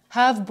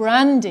 have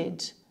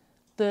branded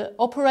the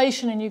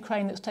operation in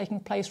Ukraine that's taking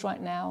place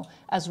right now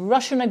as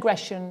Russian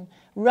aggression,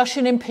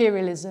 Russian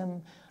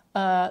imperialism.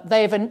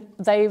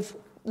 They've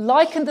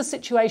likened the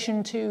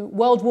situation to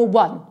World War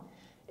I,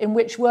 in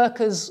which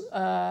workers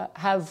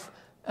have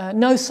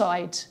no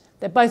side.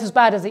 They're both as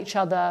bad as each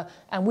other,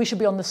 and we should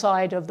be on the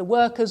side of the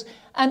workers.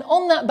 And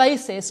on that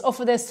basis,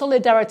 offer their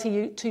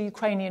solidarity to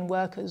Ukrainian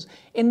workers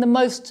in the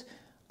most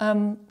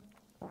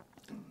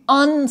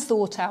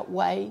unthought-out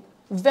way,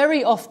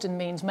 very often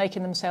means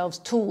making themselves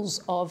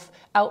tools of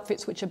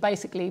outfits which are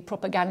basically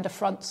propaganda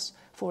fronts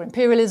for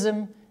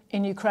imperialism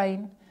in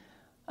Ukraine.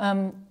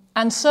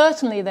 And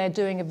certainly they're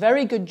doing a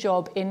very good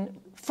job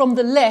from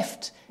the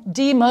left,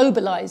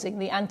 demobilising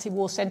the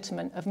anti-war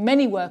sentiment of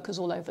many workers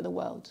all over the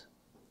world.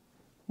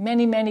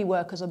 Many, many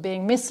workers are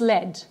being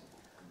misled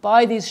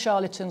by these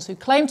charlatans who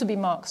claim to be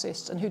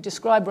Marxists and who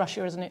describe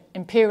Russia as an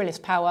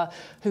imperialist power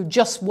who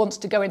just wants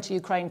to go into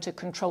Ukraine to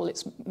control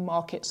its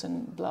markets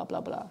and blah,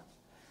 blah, blah.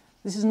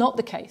 This is not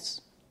the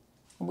case.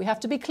 And we have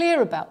to be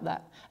clear about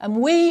that. And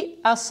we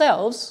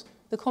ourselves,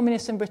 the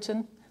communists in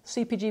Britain,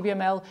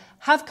 CPGBML,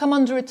 have come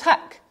under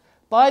attack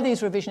by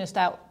these revisionist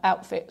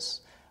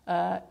outfits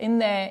in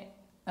their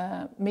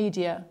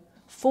media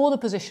for the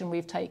position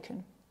we've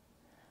taken.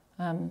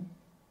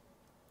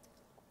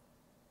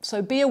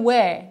 So be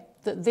aware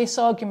that this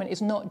argument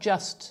is not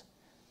just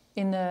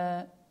in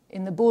the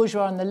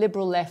bourgeois and the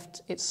liberal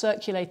left, it's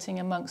circulating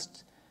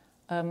amongst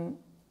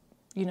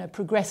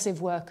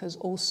progressive workers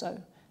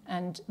also,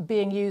 and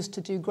being used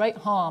to do great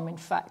harm, in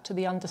fact, to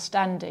the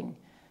understanding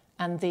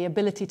and the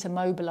ability to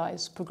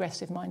mobilise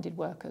progressive-minded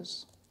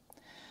workers.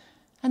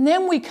 And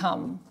then we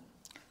come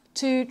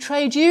to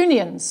trade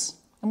unions,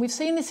 and we've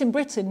seen this in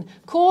Britain,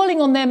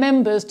 calling on their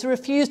members to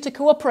refuse to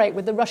cooperate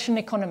with the Russian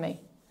economy.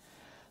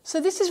 So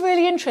this is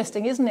really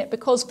interesting, isn't it?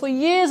 Because for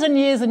years and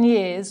years and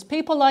years,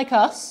 people like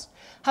us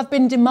have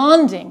been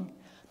demanding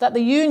that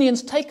the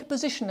unions take a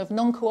position of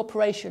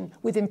non-cooperation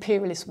with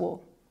imperialist war.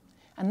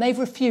 And they've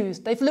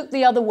refused. They've looked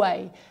the other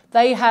way.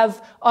 They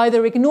have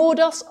either ignored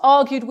us,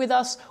 argued with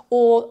us,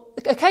 or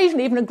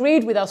occasionally even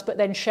agreed with us, but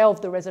then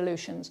shelved the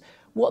resolutions.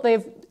 What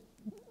they've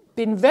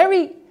been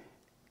very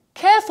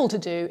careful to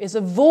do is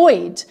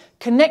avoid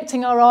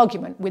connecting our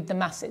argument with the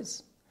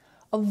masses.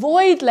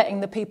 Avoid letting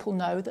the people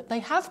know that they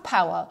have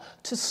power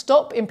to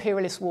stop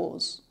imperialist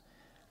wars.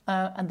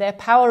 And their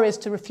power is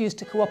to refuse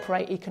to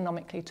cooperate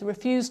economically, to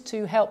refuse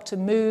to help to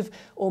move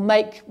or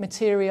make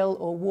material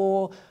or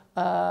war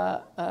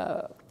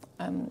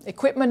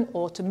equipment,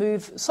 or to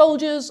move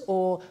soldiers,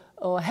 or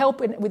help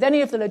with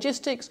any of the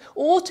logistics,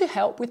 or to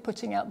help with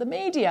putting out the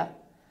media,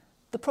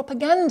 the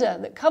propaganda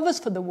that covers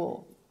for the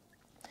war.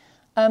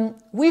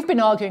 We've been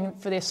arguing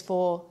for this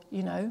for,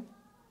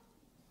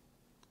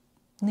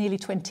 nearly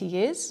 20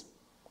 years.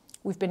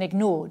 We've been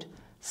ignored.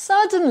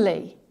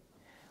 Suddenly,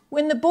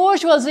 when the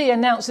bourgeoisie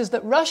announces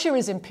that Russia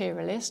is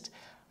imperialist,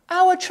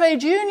 our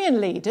trade union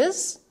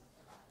leaders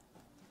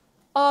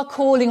are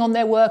calling on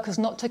their workers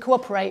not to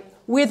cooperate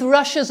with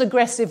Russia's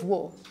aggressive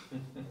war.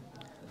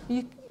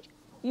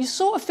 You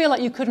sort of feel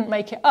like you couldn't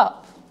make it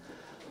up.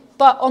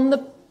 But on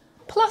the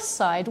plus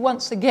side,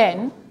 once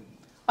again,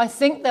 I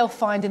think they'll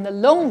find in the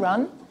long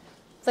run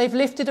they've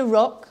lifted a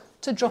rock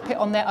to drop it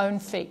on their own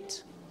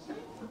feet.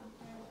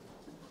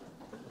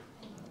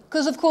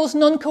 Because, of course,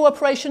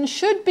 non-cooperation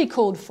should be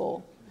called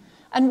for.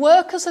 And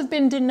workers have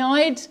been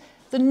denied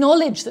the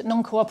knowledge that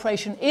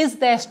non-cooperation is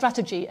their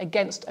strategy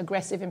against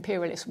aggressive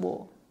imperialist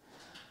war.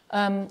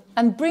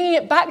 And bringing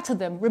it back to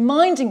them,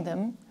 reminding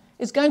them,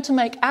 is going to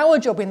make our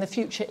job in the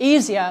future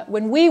easier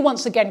when we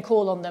once again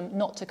call on them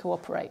not to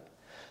cooperate.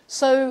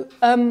 So,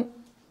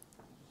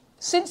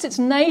 since it's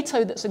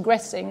NATO that's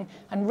aggressing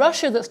and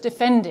Russia that's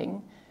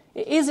defending,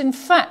 it is in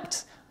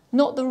fact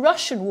not the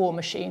Russian war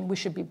machine we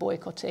should be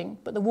boycotting,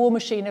 but the war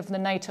machine of the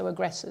NATO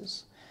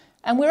aggressors.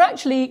 And we're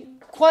actually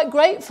quite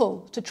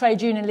grateful to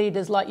trade union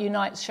leaders like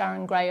Unite's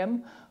Sharon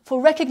Graham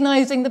for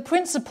recognising the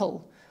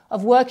principle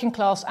of working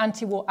class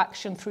anti-war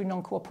action through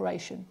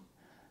non-cooperation.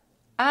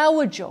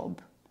 Our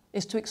job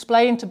is to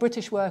explain to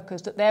British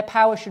workers that their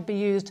power should be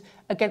used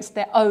against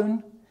their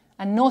own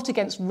and not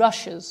against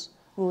Russia's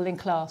ruling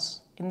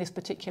class in this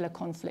particular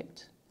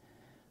conflict.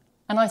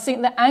 And I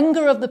think the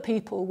anger of the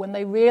people when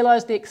they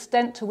realise the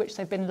extent to which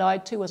they've been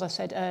lied to, as I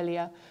said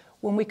earlier,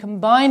 when we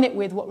combine it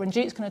with what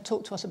Ranjit's going to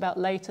talk to us about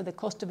later, the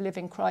cost of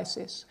living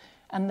crisis,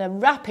 and the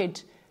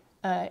rapid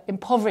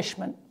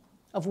impoverishment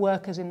of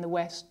workers in the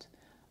West,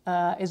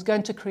 is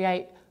going to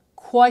create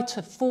quite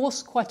a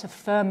force, quite a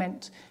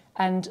ferment,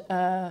 and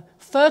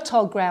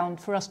fertile ground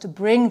for us to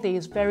bring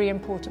these very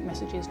important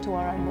messages to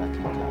our own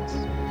working class.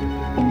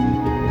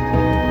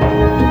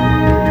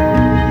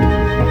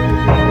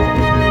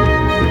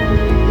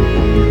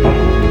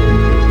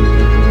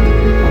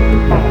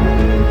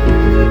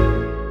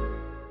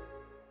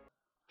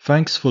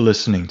 Thanks for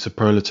listening to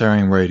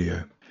Proletarian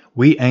Radio.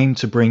 We aim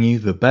to bring you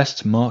the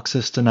best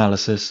Marxist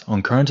analysis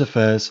on current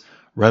affairs,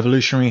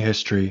 revolutionary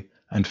history,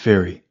 and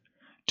theory.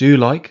 Do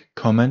like,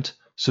 comment,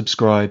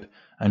 subscribe,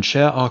 and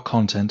share our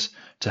content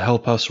to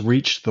help us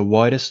reach the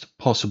widest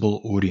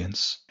possible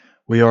audience.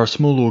 We are a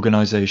small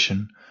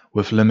organisation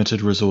with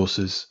limited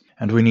resources,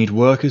 and we need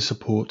workers'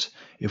 support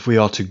if we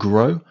are to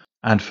grow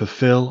and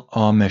fulfill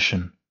our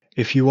mission.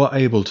 If you are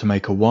able to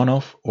make a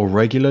one-off or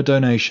regular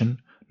donation,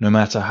 no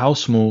matter how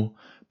small,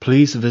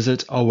 please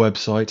visit our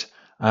website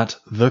at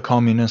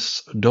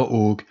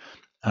thecommunists.org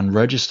and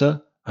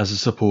register as a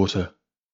supporter.